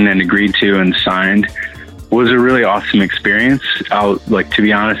written and agreed to and signed was a really awesome experience. To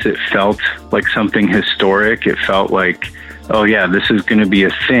be honest, it felt like something historic. It felt like, oh yeah, this is going to be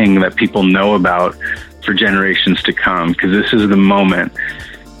a thing that people know about for generations to come, because this is the moment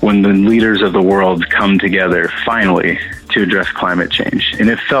when the leaders of the world come together finally to address climate change. And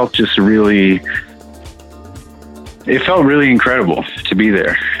it felt really incredible to be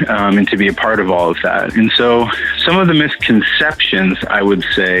there and to be a part of all of that. And so some of the misconceptions, I would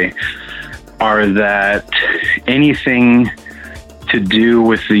say, are that anything to do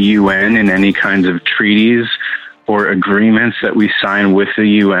with the UN and any kinds of treaties or agreements that we sign with the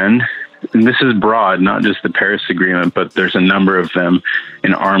UN, and this is broad, not just the Paris Agreement, but there's a number of them,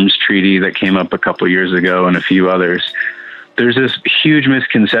 an arms treaty that came up a couple years ago and a few others. There's this huge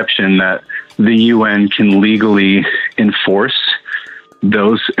misconception that the UN can legally enforce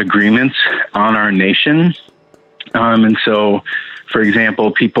those agreements on our nation. And so, for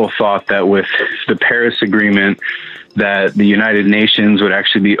example, people thought that with the Paris Agreement, that the United Nations would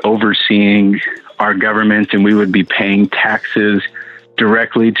actually be overseeing our government and we would be paying taxes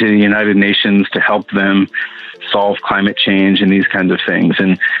directly to the United Nations to help them solve climate change and these kinds of things.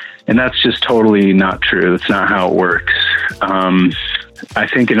 And that's just totally not true. That's not how it works. I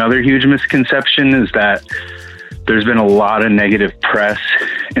think another huge misconception is that there's been a lot of negative press,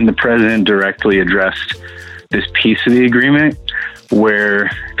 and the president directly addressed this piece of the agreement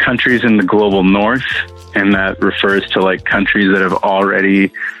where countries in the global north, and that refers to like countries that have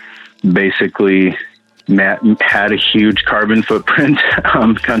already basically had a huge carbon footprint,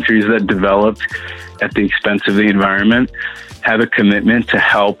 countries that developed at the expense of the environment, have a commitment to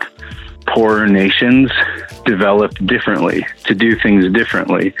help poorer nations develop differently, to do things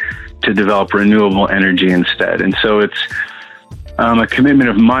differently, to develop renewable energy instead. And so it's a commitment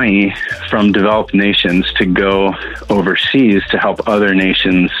of money from developed nations to go overseas to help other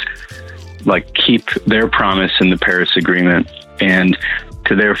nations like keep their promise in the Paris Agreement and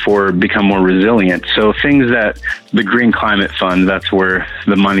to therefore become more resilient. So things that the Green Climate Fund, that's where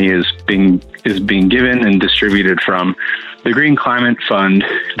the money is being given and distributed from. The Green Climate Fund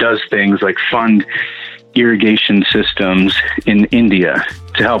does things like fund irrigation systems in India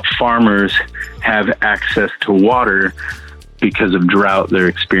to help farmers have access to water because of drought they're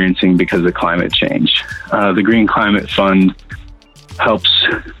experiencing because of climate change. The Green Climate Fund helps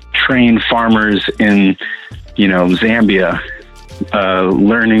train farmers in, Zambia,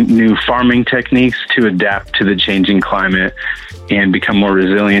 learning new farming techniques to adapt to the changing climate and become more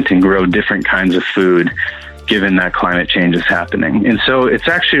resilient and grow different kinds of food given that climate change is happening. And so it's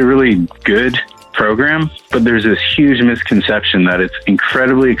actually a really good program, but there's this huge misconception that it's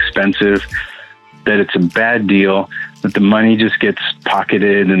incredibly expensive, that it's a bad deal, that the money just gets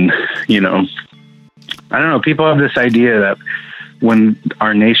pocketed. And, I don't know, people have this idea that when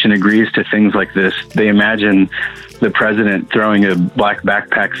our nation agrees to things like this, they imagine the president throwing a black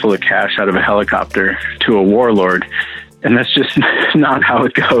backpack full of cash out of a helicopter to a warlord. And that's just not how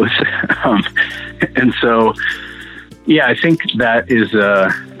it goes. And so, yeah, I think that is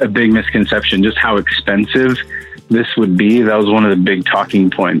a big misconception, just how expensive this would be. That was one of the big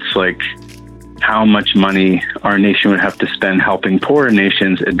talking points, like how much money our nation would have to spend helping poorer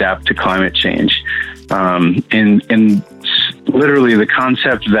nations adapt to climate change. And literally the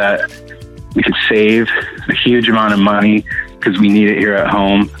concept that we could save a huge amount of money because we need it here at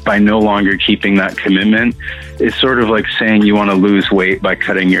home by no longer keeping that commitment is sort of like saying you want to lose weight by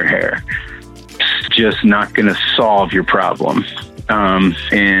cutting your hair. It's just not going to solve your problem.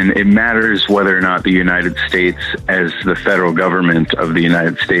 And it matters whether or not the United States, as the federal government of the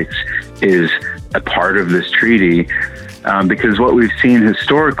United States, is a part of this treaty. Because what we've seen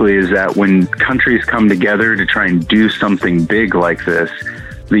historically is that when countries come together to try and do something big like this,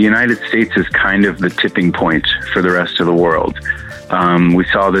 the United States is kind of the tipping point for the rest of the world. We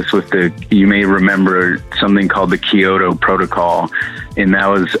saw this with you may remember something called the Kyoto Protocol, and that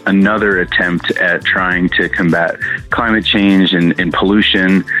was another attempt at trying to combat climate change and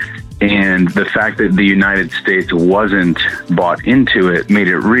pollution. And the fact that the United States wasn't bought into it made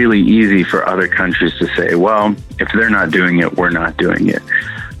it really easy for other countries to say, well, if they're not doing it, we're not doing it.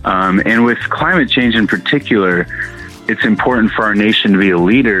 And with climate change in particular, it's important for our nation to be a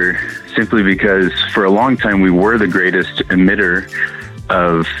leader simply because for a long time we were the greatest emitter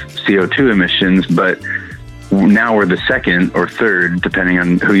of CO2 emissions, but now we're the second or third, depending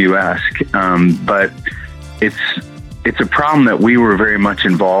on who you ask. But it's a problem that we were very much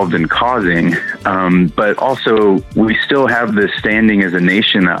involved in causing, but also we still have this standing as a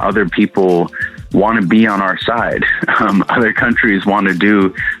nation that other people want to be on our side. Other countries want to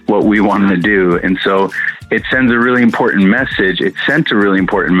do what we want to do. And so it sends a really important message. It sent a really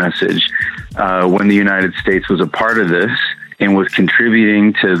important message when the United States was a part of this and was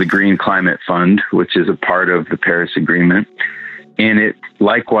contributing to the Green Climate Fund, which is a part of the Paris Agreement. And it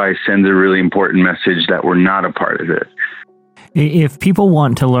likewise sends a really important message that we're not a part of it. If people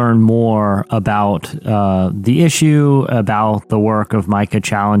want to learn more about the issue, about the work of Micah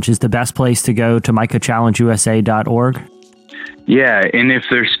Challenge, is the best place to go to micahchallengeusa.org? Yeah, and if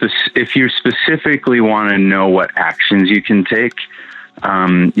you specifically want to know what actions you can take,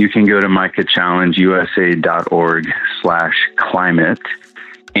 you can go to micahchallengeusa.org/climate.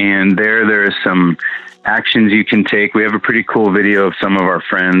 And there are some actions you can take. We have a pretty cool video of some of our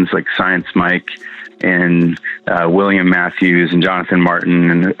friends like Science Mike and William Matthews and Jonathan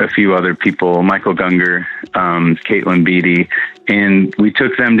Martin and a few other people, Michael Gungor, Caitlin Beatty. And we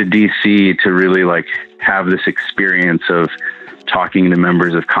took them to DC to really have this experience of talking to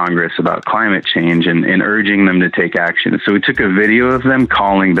members of Congress about climate change and urging them to take action. So we took a video of them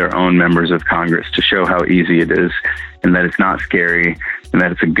calling their own members of Congress to show how easy it is and that it's not scary and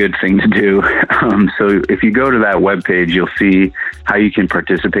that it's a good thing to do. So if you go to that webpage, you'll see how you can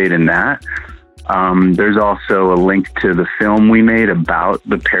participate in that. There's also a link to the film we made about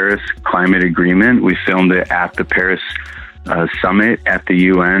the Paris Climate Agreement. We filmed it at the Paris Summit at the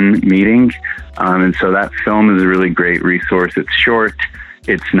UN meeting. And so that film is a really great resource. It's short.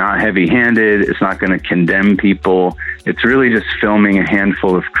 It's not heavy-handed. It's not going to condemn people. It's really just filming a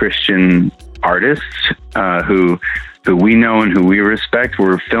handful of Christian artists who we know and who we respect.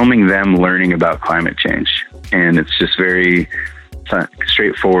 We're filming them learning about climate change. And it's just very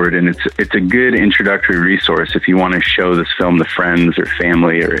straightforward, and it's a good introductory resource if you want to show this film to friends or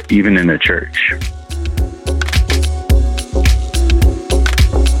family or even in a church.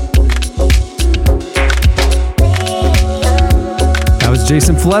 That was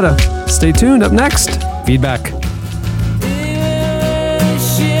Jason Fileta. Stay tuned. Up next, feedback.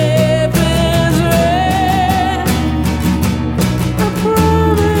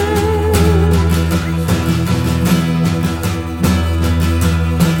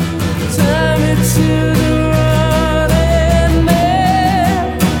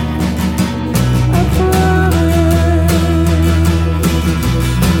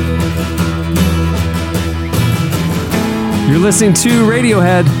 You're listening to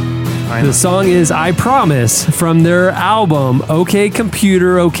Radiohead. The song is I Promise from their album OK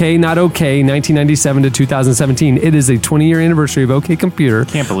Computer, OK Not OK, 1997 to 2017. It is a 20-year anniversary of OK Computer.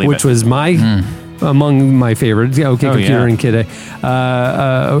 Can't believe which it. was among my favorites. Yeah, OK Computer and Kid A.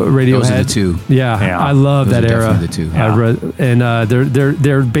 Radiohead. Those are the two. Yeah. I love Those that are era. definitely the two. And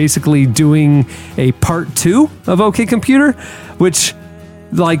they're basically doing a part 2 of OK Computer, which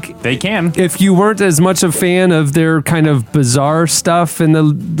like they can. If you weren't as much a fan of their kind of bizarre stuff in the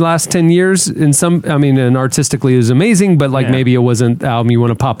last 10 years, and artistically it was amazing, but like maybe it wasn't the album you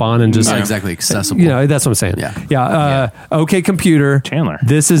want to pop on and just not exactly accessible. That's what I'm saying. Yeah. OK Computer. Chandler.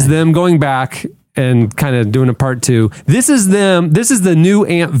 This is them going back and kind of doing a part 2. This is the new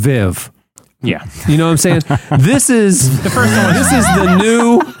Aunt Viv. Yeah. You know what I'm saying? This is the first one. This is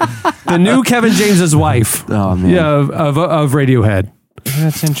the new Kevin James's wife. Oh man. Yeah, of Radiohead.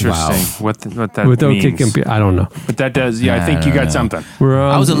 That's interesting. Wow. What that with means. OK Computer, I don't know. But that does. Yeah, I think you got something.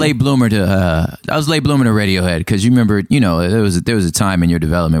 I was a late bloomer to Radiohead because you remember, there was a time in your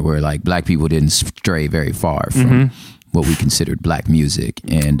development where like black people didn't stray very far from what we considered black music,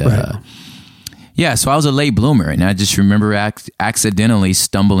 and so I was a late bloomer, and I just remember accidentally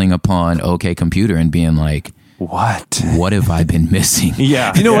stumbling upon OK Computer and being like, What have I been missing?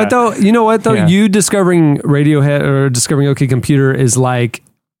 Yeah. You know what though? Yeah. You discovering Radiohead or discovering OK Computer is like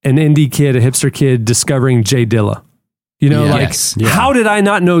an indie kid, a hipster kid discovering Jay Dilla. How did I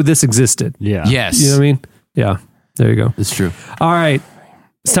not know this existed? Yeah. Yes. You know what I mean? Yeah. There you go. It's true. All right.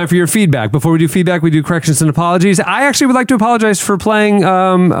 It's time for your feedback. Before we do feedback, we do corrections and apologies. I actually would like to apologize for playing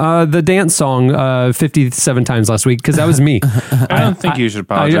the dance song 57 times last week because that was me. I don't think you should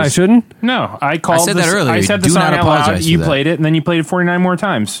apologize. I shouldn't? No, I called. I said that earlier. I said the Do song not out loud. apologize You for that. played it, and then you played it 49 more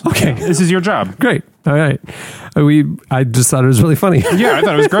times. Okay. This is your job. Great. All right. I just thought it was really funny. Yeah, I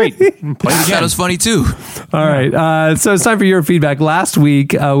thought it was great. Play it That again. was funny too. All right. So it's time for your feedback. Last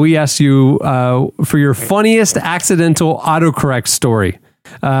week, we asked you for your funniest accidental autocorrect story.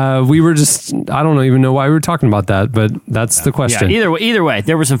 We were just, I don't even know why we were talking about that, but that's the question. Yeah, either way,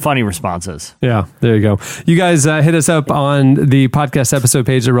 there were some funny responses. Yeah, there you go. You guys hit us up on the podcast episode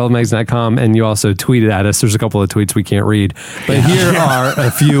page at relevantmagazine.com, and you also tweeted at us. There's a couple of tweets we can't read, but here are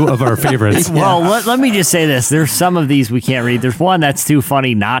a few of our favorites. Well, let me just say this. There's some of these we can't read. There's one that's too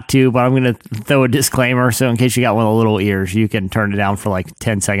funny not to, but I'm going to throw a disclaimer. So in case you got one of the little ears, you can turn it down for like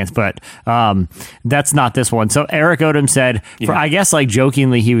 10 seconds, but that's not this one. So Eric Odom said, I guess like jokingly,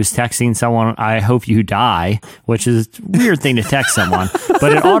 he was texting someone, I hope you die, which is a weird thing to text someone,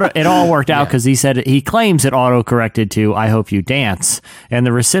 but it all worked out because he claims it auto-corrected to I hope you dance, and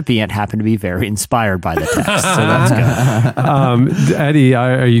the recipient happened to be very inspired by the text, so that's good. Eddie,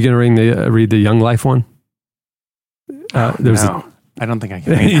 are you going to read the Young Life one? No. I don't think I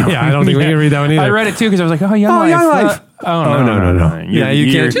can read that one. Yeah, I don't think we can read that one either. I read it too because I was like, Young Life. Young Life. No.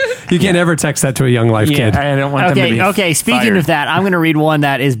 You can't ever text that to a Young Life kid. I don't want them to be Okay, speaking fired. of that, I'm going to read one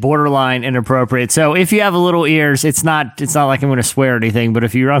that is borderline inappropriate. So if you have little ears, it's not like I'm going to swear or anything, but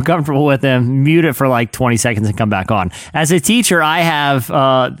if you're uncomfortable with them, mute it for like 20 seconds and come back on. As a teacher, I have,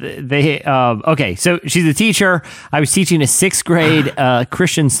 so she's a teacher. I was teaching a 6th grade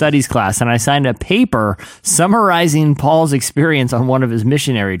Christian studies class, and I signed a paper summarizing Paul's experience on one of his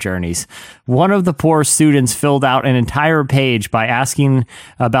missionary journeys. One of the poor students filled out an entire page by asking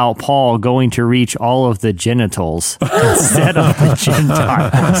about Paul going to reach all of the genitals instead of the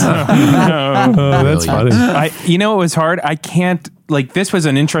Gentiles. That's funny. You know, it was hard. I can't. Like, this was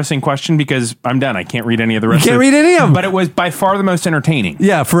an interesting question because I'm done. I can't read any of the rest. You can't read any of them. But it was by far the most entertaining.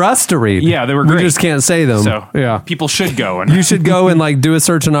 Yeah, for us to read. Yeah, they were great. We just can't say them. So yeah, people should go. And you should go and like do a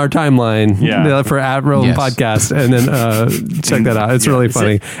search in our timeline for at Relevant Podcast and then check that out. It's really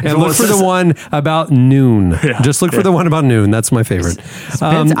funny. And look for the one about noon. Yeah. Just look for the one about noon. That's my favorite.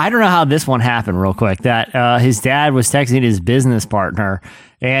 I don't know how this one happened real quick. That his dad was texting his business partner,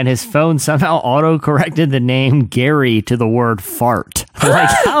 and his phone somehow auto-corrected the name Gary to the word fart. Like,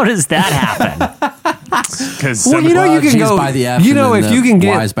 how does that happen? Because you can go by the F. If you can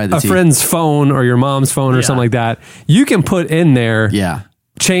get Y's by the a T. friend's phone or your mom's phone or something like that, you can put in there. Yeah.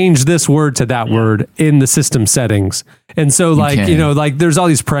 Change this word to that word in the system settings. And so there's all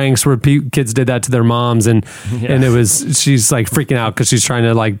these pranks where kids did that to their moms and she's like freaking out because she's trying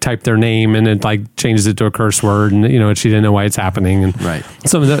to like type their name and it like changes it to a curse word and she didn't know why it's happening. And right.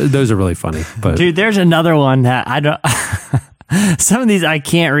 Some of those are really funny. But dude, there's another one that I don't. Some of these I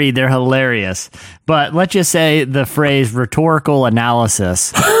can't read. They're hilarious. But let's just say the phrase rhetorical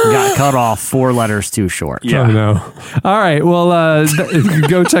analysis got cut off 4 letters too short. Yeah. Oh, no. All right. Well,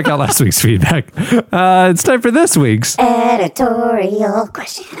 go check out last week's feedback. It's time for this week's editorial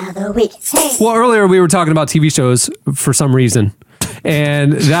question of the week. Hey. Well, earlier we were talking about TV shows for some reason.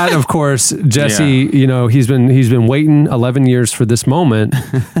 And that, of course, Jesse, he's been waiting 11 years for this moment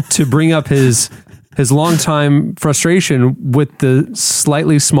to bring up his his longtime frustration with the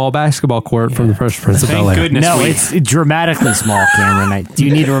slightly small basketball court from the Fresh Prince of Bel-Air. Goodness. No, it's dramatically small, Cameron. Do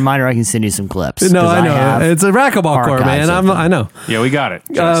you need a reminder? I can send you some clips. No, I know. It's a racquetball court, man. I know. Yeah, we got it.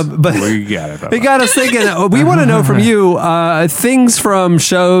 But we got it. It got us thinking. We want to know from you things from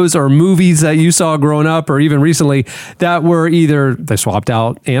shows or movies that you saw growing up or even recently that were either they swapped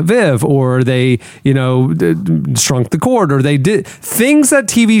out Aunt Viv or they, shrunk the cord or they did things that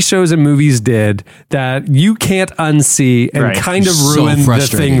TV shows and movies did that you can't unsee and kind of ruin the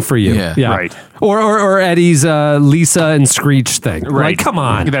thing for you. Yeah. Right. Or Eddie's Lisa and Screech thing. Right. Like, come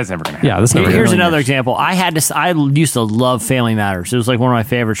on. That's never going to happen. Yeah, that's never Here's gonna another example. I used to love Family Matters. It was like one of my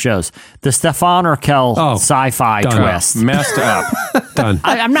favorite shows. The Stefan Urkel sci-fi twist. Messed up. Done.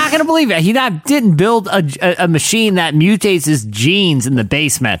 I'm not going to believe it. He didn't build a machine that mutates his genes in the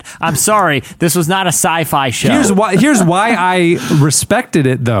basement. I'm sorry. This was not a sci-fi show. Here's why I respected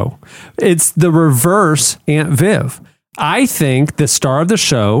it, though. It's the reverse Aunt Viv. I think the star of the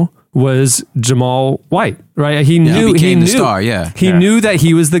show was Jamal White, right? He knew the star. Yeah, he knew that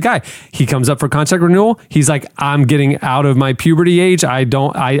he was the guy. He comes up for contract renewal. He's like, I'm getting out of my puberty age. I'm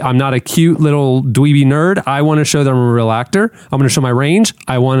not a cute little dweeby nerd. I want to show that I'm a real actor. I'm going to show my range.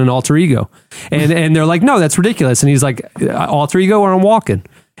 I want an alter ego, and they're like, no, that's ridiculous. And he's like, alter ego or I'm walking.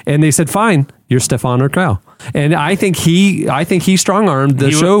 And they said, fine, you're Stefan Urkel. And I think he strong-armed the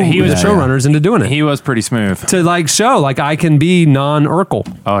showrunners into doing it. He was pretty smooth. To show I can be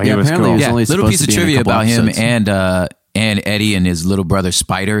non-Urkel. Oh, he was cool. Yeah, little piece of trivia about him and Eddie and his little brother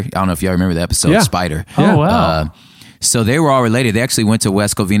Spider. I don't know if y'all remember the episode Spider. Yeah. Oh, wow. So they were all related. They actually went to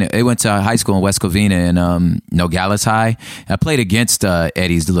West Covina. They went to high school in West Covina and Nogales High. I played against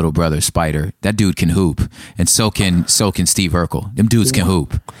Eddie's little brother Spider. That dude can hoop, and so can Steve Urkel. Them dudes can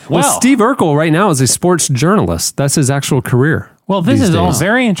hoop. Well, Steve Urkel right now is a sports journalist. That's his actual career. Well, this is all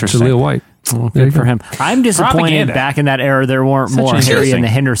very interesting. Jaleel White. Good for him. I'm disappointed Propaganda. back in that era there weren't more Harry and the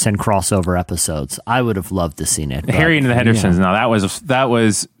Henderson crossover episodes. I would have loved to seen it. Harry and the Hendersons. No, that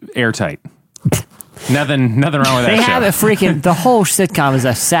was airtight. Nothing wrong with that. They show. have the whole sitcom is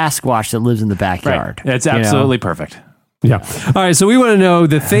a Sasquatch that lives in the backyard. Right. It's absolutely perfect. Yeah. All right. So we want to know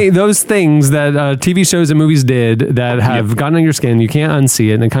those things that TV shows and movies did that have gotten on your skin. You can't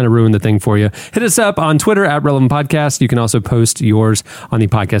unsee it and kind of ruin the thing for you. Hit us up on Twitter at Relevant Podcast. You can also post yours on the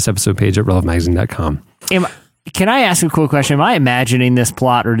podcast episode page at relevantmagazine.com. Can I ask a quick question? Am I imagining this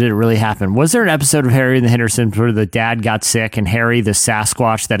plot or did it really happen? Was there an episode of Harry and the Hendersons where the dad got sick and Harry, the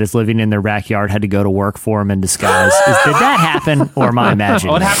Sasquatch that is living in their backyard, had to go to work for him in disguise? Did that happen or am I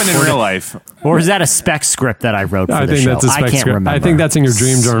imagining? Well, it happened in real life. Or is that a spec script that I wrote for the show? That's a spec can't script. remember. I think that's in your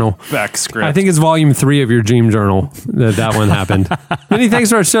dream journal. Spec script. I think it's volume 3 of your dream journal that one happened. Many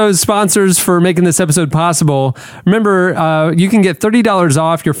thanks to our show's sponsors for making this episode possible. Remember, you can get $30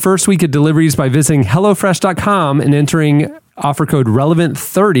 off your first week of deliveries by visiting HelloFresh.com and entering offer code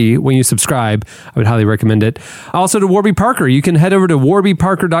relevant30 when you subscribe. I would highly recommend it. Also to Warby Parker, you can head over to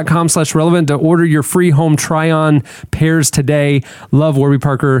warbyparker.com/relevant to order your free home try-on pairs today. Love Warby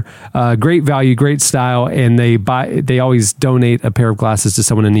Parker. Great value, great style, and they always donate a pair of glasses to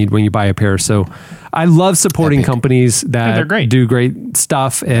someone in need when you buy a pair. So I love supporting companies that do great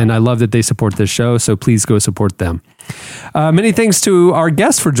stuff, and I love that they support this show. So please go support them. Many thanks to our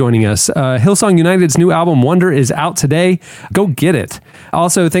guests for joining us. Hillsong United's new album Wonder is out today. Go get it.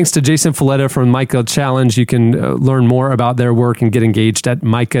 Also, thanks to Jason Fileta from Micah Challenge. You can learn more about their work and get engaged at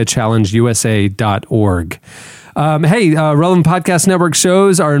micahchallengeusa.org. Relevant Podcast Network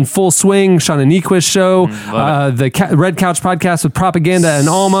shows are in full swing. Shauna Niequist show, the Red Couch Podcast with Propaganda and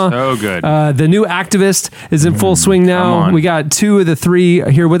Alma. So good. The New Activist is in full swing now. We got 2 of the 3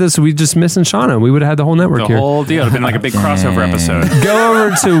 here with us. We just missing Shauna. We would have had the whole network here. The whole deal. It would have been like a big crossover episode. Go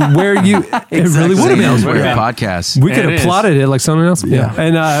over to where you... It really would have been. Podcast. We could have plotted it like someone else. Yeah.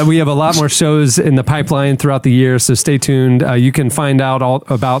 And we have a lot more shows in the pipeline throughout the year, so stay tuned. You can find out all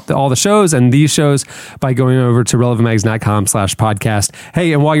about all the shows and these shows by going over to relevantmagazine.com/podcast.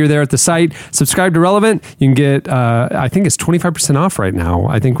 Hey, and while you're there at the site, subscribe to Relevant. You can get, I think it's 25% off right now.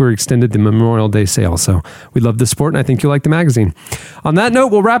 I think we're extended the Memorial Day sale. So we love the support, and I think you'll like the magazine. On that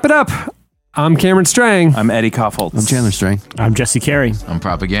note, we'll wrap it up. I'm Cameron Strang. I'm Eddie Koffoltz. I'm Chandler Strang. I'm Jesse Carey. I'm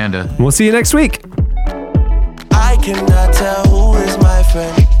Propaganda. We'll see you next week. I cannot tell who is my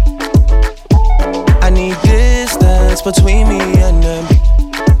friend. I need distance between me and them.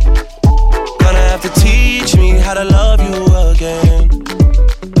 Gonna have to teach me how to love you again.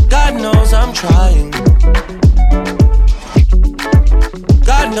 God knows I'm trying.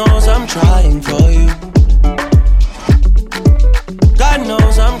 God knows I'm trying for you. God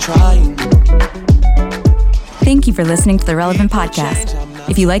knows I'm trying. Thank you for listening to the Relevant Podcast.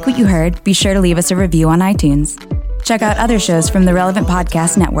 If you like what you heard, be sure to leave us a review on iTunes. Check out other shows from the Relevant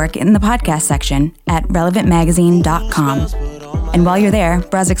Podcast Network in the podcast section at relevantmagazine.com. And while you're there,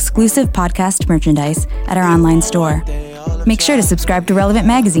 browse exclusive podcast merchandise at our online store. Make sure to subscribe to Relevant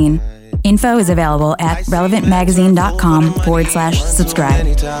Magazine. Info is available at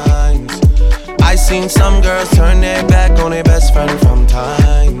relevantmagazine.com/subscribe. I seen some girls turn their back on their best friend from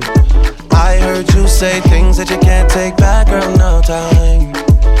time. I heard you say things that you can't take back, girl, no time.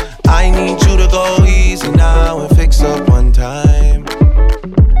 I need you to go easy now and fix up one time.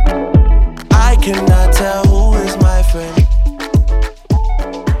 I cannot tell who is my friend.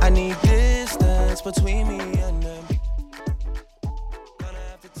 I need distance between me and them.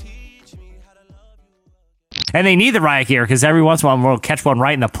 And they need the riot gear because every once in a while we'll catch one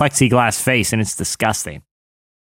right in the plexiglass face, and it's disgusting.